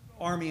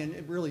Army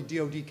and really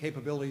DoD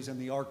capabilities in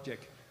the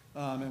Arctic,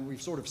 and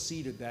we've sort of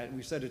ceded that, and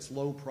we've said it's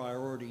low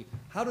priority.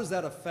 How does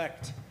that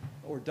affect,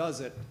 or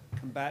does it,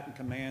 combatant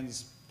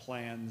commands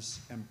plans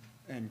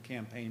and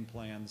campaign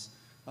plans?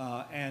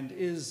 And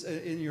is,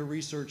 in your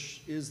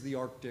research, is the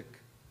Arctic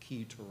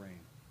key terrain?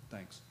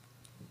 Thanks.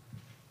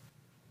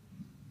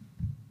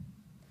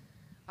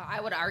 I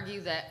would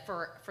argue that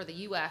for the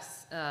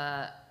U.S.,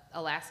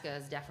 Alaska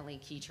is definitely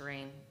key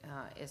terrain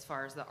as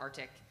far as the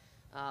Arctic.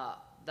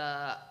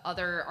 The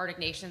other Arctic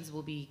nations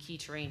will be key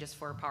terrain just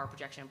for power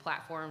projection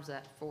platforms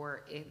that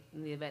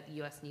in the event the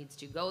U.S. needs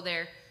to go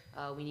there,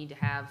 we need to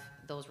have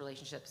those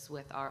relationships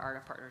with our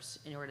Arctic partners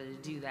in order to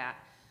do that.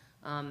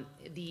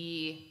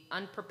 The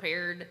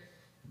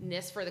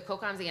unpreparedness for the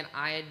COCOMs, again,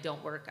 I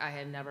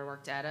have never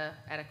worked at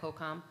a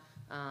COCOM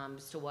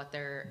as to what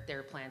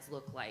their plans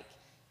look like.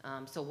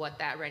 So what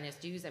that readiness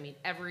does, I mean,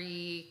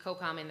 every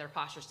COCOM in their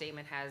posture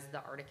statement has the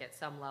Arctic at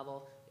some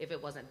level, if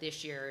it wasn't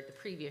this year, the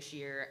previous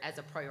year, as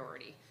a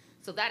priority.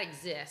 So that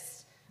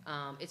exists.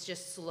 It's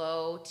just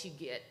slow to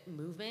get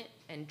movement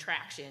and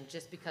traction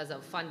just because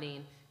of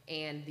funding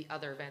and the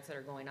other events that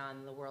are going on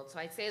in the world. So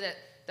I'd say that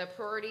the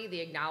priority,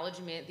 the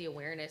acknowledgement, the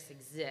awareness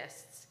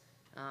exists.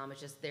 It's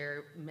just there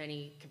are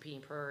many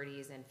competing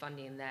priorities and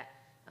funding that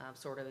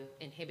sort of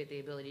inhibit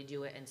the ability to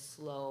do it and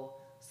slow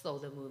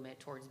the movement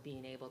towards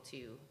being able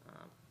to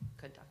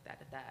conduct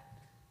that.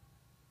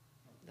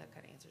 That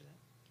kind of answers that.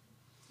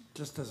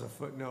 Just as a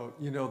footnote,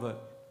 you know, the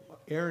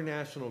Air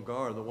National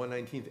Guard, the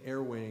 119th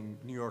Air Wing,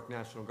 New York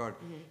National Guard,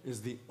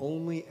 is the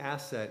only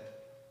asset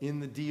in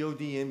the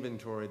DoD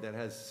inventory that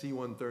has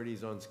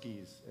C-130s on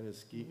skis and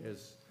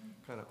is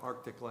kind of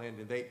Arctic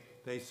landed.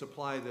 They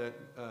supply the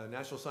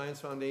National Science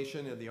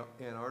Foundation in the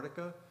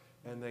Antarctica,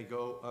 and they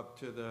go up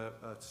to the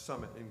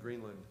summit in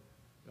Greenland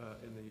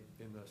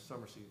in the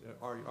summer season,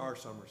 our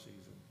summer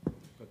season.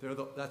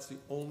 But that's the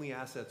only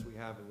assets we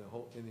have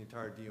in the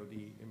entire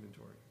DoD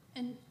inventory.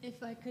 And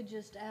if I could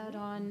just add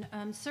on,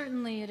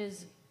 certainly it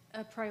is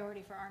a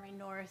priority for Army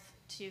North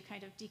to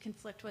kind of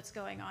deconflict what's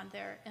going on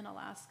there in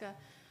Alaska.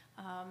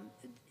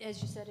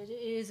 As you said, it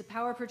is a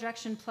power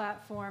projection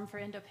platform for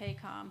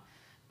INDOPACOM,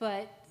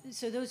 but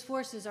so those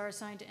forces are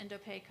assigned to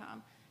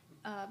INDOPACOM.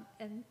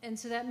 And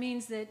so that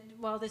means that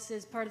while this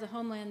is part of the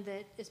homeland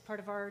that is part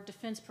of our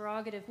defense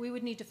prerogative, we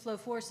would need to flow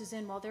forces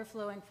in while they're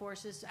flowing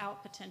forces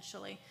out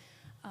potentially.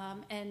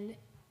 And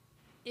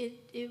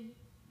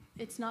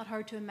it's not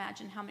hard to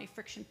imagine how many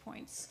friction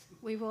points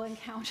we will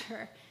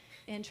encounter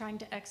in trying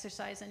to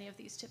exercise any of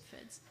these tip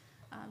fids.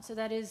 So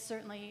that is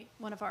certainly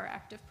one of our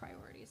active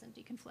priorities in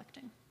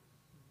deconflicting.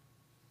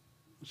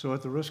 So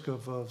at the risk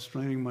of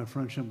straining my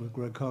friendship with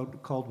Greg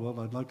Caldwell,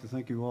 I'd like to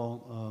thank you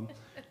all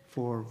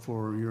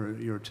for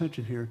your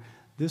attention here.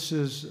 This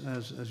is,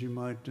 as you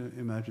might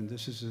imagine,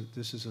 this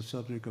is a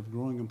subject of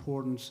growing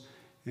importance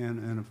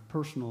and of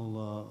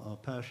personal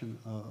passion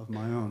of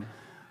my own.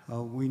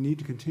 We need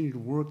to continue to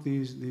work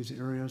these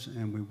areas,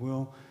 and we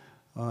will.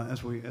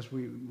 As we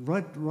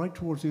right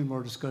towards the end of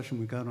our discussion,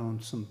 we got on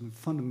some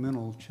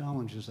fundamental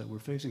challenges that we're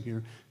facing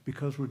here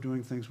because we're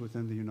doing things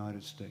within the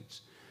United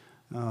States.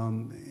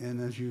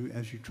 And as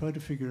you try to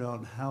figure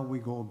out how we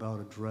go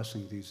about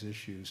addressing these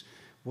issues,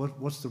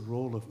 what's the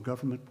role of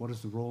government? What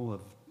is the role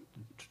of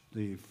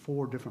the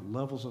 4 different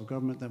levels of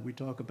government that we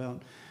talk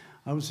about?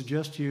 I would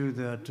suggest to you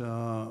that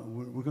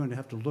we're going to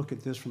have to look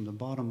at this from the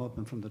bottom up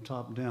and from the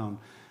top down,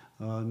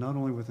 not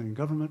only within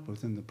government, but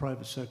within the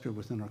private sector,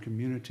 within our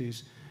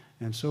communities,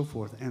 and so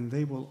forth. And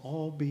they will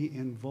all be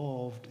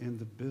involved in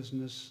the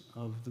business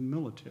of the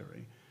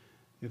military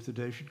if the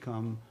day should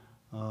come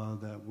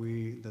that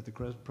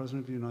the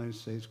President of the United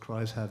States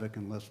cries havoc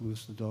and lets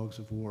loose the dogs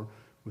of war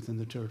within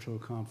the territorial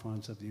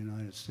confines of the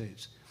United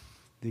States.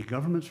 The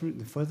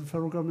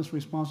federal government's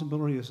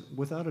responsibility is,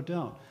 without a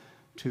doubt,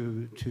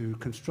 to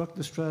construct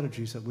the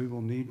strategies that we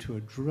will need to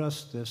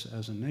address this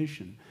as a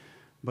nation.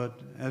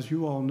 But as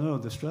you all know,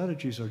 the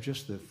strategies are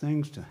just the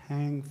things to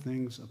hang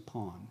things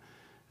upon.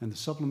 And the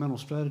supplemental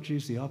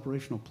strategies, the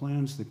operational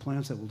plans, the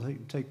plans that will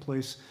take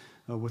place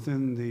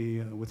within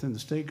the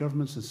state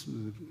governments,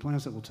 the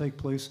plans that will take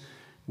place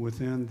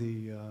within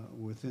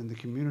the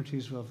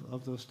communities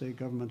of those state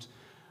governments,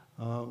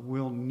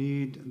 will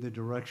need the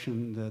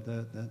direction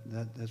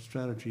that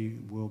strategy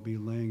will be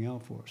laying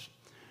out for us.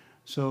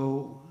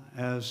 So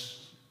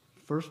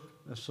first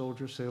as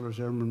soldiers, sailors,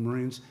 airmen,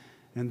 Marines,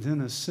 and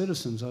then as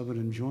citizens, I would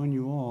enjoin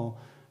you all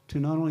to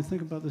not only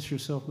think about this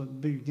yourself,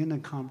 but begin a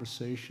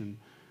conversation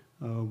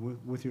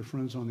with your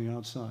friends on the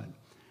outside.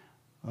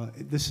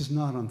 This is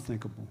not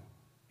unthinkable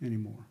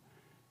anymore.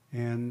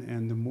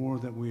 And the more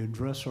that we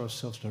address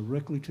ourselves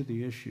directly to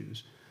the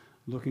issues,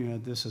 looking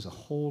at this as a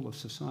whole of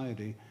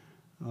society,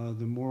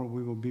 the more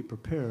we will be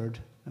prepared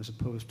as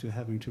opposed to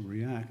having to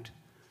react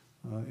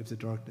if the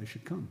dark day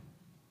should come.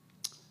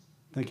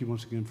 Thank you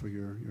once again for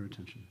your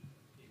attention.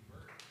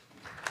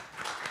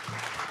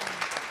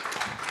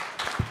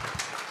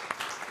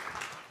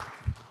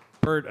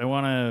 Bert,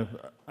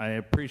 I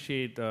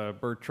appreciate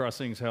Bert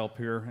Tussing's help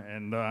here,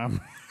 and the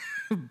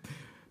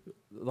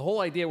whole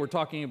idea, we're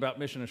talking about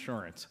mission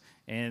assurance,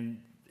 and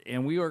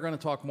we are going to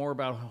talk more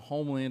about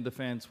Homeland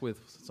Defense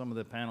with some of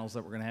the panels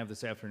that we're going to have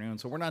this afternoon.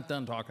 So we're not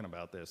done talking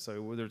about this.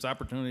 So there's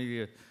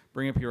opportunity to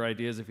bring up your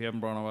ideas if you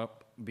haven't brought them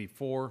up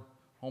before.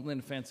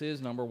 Homeland Defense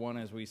is number one,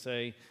 as we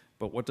say,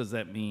 but what does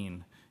that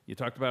mean? You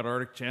talked about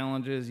Arctic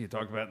challenges. You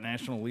talked about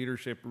national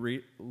leadership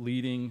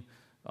leading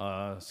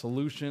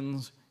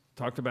solutions.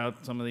 Talked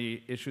about some of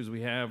the issues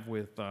we have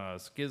with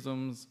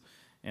schisms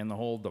and the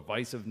whole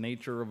divisive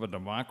nature of a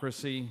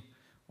democracy.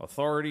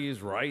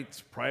 Authorities,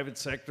 rights, private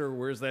sector,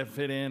 where's that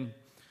fit in?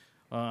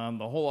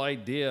 The whole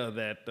idea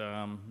that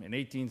in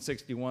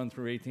 1861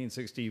 through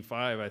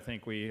 1865, I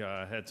think we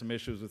had some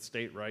issues with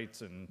state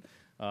rights, and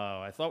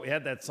I thought we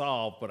had that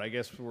solved, but I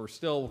guess we're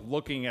still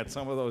looking at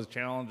some of those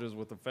challenges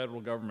with the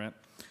federal government.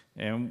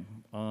 And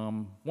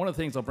one of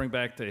the things I'll bring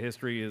back to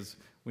history is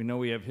we know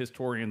we have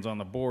historians on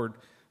the board.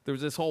 There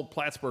was this whole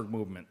Plattsburgh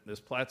movement, this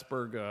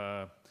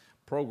Plattsburgh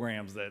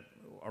programs that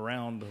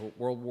around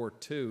World War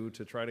II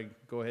to try to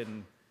go ahead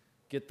and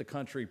get the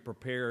country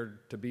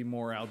prepared to be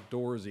more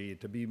outdoorsy,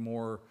 to be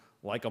more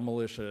like a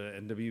militia,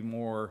 and to be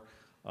more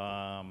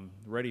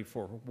ready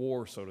for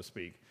war, so to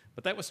speak.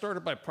 But that was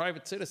started by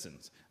private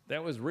citizens.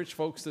 That was rich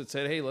folks that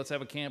said, hey, let's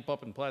have a camp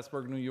up in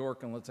Plattsburgh, New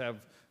York, and let's have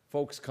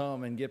folks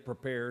come and get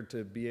prepared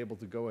to be able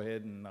to go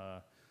ahead and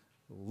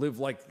live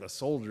like the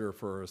soldier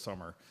for a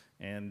summer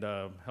and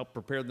help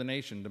prepare the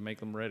nation to make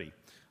them ready.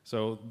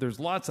 So there's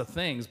lots of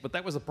things, but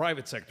that was the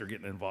private sector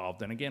getting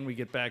involved. And again, we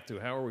get back to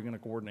how are we going to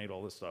coordinate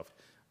all this stuff.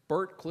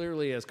 Bert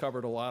clearly has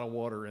covered a lot of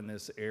water in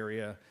this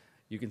area.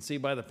 You can see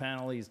by the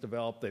panel he's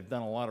developed, they've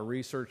done a lot of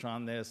research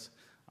on this.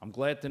 I'm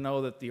glad to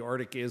know that the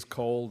Arctic is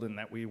cold and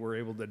that we were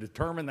able to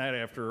determine that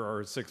after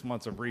our 6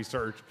 months of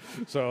research.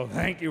 So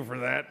thank you for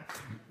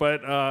that.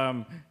 But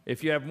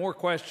if you have more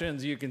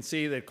questions, you can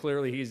see that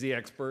clearly he's the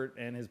expert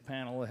and his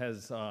panel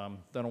has done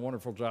a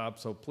wonderful job.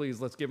 So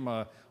please, let's give him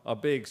a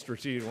big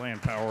strategic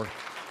Landpower.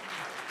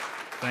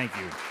 Thank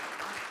you.